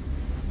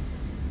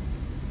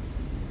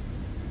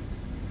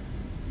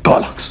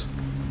 Bollocks.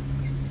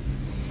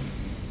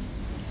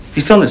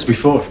 He's done this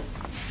before.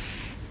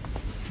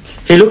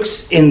 He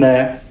looks in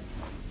there,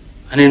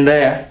 and in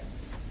there,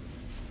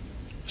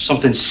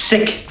 something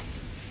sick,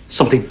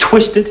 something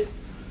twisted.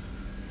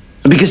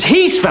 And because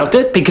he's felt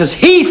it, because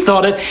he's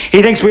thought it,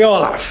 he thinks we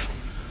all have.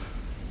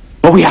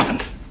 But we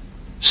haven't.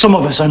 Some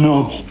of us are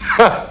normal.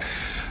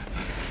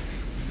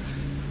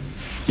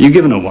 You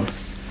giving her one?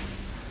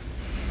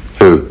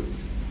 Who?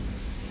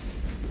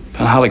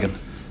 Van Halligan.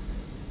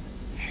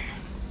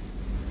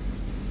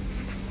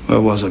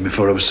 Where was I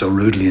before I was so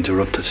rudely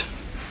interrupted?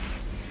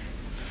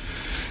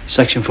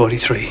 Section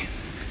 43.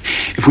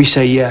 If we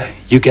say yeah,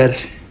 you get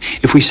it.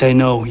 If we say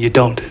no, you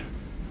don't.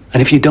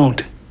 And if you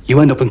don't, you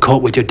end up in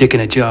court with your dick in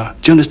a jar.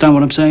 Do you understand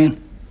what I'm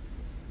saying?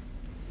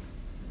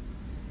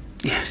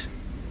 Yes.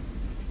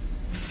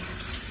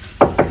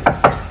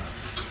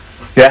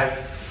 Yeah?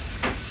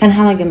 Van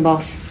Halligan,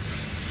 boss.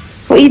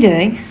 What are you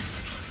doing?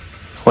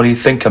 What do you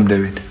think I'm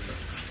doing?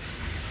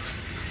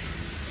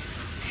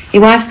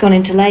 Your wife's gone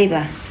into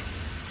labour.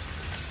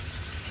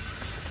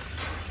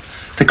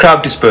 The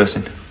crowd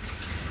dispersing.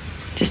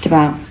 Just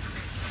about.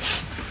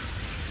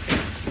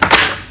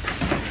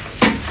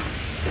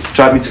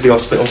 Drive me to the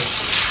hospital,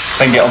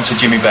 then get on to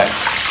Jimmy Beck.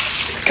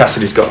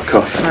 Cassidy's got a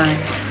cough. Right.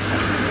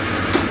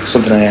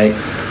 Something I ate.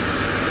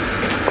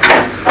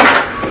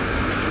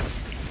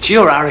 It's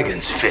your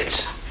arrogance,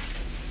 Fitz.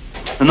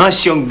 A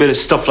nice young bit of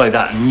stuff like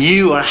that, and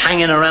you are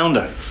hanging around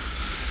her.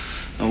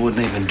 I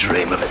wouldn't even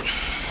dream of it.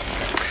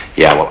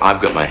 Yeah, well,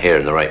 I've got my hair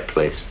in the right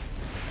place.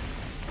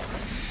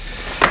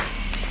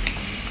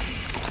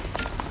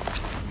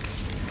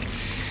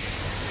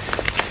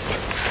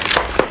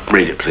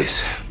 Read it,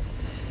 please.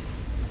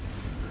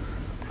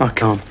 I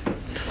can't.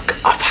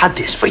 I've had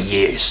this for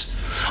years.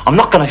 I'm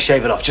not going to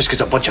shave it off just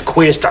because a bunch of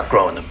queers start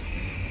growing them.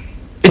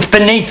 It's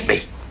beneath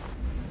me.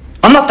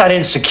 I'm not that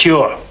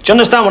insecure. Do you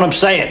understand what I'm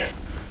saying?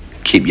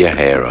 Keep your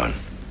hair on.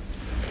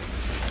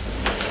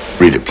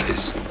 Read it,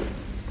 please.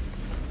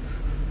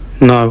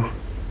 No.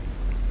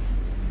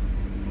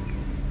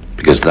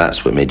 Because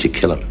that's what made you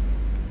kill him.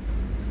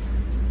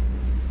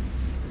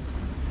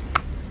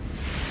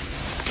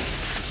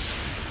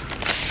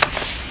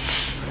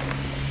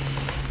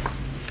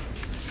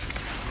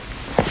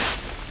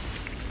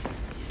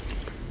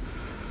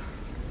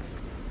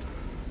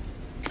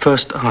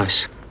 First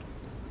ice.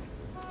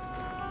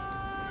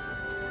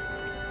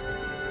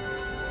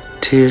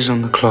 Tears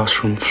on the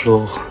classroom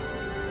floor.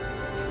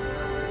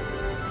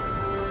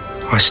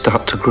 I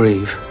start to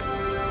grieve.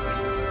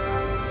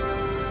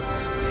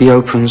 He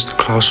opens the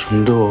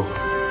classroom door.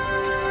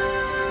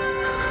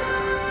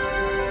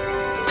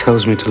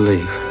 tells me to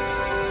leave.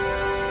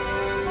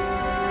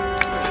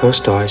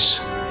 First ice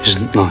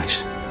isn't nice.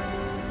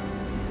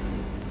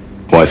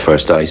 Why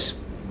first ice?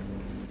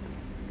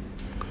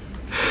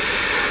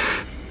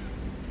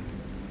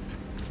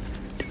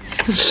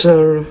 It's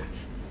a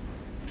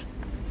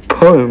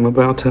poem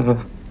about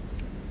a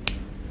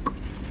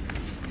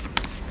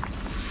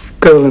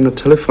girl in a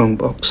telephone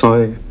box.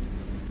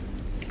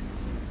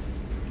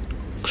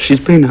 She's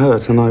been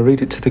hurt, and I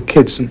read it to the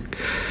kids and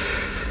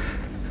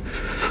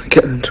I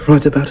get them to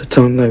write about a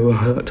time they were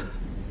hurt.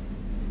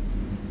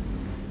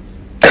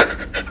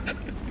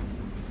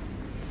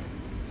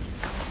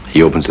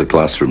 He opens the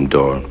classroom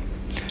door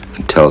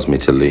and tells me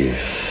to leave.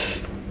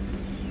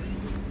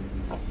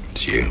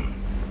 It's you.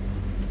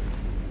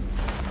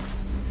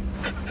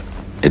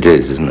 It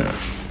is, isn't it?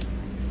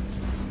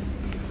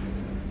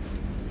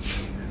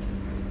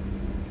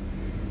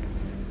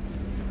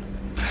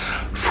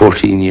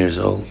 "14 years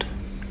old.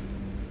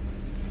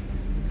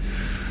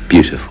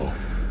 Beautiful.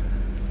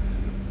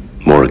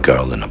 More a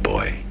girl than a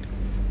boy.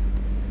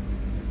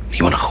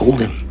 You want to hold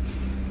him,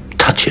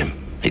 touch him,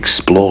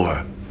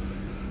 explore.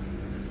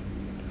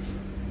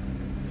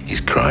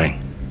 He's crying.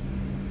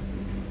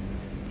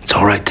 It's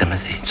all right,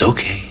 Timothy. It's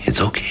okay. It's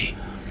okay.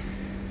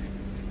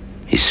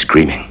 He's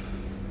screaming.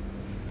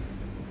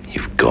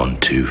 You've gone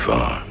too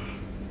far.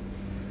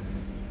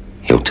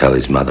 He'll tell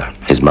his mother.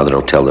 His mother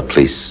will tell the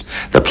police.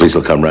 The police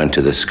will come round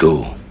to the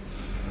school.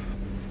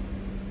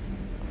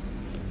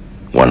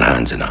 One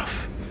hand's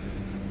enough.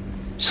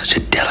 Such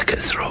a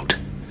delicate throat.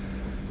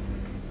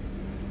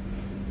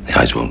 The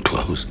eyes won't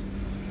close.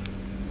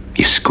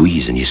 You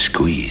squeeze and you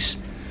squeeze.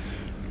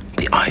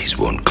 The eyes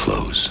won't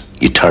close.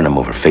 You turn him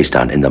over face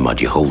down in the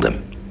mud. You hold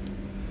him.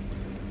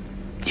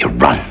 You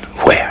run.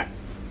 Where?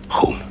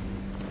 Home.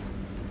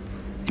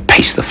 You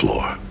pace the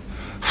floor.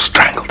 I've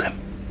strangled him.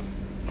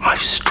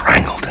 I've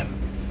strangled him.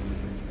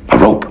 A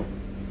rope.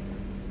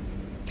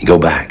 You go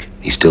back.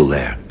 He's still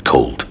there.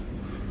 Cold.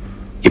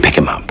 You pick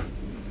him up.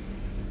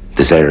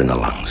 There's air in the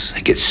lungs.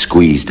 It gets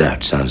squeezed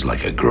out. Sounds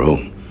like a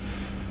groan.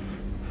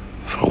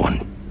 For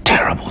one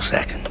terrible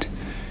second,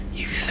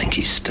 you think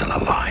he's still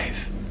alive.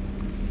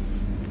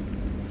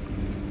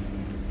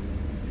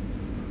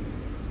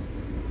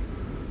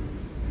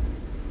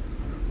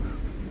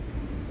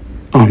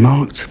 I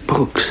marked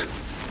books.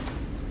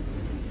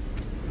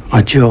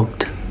 I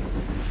jogged.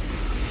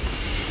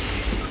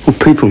 Well,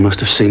 people must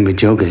have seen me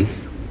jogging.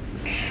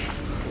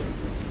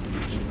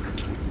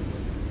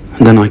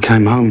 And then I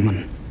came home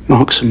and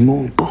marked some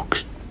more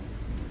books.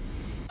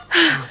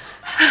 Good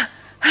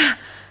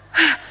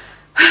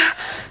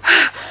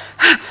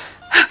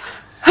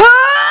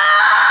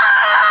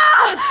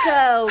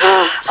girl.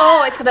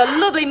 Oh, it's got a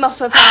lovely mop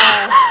of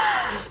hair.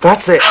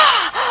 That's it.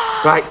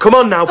 Right, come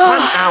on now,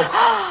 pant now.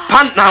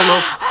 Pant now,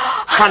 love.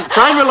 Pant.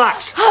 Try and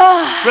relax.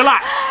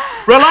 Relax.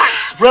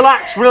 Relax.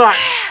 Relax. Relax.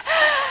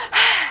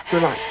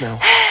 Relax now.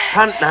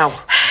 Pant now.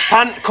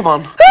 Pant. Come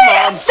on. Come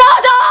on.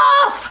 Sod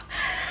off!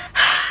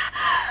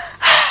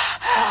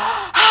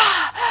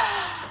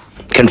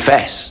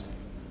 Confess.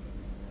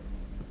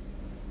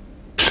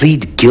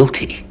 Plead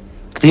guilty.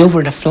 It'll be over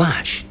in a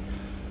flash.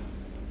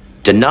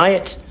 Deny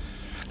it,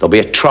 there'll be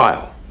a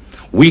trial.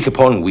 Week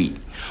upon week.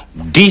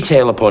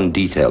 Detail upon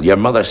detail. Your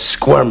mother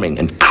squirming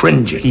and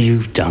cringing.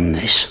 You've done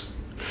this.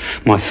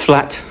 My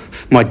flat,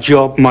 my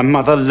job, my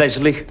mother,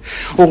 Leslie.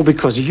 All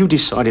because you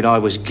decided I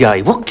was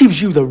gay. What gives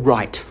you the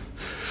right?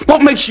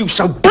 What makes you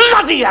so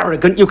bloody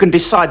arrogant you can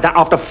decide that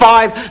after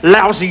 5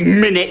 lousy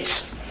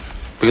minutes?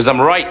 Because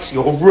I'm right.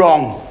 You're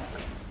wrong.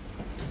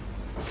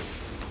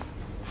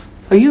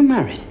 Are you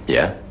married?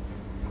 Yeah?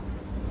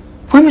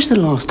 When was the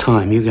last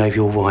time you gave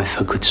your wife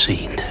a good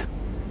scene?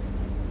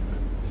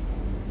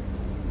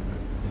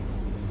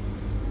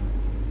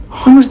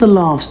 When was the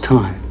last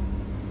time?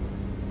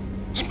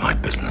 It's my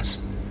business.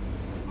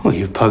 Well,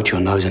 you've poked your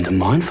nose into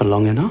mine for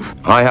long enough.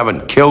 I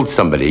haven't killed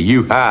somebody.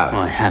 You have.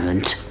 I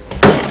haven't.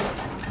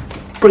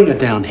 Bring her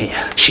down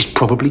here. She's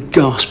probably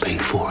gasping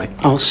for it.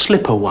 I'll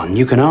slip her one.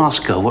 You can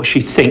ask her what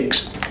she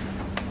thinks.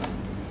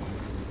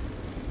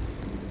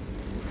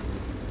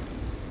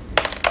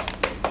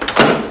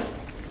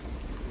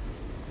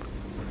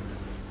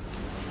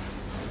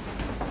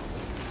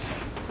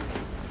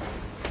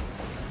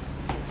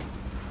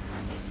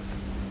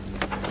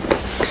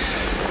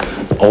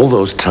 All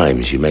those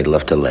times you made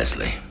love to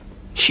Leslie,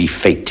 she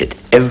faked it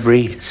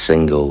every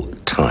single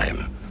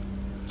time.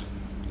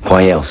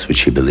 Why else would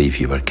she believe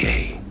you were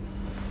gay?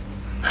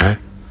 Huh?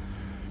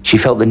 She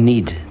felt the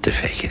need to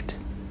fake it.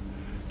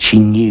 She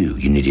knew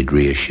you needed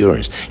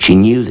reassurance. She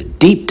knew that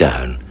deep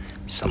down,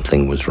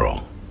 something was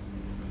wrong.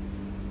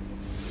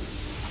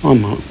 I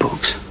marked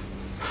books.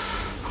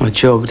 I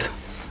jogged.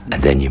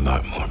 And then you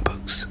marked more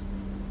books.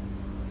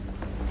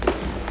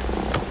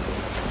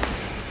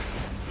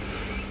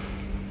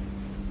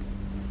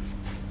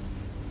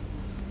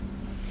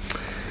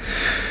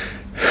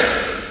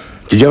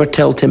 Did you ever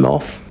tell Tim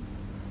off?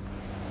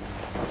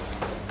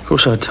 Of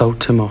course I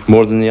told Tim off.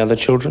 More than the other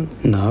children?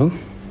 No.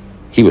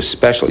 He was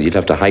special. You'd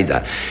have to hide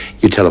that.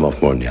 You tell him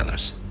off more than the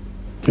others.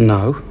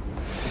 No.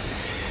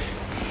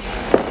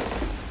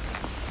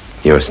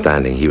 You were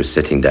standing, he was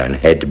sitting down,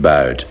 head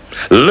bowed.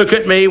 Look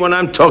at me when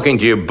I'm talking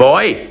to you,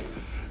 boy!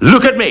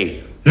 Look at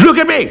me! Look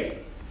at me!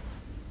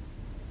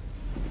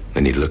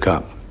 Then he'd look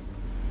up.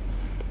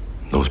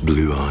 Those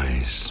blue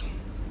eyes.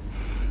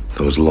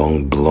 Those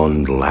long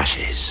blonde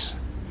lashes.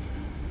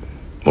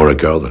 More a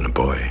girl than a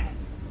boy.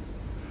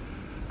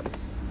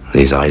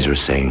 These eyes were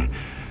saying,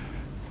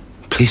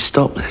 please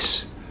stop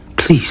this.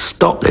 Please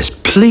stop this.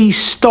 Please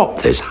stop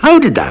this. How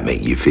did that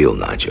make you feel,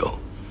 Nigel?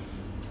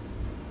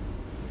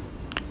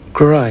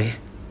 Grey.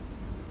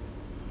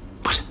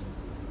 What?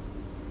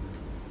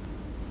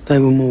 They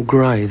were more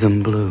grey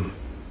than blue.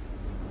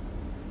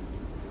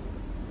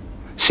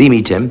 See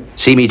me, Tim.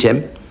 See me,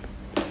 Tim.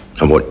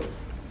 And what?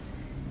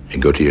 You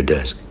go to your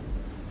desk.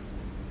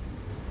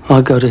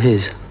 I go to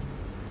his.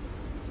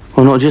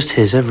 Well, not just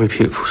his, every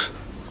pupil's.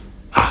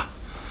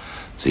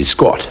 So you'd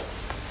squat.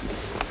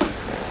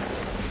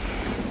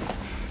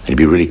 And you'd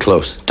be really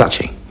close,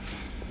 touching,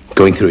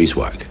 going through his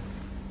work.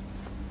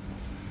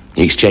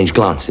 You exchange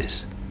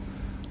glances.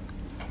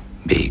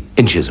 Be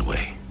inches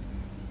away.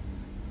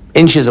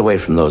 Inches away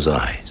from those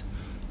eyes.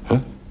 Huh?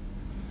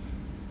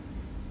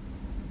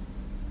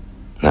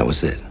 That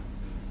was it.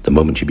 The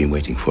moment you've been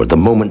waiting for. The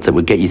moment that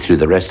would get you through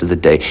the rest of the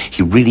day.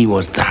 He really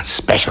was that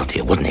special to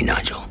you, wasn't he,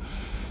 Nigel?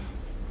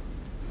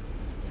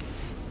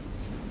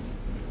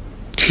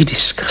 He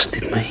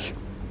disgusted me.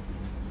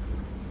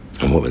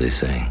 And what were they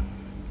saying?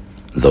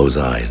 Those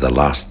eyes, the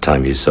last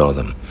time you saw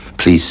them.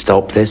 Please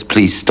stop this,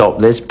 please stop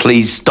this,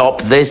 please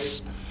stop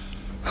this.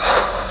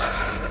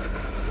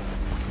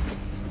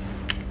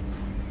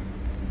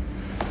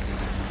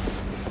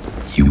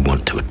 You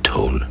want to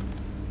atone.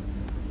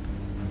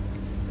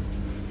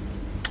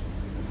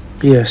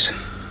 Yes.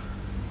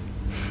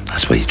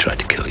 That's why you tried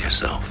to kill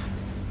yourself.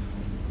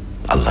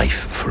 A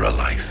life for a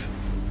life.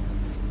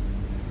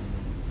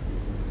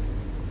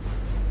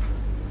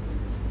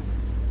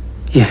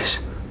 Yes.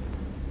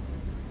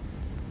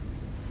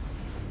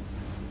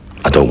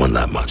 I don't want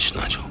that much,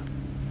 Nigel.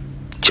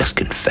 Just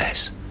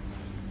confess.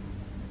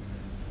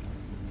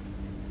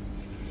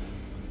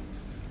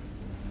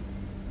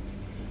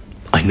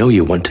 I know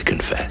you want to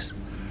confess.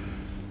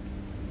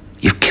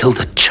 You've killed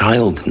a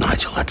child,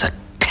 Nigel. That's a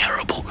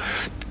terrible,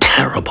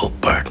 terrible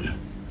burden.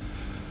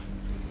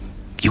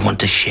 You want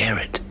to share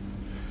it.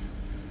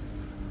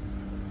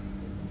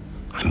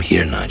 I'm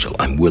here, Nigel.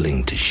 I'm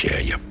willing to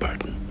share your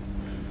burden.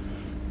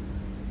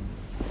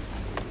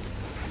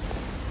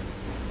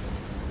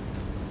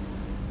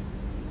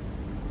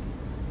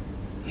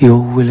 You're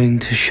willing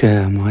to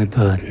share my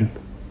burden?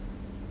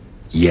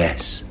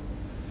 Yes.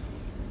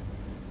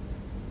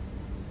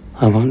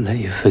 I won't let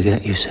you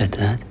forget you said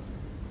that.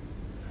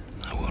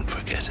 I won't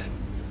forget it.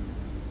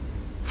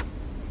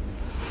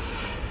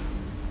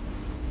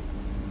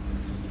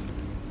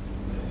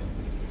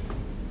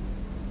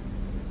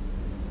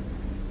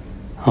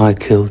 I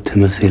killed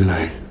Timothy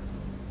Lane.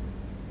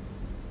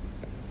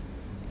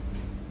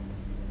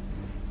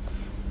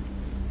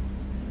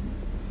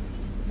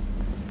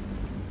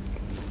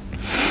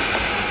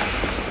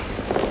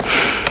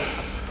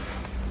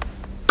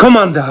 Come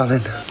on,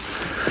 darling.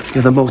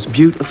 You're the most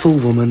beautiful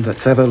woman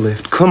that's ever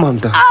lived. Come on,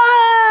 darling.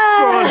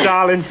 Go on,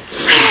 darling.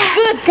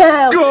 Good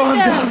girl. Go on,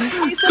 darling.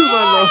 Come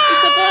on, love.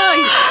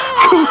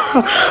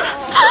 Come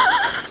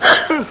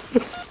on.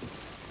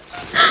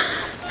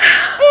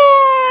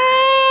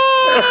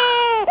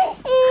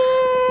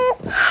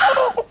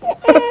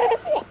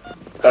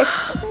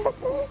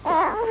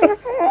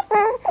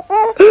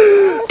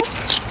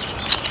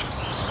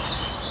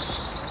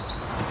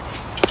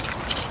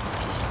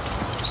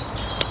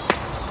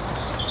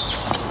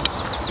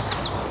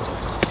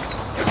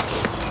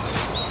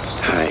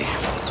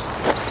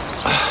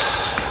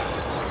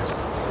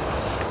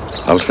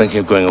 I was thinking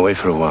of going away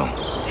for a while.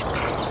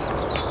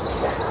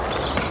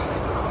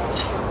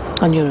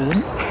 On your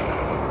own?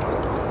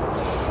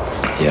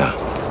 Yeah.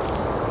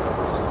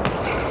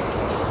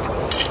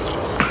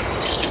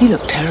 You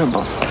look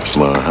terrible.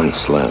 Well, I haven't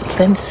slept.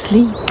 Then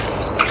sleep.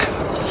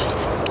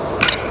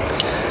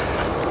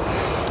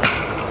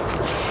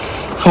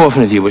 How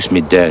often have you wished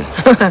me dead?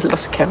 I've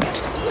lost count.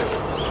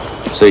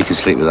 So you can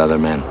sleep with other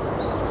men.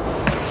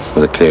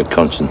 With a clear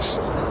conscience.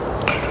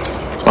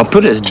 I'll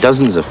put it to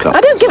dozens of couples.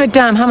 I don't give a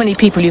damn how many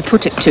people you've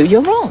put it to.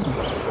 You're wrong.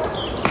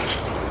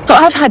 Look,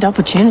 I've had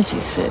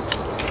opportunities,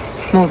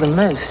 Fitz. More than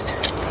most.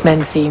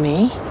 Men see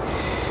me.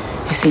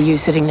 They see you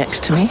sitting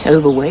next to me,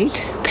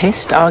 overweight,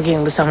 pissed,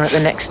 arguing with someone at the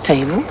next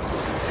table.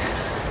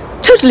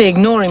 Totally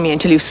ignoring me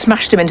until you've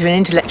smashed him into an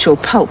intellectual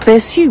pulp. They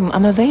assume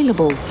I'm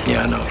available.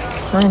 Yeah, I know.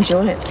 I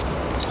enjoy it.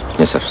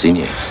 Yes, I've seen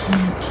you.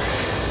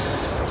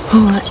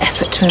 All that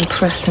effort to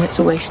impress, and it's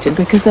wasted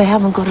because they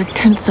haven't got a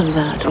 10th of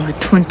that or a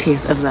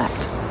 20th of that.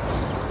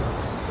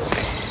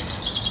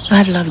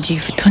 I've loved you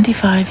for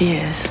 25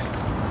 years,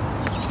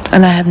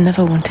 and I have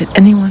never wanted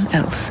anyone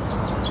else.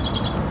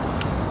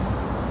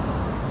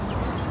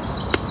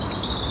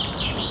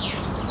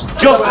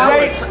 Just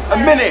wait a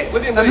minute,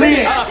 and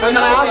then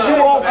I ask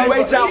you all to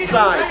wait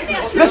outside.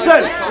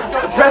 Listen,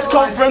 the press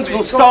conference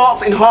will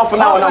start in half an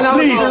hour. Now,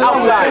 please,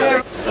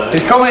 outside.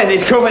 He's coming,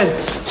 he's coming.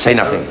 Say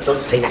nothing.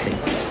 Say nothing.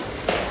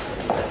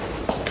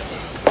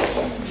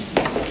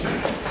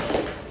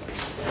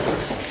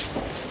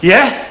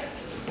 Yeah?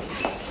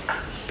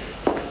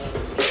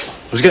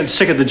 I was getting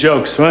sick of the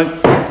jokes, right?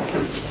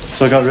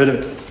 So I got rid of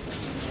it.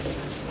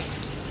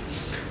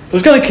 I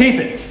was going to keep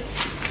it,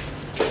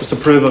 just to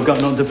prove I've got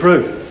nothing to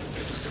prove.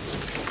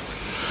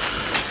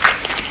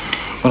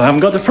 But I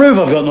haven't got to prove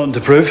I've got nothing to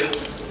prove,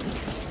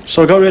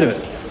 so I got rid of it.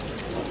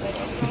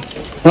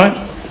 Right?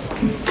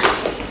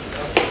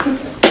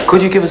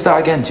 Could you give us that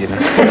again, Jimmy?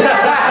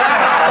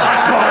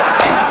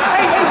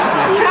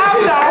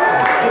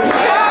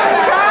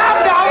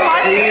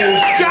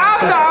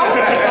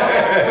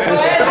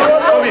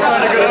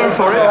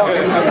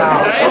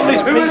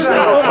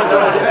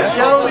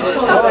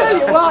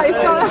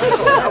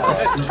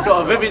 He's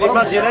got a vivid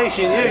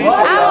imagination, you.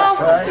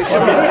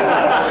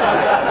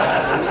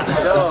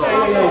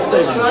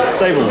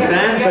 Stable.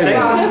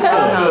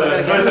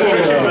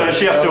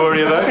 She has to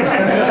worry about.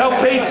 Tell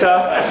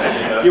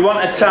Peter you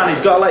want a tan,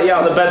 he's got to let you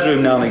out of the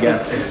bedroom now and again.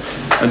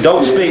 And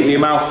don't speak with your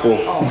mouth full.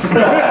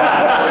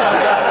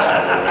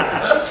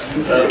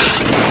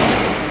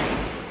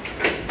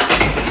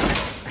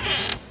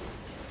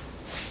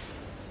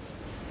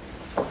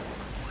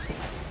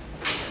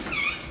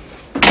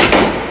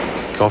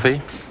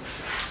 Coffee?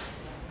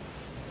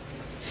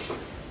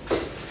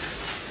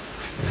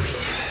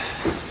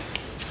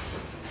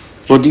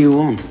 What do you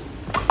want?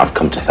 I've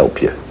come to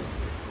help you.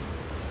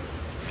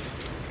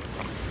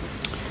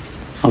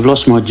 I've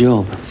lost my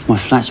job. My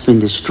flat's been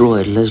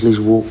destroyed. Leslie's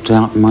walked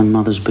out and my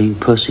mother's been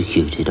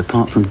persecuted.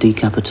 Apart from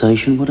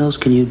decapitation, what else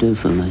can you do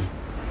for me?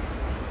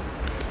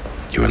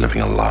 You were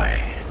living a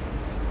lie.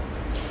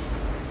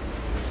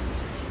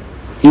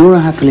 You're a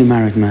happily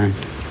married man,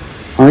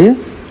 are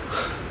you?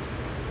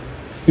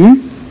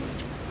 You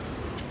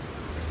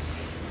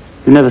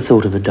never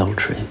thought of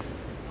adultery,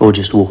 or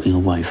just walking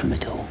away from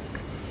it all?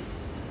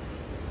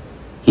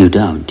 You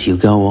don't. You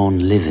go on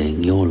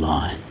living your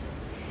lie.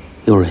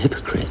 You're a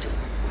hypocrite.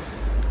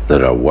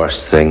 There are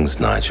worse things,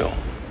 Nigel.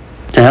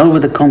 To hell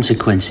with the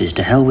consequences,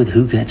 to hell with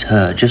who gets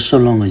hurt, just so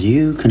long as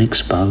you can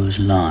expose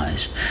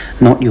lies.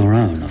 Not your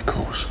own, of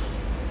course.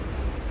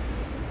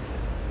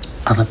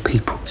 Other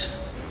people's.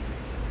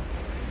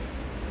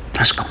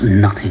 That's got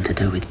nothing to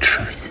do with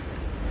truth.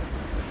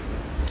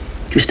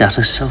 Just out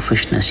of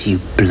selfishness, you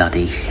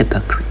bloody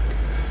hypocrite.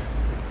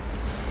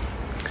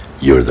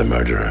 You're the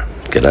murderer.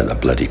 Get out of the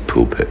bloody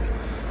pulpit.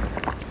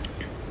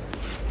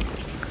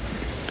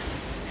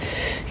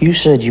 You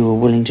said you were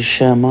willing to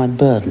share my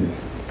burden.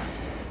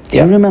 Do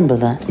you remember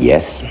that?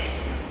 Yes.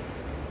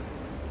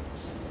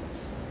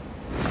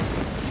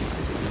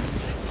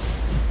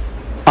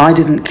 I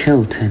didn't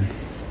kill Tim.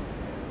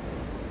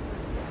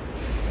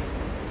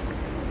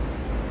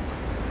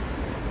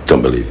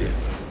 Don't believe you.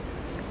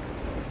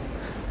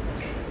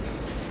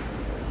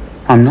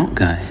 I'm not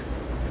gay.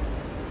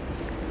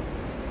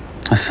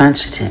 I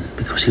fancied him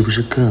because he was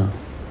a girl.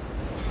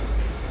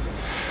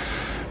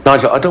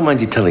 Nigel, I don't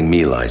mind you telling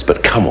me lies,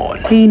 but come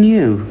on. He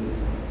knew.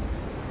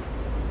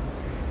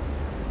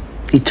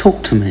 He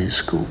talked to me at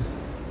school.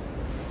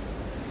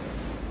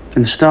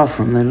 In the staff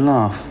room, they'd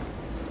laugh.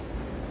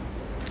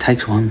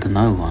 Takes one to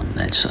know one,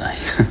 they'd say.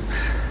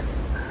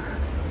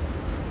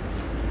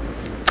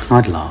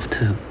 I'd laugh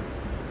too.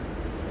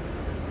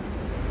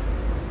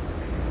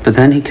 But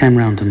then he came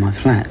round to my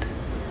flat.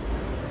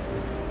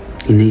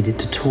 He needed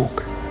to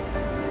talk.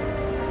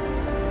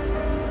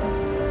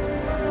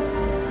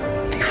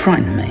 He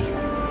frightened me.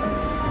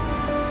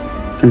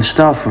 In the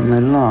staff room, they'd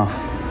laugh.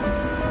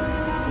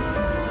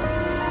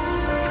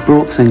 He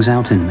brought things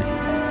out in me.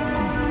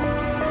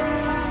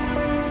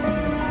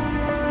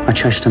 I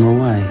chased him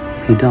away.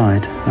 He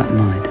died that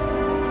night.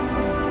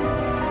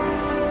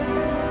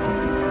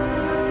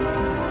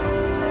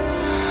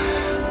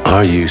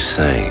 Are you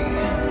saying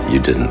you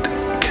didn't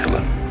kill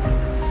him?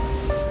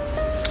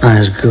 I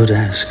as good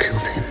as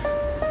killed him.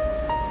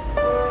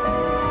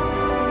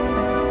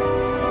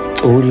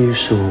 All you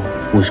saw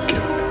was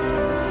guilt.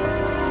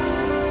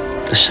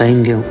 The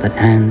same guilt that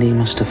Andy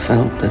must have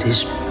felt, that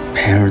his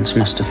parents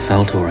must have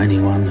felt, or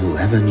anyone who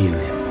ever knew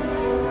him.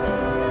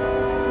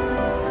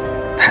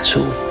 That's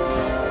all.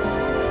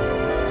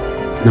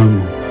 No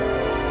more.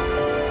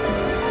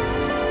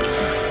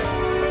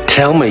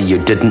 Tell me you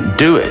didn't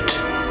do it.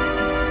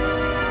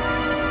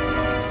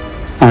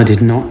 I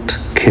did not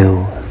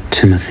kill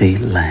Timothy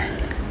Lang.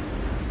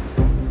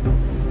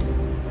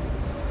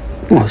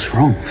 What's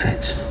wrong,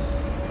 Fitz?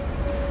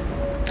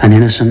 An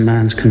innocent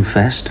man's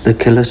confessed, the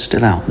killer's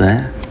still out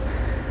there?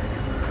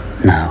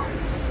 No.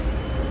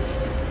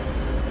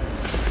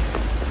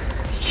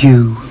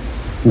 You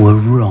were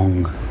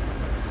wrong.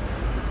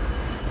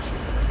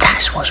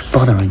 That's what's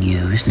bothering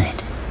you, isn't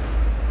it?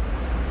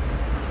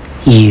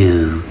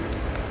 You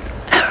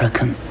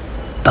arrogant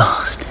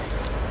bastard.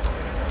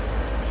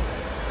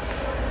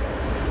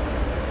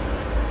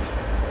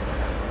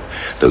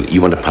 Look,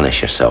 you want to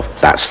punish yourself.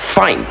 That's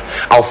fine.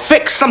 I'll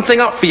fix something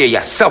up for you,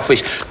 you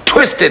selfish,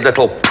 twisted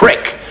little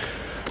prick.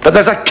 But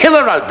there's a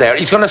killer out there.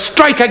 He's going to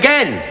strike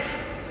again.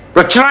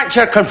 Retract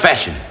your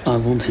confession. I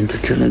want him to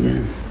kill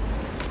again.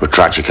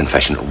 Retract your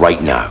confession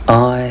right now.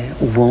 I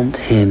want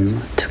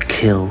him to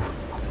kill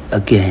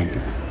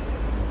again.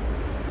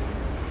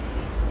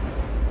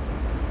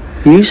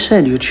 You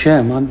said you'd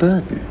share my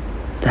burden.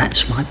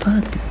 That's my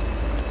burden.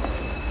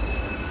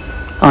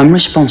 I'm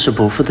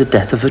responsible for the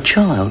death of a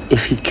child.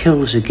 If he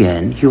kills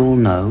again, you'll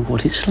know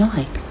what it's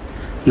like.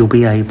 You'll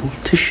be able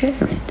to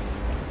share it.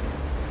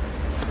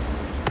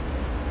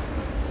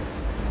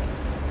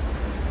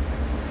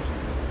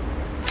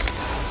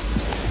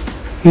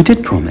 You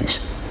did promise.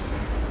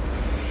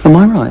 Am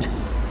I right?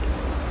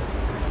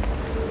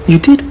 You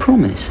did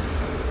promise.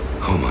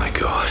 Oh my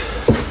God.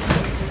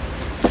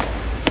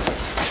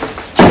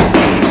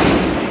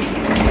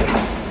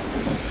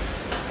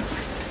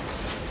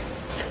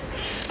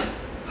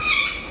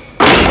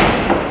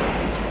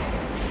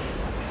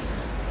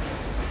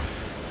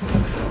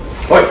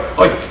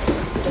 Oi!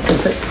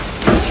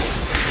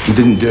 You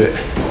didn't do it.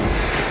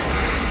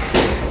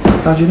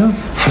 How do you know?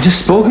 I've just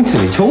spoken to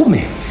him. He told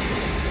me.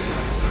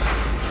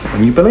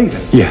 And you believe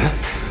it? Yeah.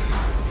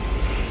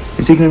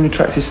 Is he going to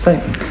retract his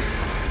statement?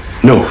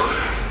 No.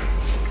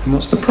 And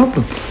what's the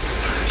problem?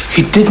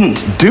 He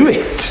didn't do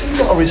it.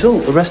 What a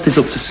result. The rest is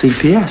up to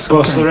CPS.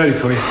 Boss, they're ready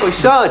for you. Oi,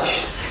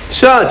 Sarge!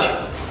 Sarge!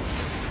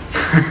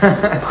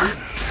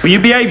 Will you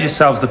behave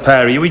yourselves, the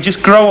pair of you? We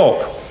just grow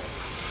up.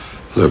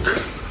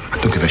 Look, I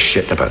don't give a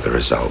shit about the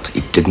result.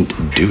 He didn't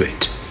do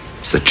it.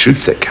 It's the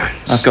truth that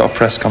counts. I've got a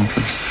press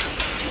conference.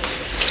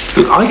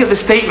 Look, I get the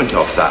statement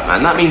off that,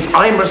 man. That means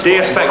I'm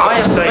responsible. I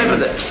have to live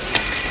with it.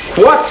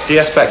 What?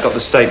 DS Beck got the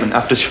statement.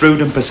 After shrewd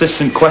and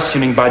persistent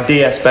questioning by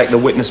DS Beck, the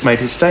witness made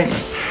his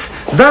statement.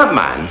 That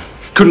man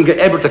couldn't get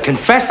Edward the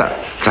confessor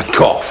to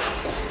cough.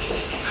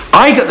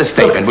 I got the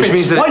statement, which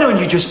means that... Why don't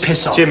you just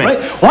piss off, Jimmy.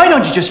 right? Why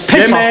don't you just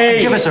piss Jimmy. off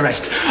and give us a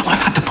rest? I've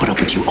had to put up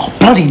with you all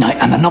bloody night,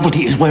 and the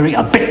novelty is wearing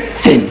a bit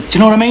thin. Do you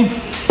know what I mean?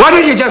 Why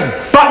don't you just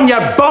button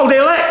your baldy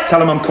lip?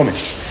 Tell him I'm coming.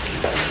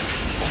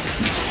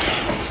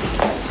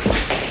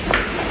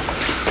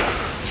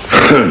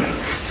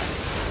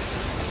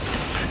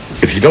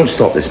 If you don't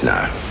stop this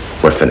now,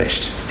 we're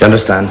finished. You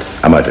understand?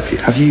 I'm out of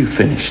here. Have you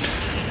finished?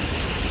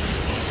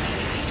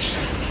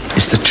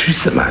 It's the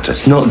truth that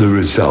matters, not the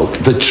result.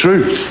 The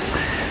truth.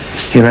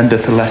 Here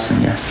endeth the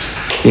lesson, yeah?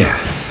 Yeah.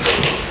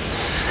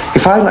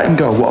 If I let him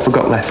go, what have I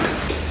got left?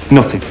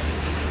 Nothing.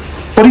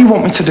 What do you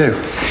want me to do?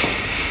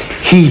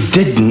 He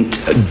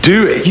didn't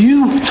do it.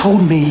 You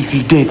told me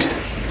he did.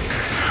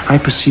 I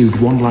pursued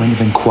one line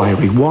of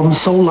inquiry, one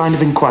sole line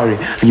of inquiry,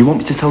 and you want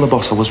me to tell the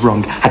boss I was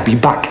wrong? I'd be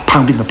back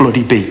pounding the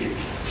bloody beat.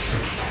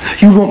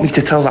 You want me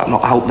to tell that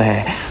lot out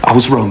there I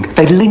was wrong?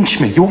 They'd lynch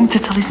me. You want me to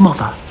tell his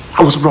mother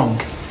I was wrong?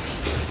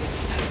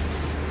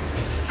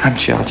 I'm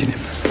charging him.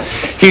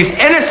 He's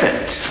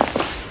innocent.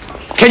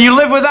 Can you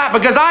live with that?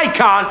 Because I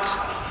can't.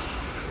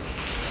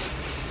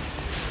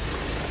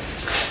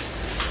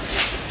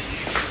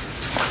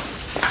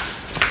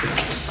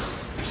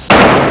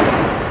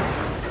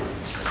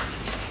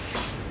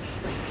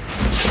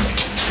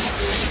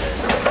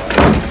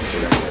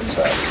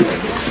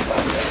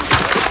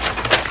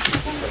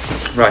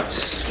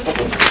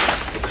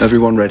 Right.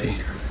 Everyone ready?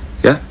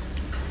 Yeah?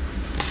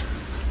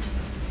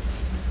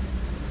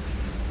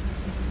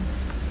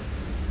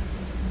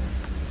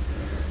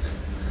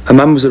 A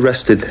man was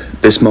arrested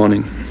this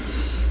morning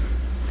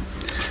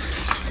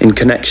in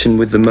connection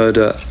with the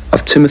murder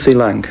of Timothy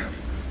Lang.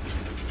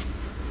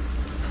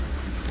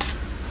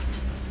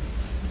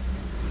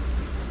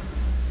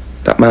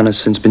 That man has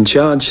since been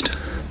charged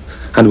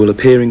and will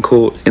appear in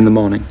court in the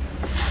morning.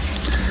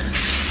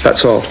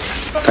 That's all.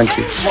 Thank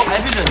you. What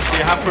evidence do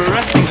you have for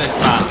arresting this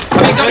man?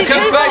 Have you got a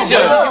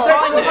confession?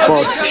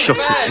 Boss, shut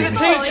it, Jimmy.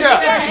 Teacher!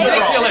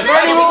 Ridiculous!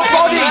 Any more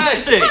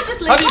bodies?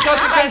 Have you got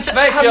a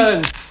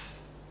confession?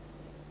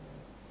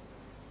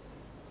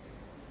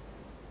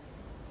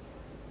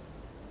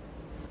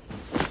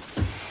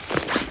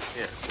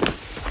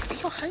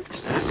 You're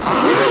hopeless.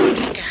 You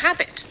take a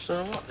habit. So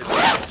what? The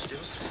boss do?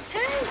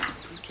 Hey!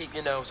 You keep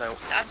your nose out.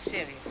 I'm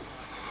serious.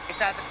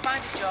 It's either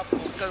find a job or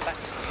go back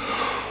to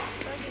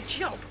college. Find a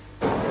job?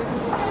 You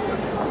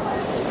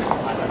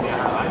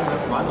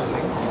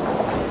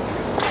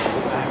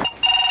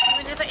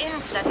were never in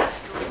bloody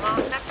school,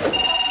 Mark. That's the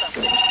problem.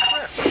 It's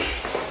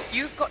crap.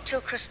 You've got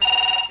till Christmas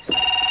to sort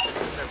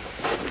yourself.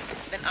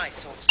 Then I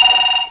sort you. In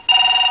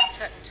no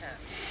uncertain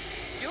terms.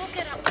 You'll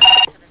get up when the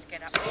rest of us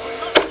get up. You'll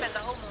not spend the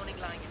whole morning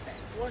lying in bed.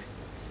 Why?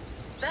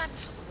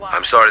 That's why.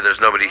 I'm sorry there's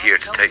nobody here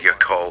to take your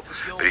call,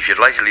 but if you'd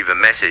like to leave a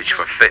message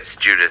for Fitz,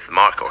 Judith,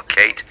 Mark or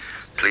Kate,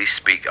 please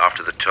speak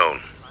after the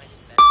tone.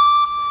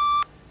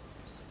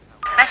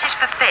 Message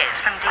for Fitz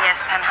from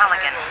DS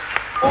Penhaligon.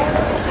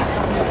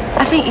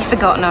 I think you've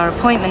forgotten our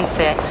appointment,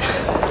 Fitz.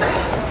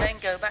 Then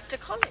go back to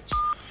college.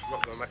 I'm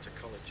not going back to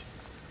college.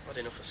 I've had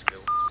enough of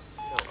school. You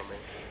know what I mean?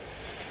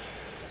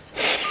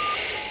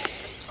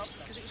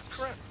 Because it was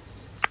crap.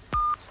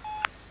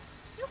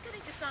 You're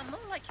getting to sound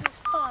more like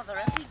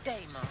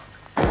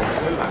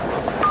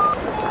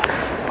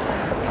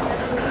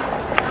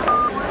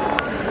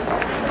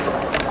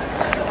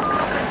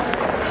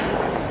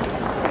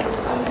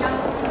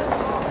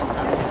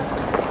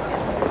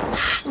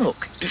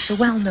It's a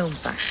well-known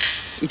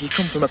fact. If you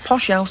come from a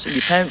posh house and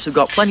your parents have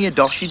got plenty of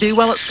dosh, you do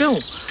well at school.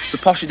 The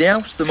posher the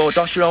house, the more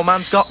dosh your old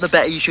man's got, the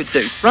better you should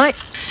do, right?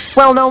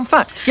 Well-known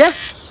fact, yeah?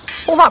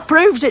 Well, that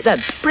proves it then.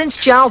 Prince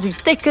Charles is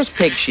thick as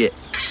pig shit.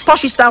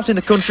 Poshest house in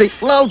the country,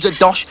 loads of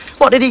dosh.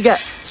 What did he get?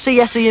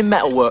 CSE in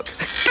metalwork.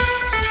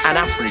 And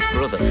as for his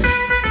brothers,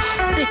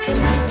 thick as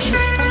pig shit.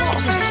 A lot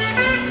of them.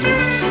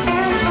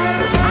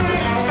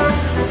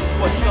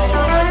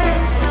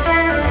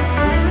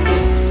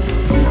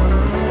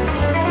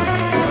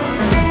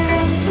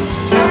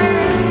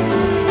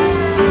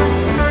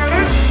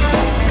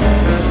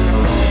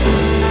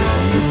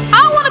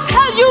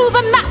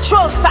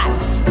 Natural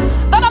facts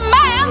that a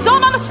man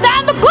don't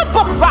understand the good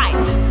book right,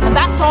 and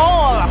that's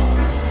all.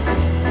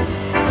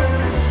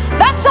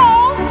 That's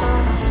all.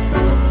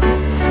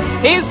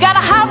 He's gotta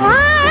have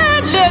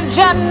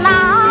religion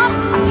now.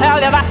 I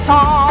tell you, that's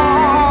all.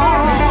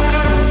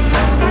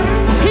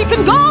 He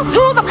can go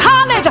to the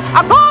college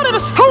or go to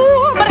the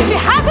school, but if he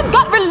hasn't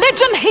got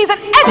religion, he's an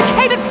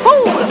educated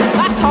fool.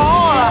 That's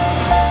all.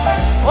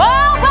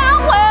 Well, well,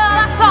 well,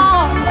 that's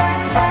all.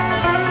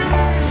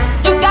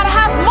 You gotta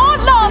have more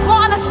love,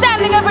 more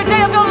understanding every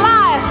day of your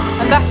life,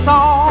 and that's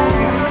all.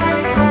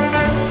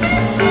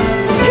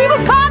 People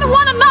find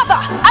one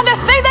another, and they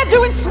think they're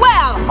doing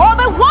swell. All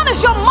they want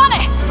is your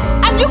money,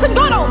 and you can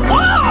go to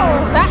war.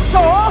 That's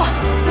all.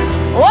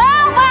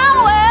 Well,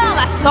 well, well,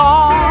 that's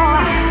all.